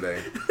dick today.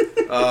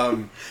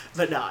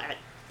 But no,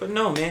 But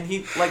no, man,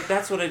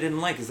 that's what I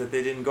didn't like is that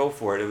they didn't go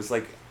for it. It was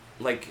like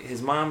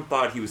his mom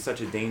thought he was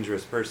such a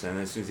dangerous person, and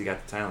as soon as he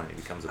got to Thailand, he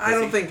becomes a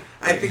pussy.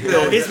 I think no,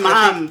 that his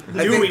mom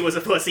I knew think- he was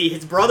a pussy.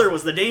 His brother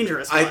was the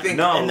dangerous one. I think-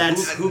 No, and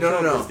that's... who No,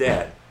 killed no. his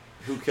dad?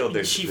 Who killed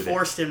their She the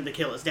forced him to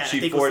kill his dad. She I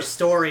think was the forced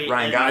story.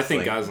 Ryan and- Gosling. I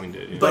think Gosling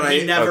did. Yeah. But But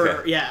he I- never...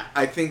 okay. Yeah.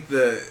 I think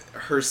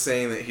her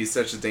saying that he's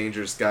such a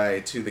dangerous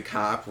guy to the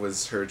cop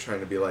was her trying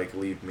to be like,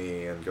 leave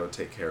me and go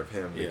take care of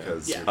him Yeah.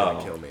 because Yeah. you're gonna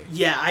Oh. kill me.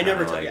 Yeah, I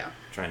never took... like, Yeah.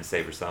 trying to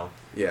save herself.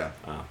 Yeah,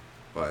 Oh,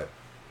 but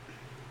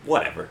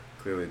whatever.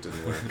 clearly it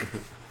didn't work.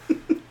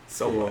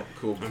 So what?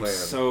 Cool I'm plan.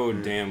 so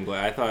damn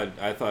glad.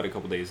 I thought a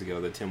couple days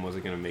ago that Tim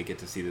wasn't going to make it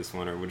to see this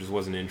one, or just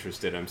wasn't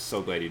interested. I'm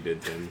so glad you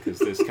did, Tim, because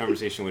this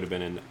conversation would have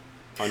been an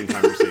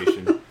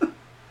unconversation.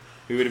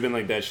 We would have been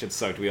like, that shit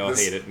sucked. We all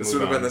hate it. This Move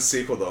would have been on. the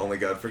sequel to Only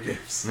God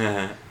Forgives.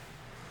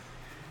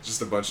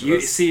 Just a bunch of You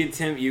us. see,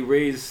 Tim, you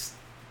raise.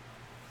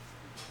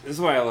 This is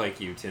why I like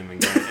you, Tim,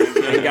 and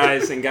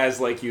guys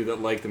like you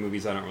that like the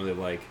movies I don't really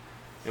like,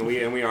 and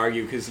we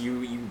argue because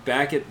you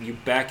back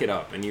it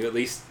up, and you at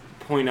least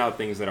point out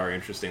things that are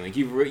interesting. Like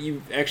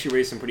you've actually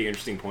raised some pretty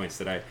interesting points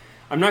that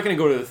I'm not going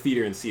to go to the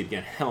theater and see it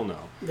again. Hell no.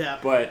 Yeah.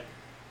 But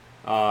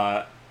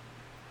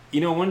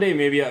one day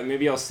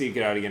maybe I'll seek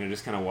it out again and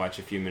just kind of watch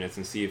a few minutes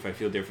and see if I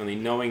feel differently,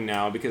 knowing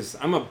now, because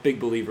I'm a big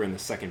believer in the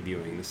second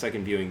viewing. The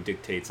second viewing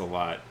dictates a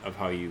lot of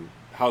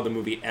how the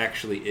movie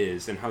actually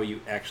is and how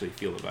you actually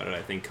feel about it.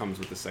 I think comes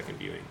with the second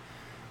viewing,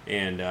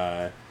 and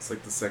It's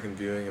like the second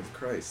viewing of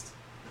Christ.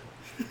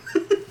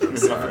 I'm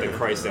sorry, the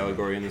Christ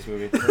allegory in this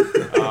movie.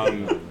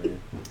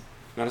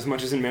 Not as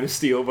much as in Man of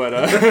Steel, but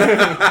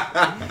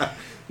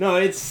no,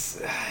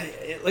 it's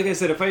like I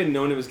said. If I had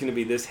known it was going to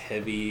be this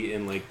heavy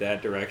in like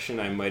that direction,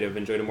 I might have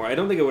enjoyed it more. I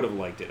don't think I would have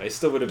liked it. I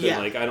still would have been Yeah.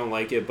 like, I don't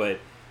like it, but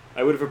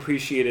I would have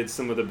appreciated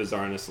some of the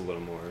bizarreness a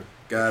little more.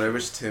 God, I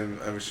wish you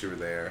were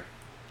there.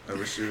 I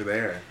wish you were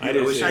there. I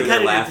do wish too. I you kinda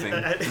were laughing.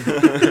 I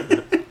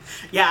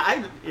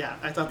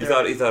thought He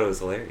there. thought it was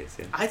hilarious.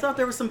 Yeah. I thought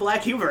there was some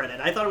black humor in it.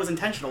 I thought it was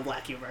intentional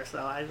black humor. So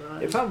I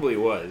thought. It probably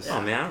was.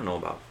 Oh man, I don't know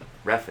about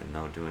Refn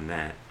though doing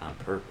that on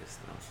purpose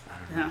though. I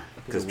don't know. Yeah.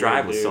 Because He's a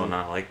Drive weird was so dude.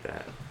 not like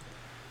that.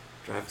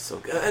 Drive was so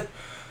good.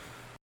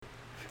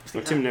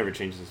 Well, Tim never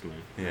changes his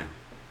mind. Yeah.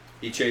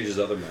 He changes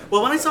other men.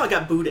 Well, when I saw it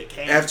got booed at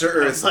Cannes,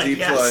 After I was Earth's like, D+.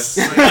 yes.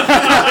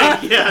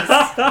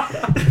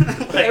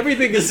 yes.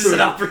 Everything This is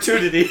an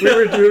opportunity.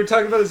 we were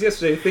talking about this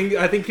yesterday.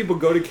 I think people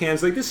go to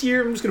Cannes like, this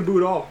year I'm just gonna boo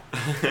it all.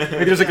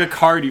 Like there's like a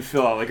card you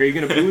fill out. Like, are you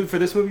gonna boo for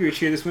this movie or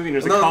cheer this movie? And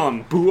there's a No,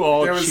 column: boo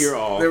all, There was, cheer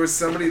all. there was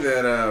somebody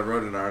that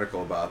wrote an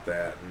article about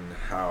that and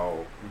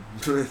how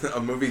a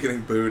movie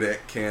getting booed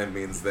at Cannes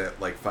means that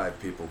like 5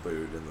 people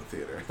booed in the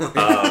theater.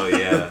 Oh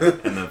yeah.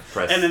 And the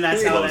press And then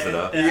that's how blows they- it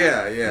up.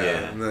 yeah. Yeah,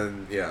 Yeah. and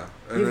then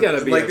And You've then,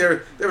 gotta be like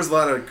a- there was a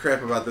lot of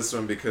crap about this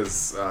one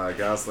because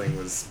Gosling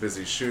was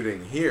busy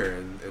shooting here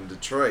in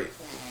Detroit,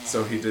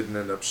 so he didn't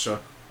end up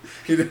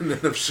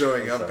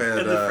showing up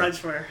And the at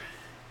French were.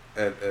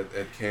 at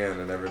Cannes,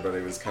 and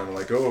everybody was kind of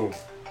like, oh,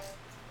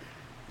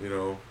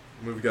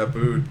 movie got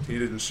booed. He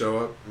didn't show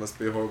up. Must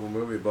be a horrible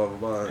movie. Blah blah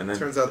blah. And And then- it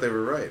turns out they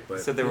were right, but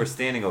Said there were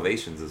standing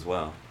ovations as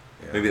well.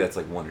 yeah. Maybe that's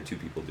like 1 or 2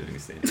 people doing a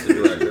standing The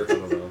ovation. director, I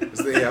don't know.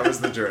 it was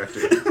the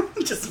director.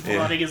 Just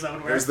applauding his own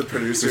It work. was the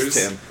producers.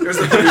 Tim. It was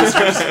the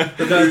producers.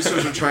 The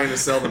producers were trying to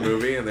sell the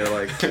movie, and they're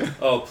like,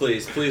 Oh,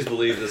 please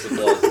believe this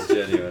applause is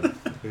genuine.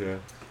 Yeah.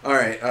 all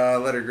right,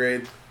 letter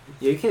grade.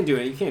 Yeah, you can't do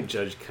it. You can't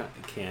judge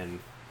Cannes.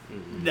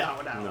 No,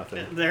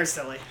 Nothing. they're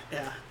silly.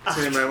 Yeah.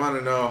 Tim, I want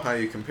to know how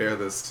you compare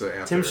this to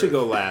After Tim should Earth.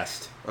 go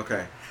last.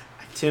 Okay.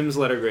 Tim's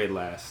letter grade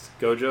last.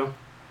 Gojo?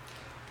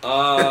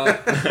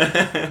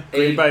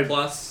 A by-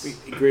 plus.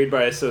 Grade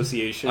by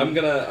association.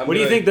 What do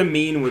you think the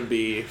mean would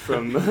be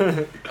from...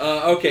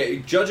 Okay,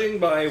 judging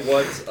by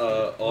what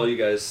all you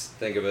guys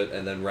think of it,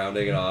 and then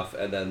rounding it off,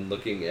 and then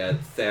looking at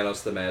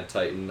Thanos the Mad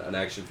Titan, an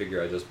action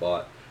figure I just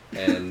bought,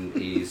 and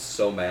he's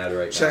so mad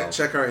right now.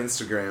 Check our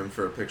Instagram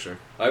for a picture.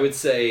 I would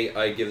say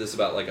I give this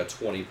about like a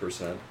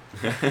 20%.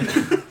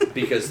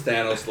 Because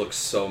Thanos looks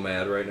so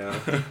mad right now.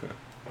 like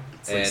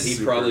And he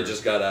super- probably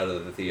just got out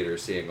of the theater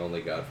seeing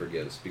Only God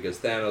Forgives. Because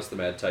Thanos the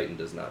Mad Titan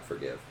does not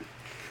forgive.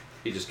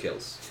 He just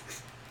kills.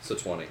 So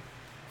 20.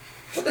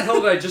 What the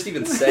hell did I just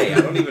even say?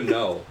 I don't even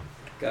know.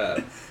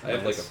 God, I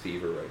have like a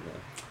fever right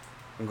now.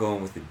 I'm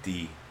going with a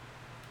D.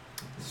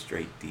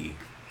 Straight D.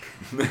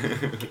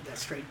 Get that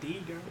straight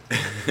D, girl.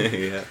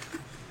 Yeah.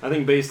 I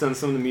think based on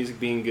some of the music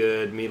being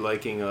good, me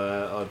liking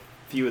a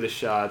few of the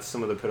shots,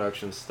 some of the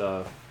production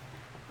stuff,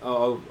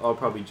 I'll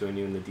probably join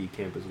you in the D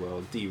camp as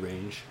well. D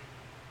range.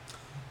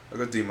 I'll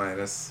go D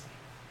minus.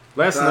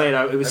 Last night,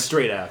 it was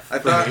straight F. I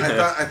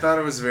thought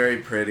it was very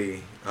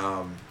pretty.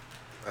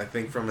 I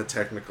think from a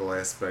technical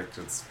aspect,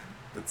 it's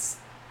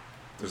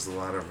there's a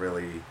lot of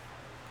really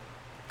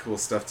cool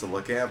stuff to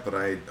look at, but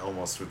I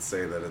almost would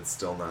say that it's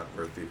still not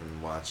worth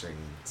even watching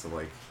to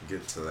like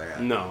get to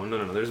that. No.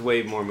 There's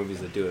way more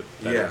movies that do it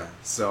better. Yeah.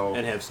 So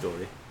and have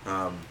story.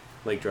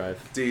 Lake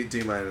Drive. D-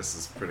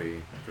 is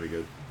pretty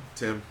good.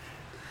 Tim?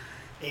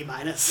 A-.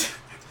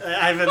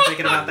 I've been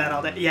thinking about that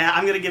all day. Yeah,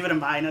 I'm gonna give it a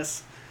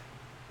minus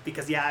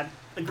because I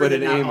agree But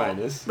an not A-. all-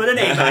 But an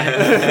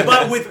A-,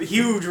 but with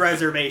huge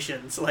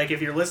reservations. Like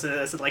if you're listening to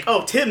this, it's like,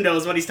 oh, Tim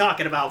knows what he's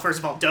talking about. First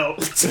of all, don't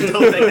think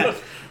that.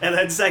 And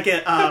then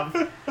second,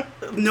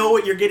 know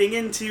what you're getting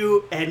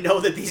into and know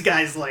that these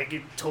guys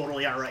like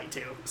totally are right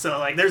too. So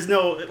like, there's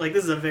no like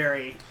this is a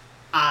very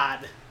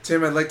odd.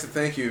 Tim, I'd like to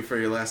thank you for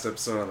your last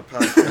episode on the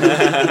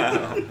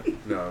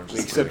podcast. no, I'm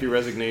just accept kidding. your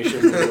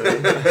resignation.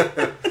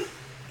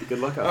 Good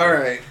luck out All there.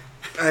 right.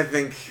 I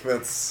think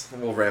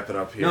we'll wrap it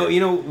up here.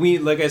 No, we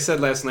like I said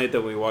last night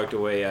that we walked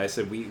away, I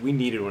said we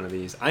needed one of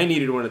these. I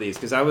needed one of these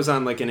because I was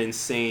on like an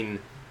insane,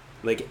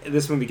 like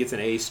this movie gets an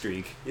A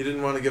streak. You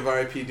didn't want to give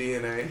R.I.P.D.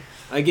 an A?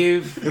 I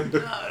gave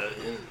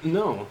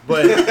no,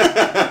 but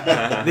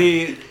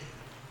there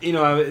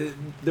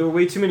were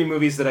way too many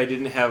movies that I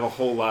didn't have a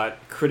whole lot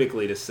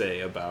critically to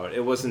say about.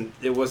 It wasn't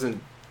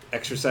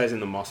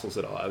exercising the muscles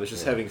at all. I was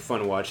just having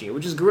fun watching it,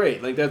 which is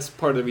great. Like that's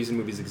part of the reason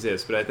movies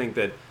exist. But I think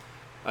that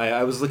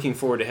I was looking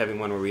forward to having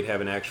one where we'd have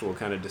an actual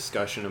kind of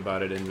discussion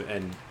about it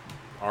and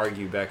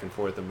argue back and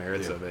forth the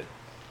merits of it.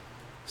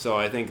 So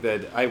I think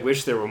that I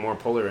wish there were more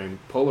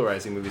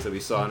polarizing movies that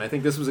we saw, and I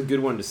think this was a good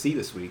one to see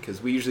this week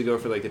because we usually go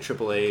for like the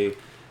AAA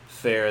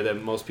fare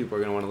that most people are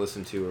going to want to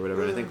listen to or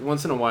whatever. And I think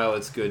once in a while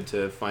it's good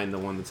to find the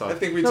one that's off. I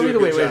think we do a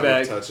good job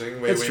of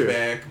touching. Way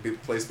back,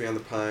 Place Beyond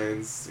the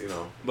Pines,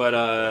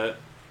 But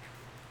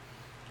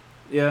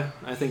yeah,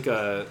 I think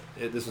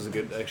this was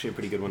actually a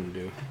pretty good one to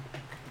do.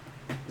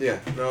 Yeah,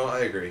 no, I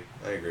agree.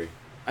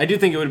 I do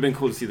think it would have been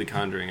cool to see The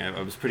Conjuring.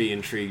 I was pretty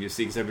intrigued to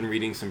see because I've been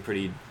reading some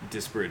pretty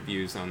disparate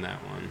views on that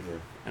one,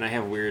 and I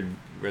have weird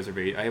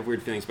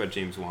feelings about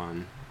James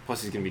Wan.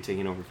 Plus, he's going to be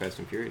taking over Fast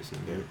and Furious now.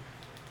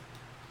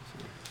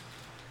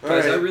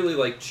 Guys, I really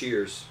like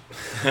Cheers.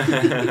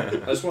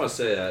 I just want to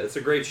say that it's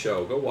a great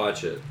show. Go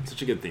watch it.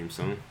 Such a good theme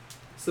song.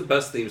 It's the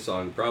best theme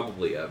song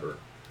probably ever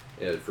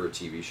for a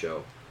TV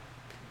show.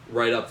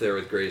 Right up there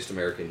with Greatest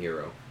American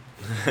Hero.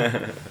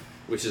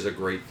 Which is a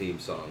great theme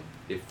song.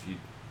 If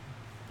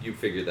you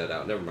figured that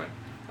out. Never mind.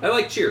 I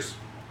like Cheers.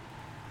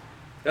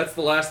 That's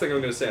the last thing I'm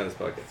going to say on this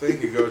podcast.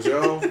 Thank you,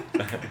 Gojo.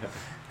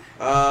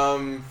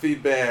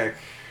 Feedback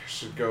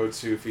should go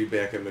to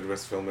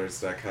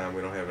feedback@midwestfilmnerds.com.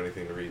 We don't have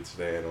anything to read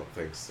today, I don't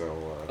think,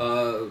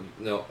 so...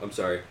 No, I'm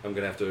sorry. I'm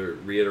going to have to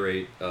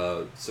reiterate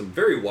some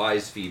very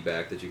wise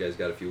feedback that you guys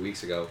got a few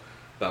weeks ago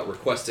about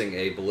requesting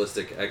a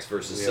Ballistic X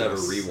vs. Sever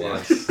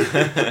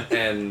rewatch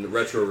and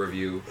retro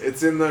review.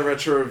 It's in the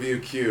retro review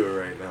queue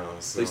right now.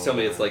 So, please tell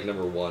me it's like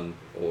number 1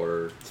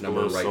 or it's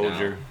number right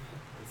Soldier. Now.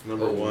 It's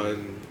number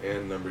 1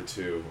 and number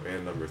 2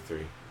 and number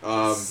 3.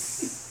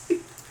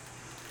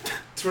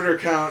 Twitter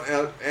account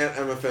at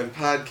MFN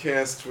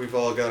Podcast. We've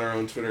all got our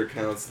own Twitter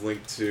accounts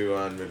linked to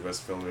on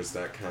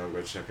MidwestFilmers.com.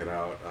 Go check it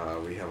out.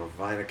 We have a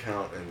Vine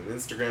account and an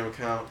Instagram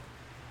account.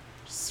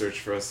 Just search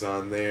for us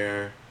on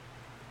there.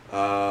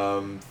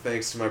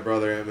 Thanks to my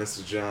brother Aunt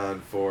Mr. John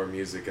for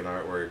music and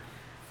artwork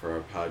for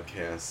our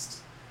podcast.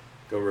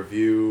 Go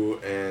review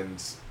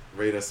and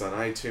rate us on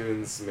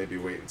iTunes. Maybe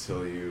wait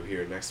until you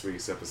hear next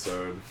week's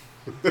episode.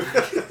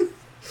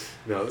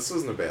 No, this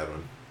wasn't a bad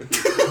one.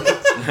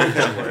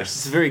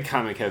 It's very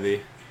comic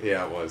heavy.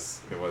 Yeah, it was.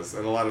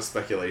 And a lot of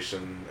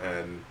speculation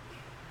and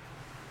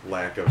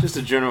lack of... Just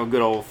a general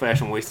good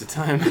old-fashioned waste of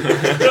time.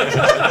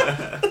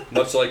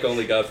 Much like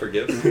Only God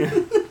Forgives.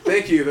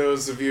 Thank you,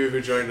 those of you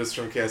who joined us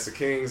from Cast of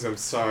Kings. I'm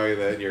sorry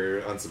that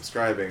you're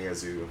unsubscribing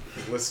as you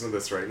listen to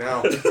this right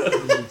now.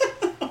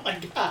 Oh my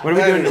god.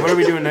 What are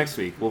we doing next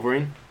week?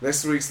 Wolverine?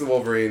 Next week's the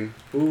Wolverine.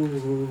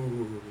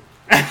 Ooh.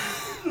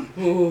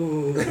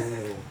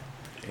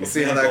 We'll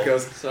see how that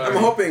goes. Sorry. I'm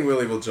hoping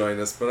Willie will join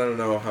us, but I don't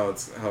know how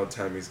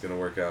timing's going to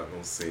work out, and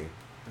we'll see.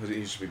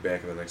 He should be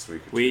back in the next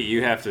week.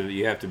 You have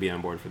to be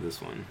on board for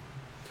this one.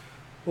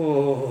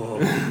 Oh.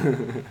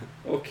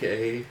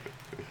 Okay.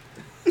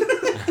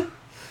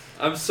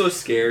 I'm so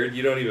scared.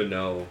 You don't even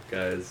know,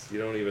 guys. You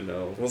don't even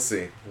know. We'll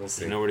see.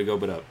 There's nowhere to go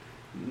but up.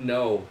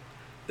 No,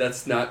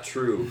 that's not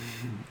true.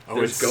 Oh,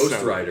 there's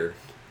Ghost Rider.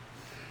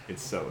 It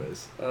so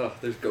is. Oh,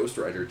 there's Ghost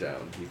Rider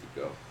down. You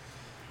could go.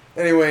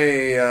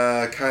 Anyway,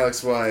 Kyle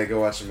XY,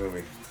 go watch a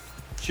movie.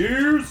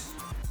 Cheers!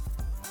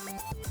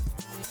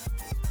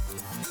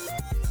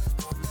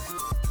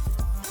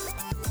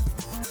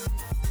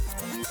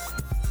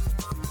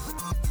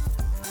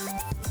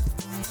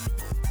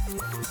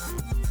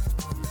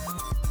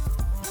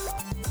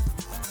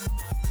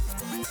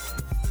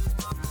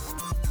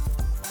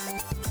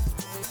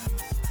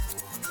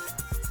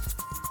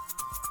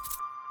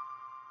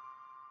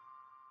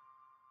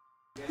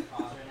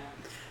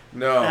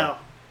 No.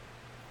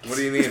 What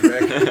do you need,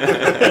 Rick?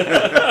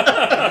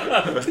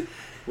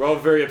 We're all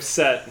very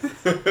upset.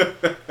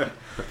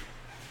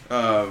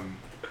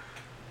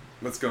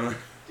 What's going on?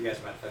 Do you guys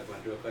mind if I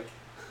blend real quick?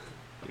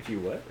 If you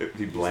what?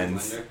 He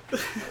blends.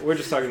 We're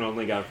just talking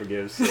Only God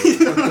Forgives. So. We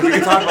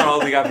can talk about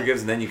Only God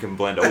Forgives, and then you can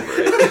blend over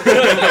it.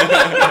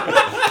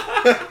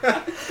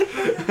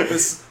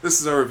 This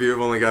is our review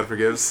of Only God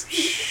Forgives.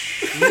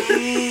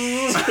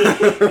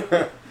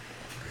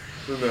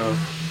 No.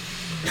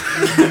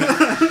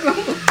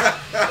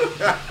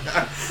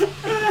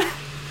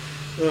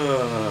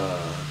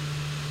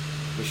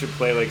 We should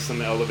play like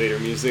some elevator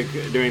music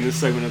during this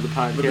segment of the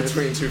podcast. The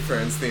Between Two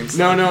Friends theme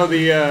song. No,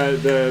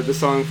 the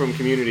song from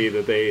Community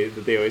that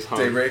they always hum.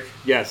 Daybreak.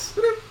 Yes.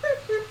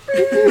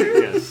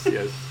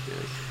 yes.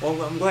 Well,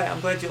 I'm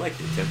glad you liked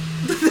it, Tim.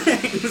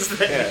 Thanks.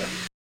 Yeah.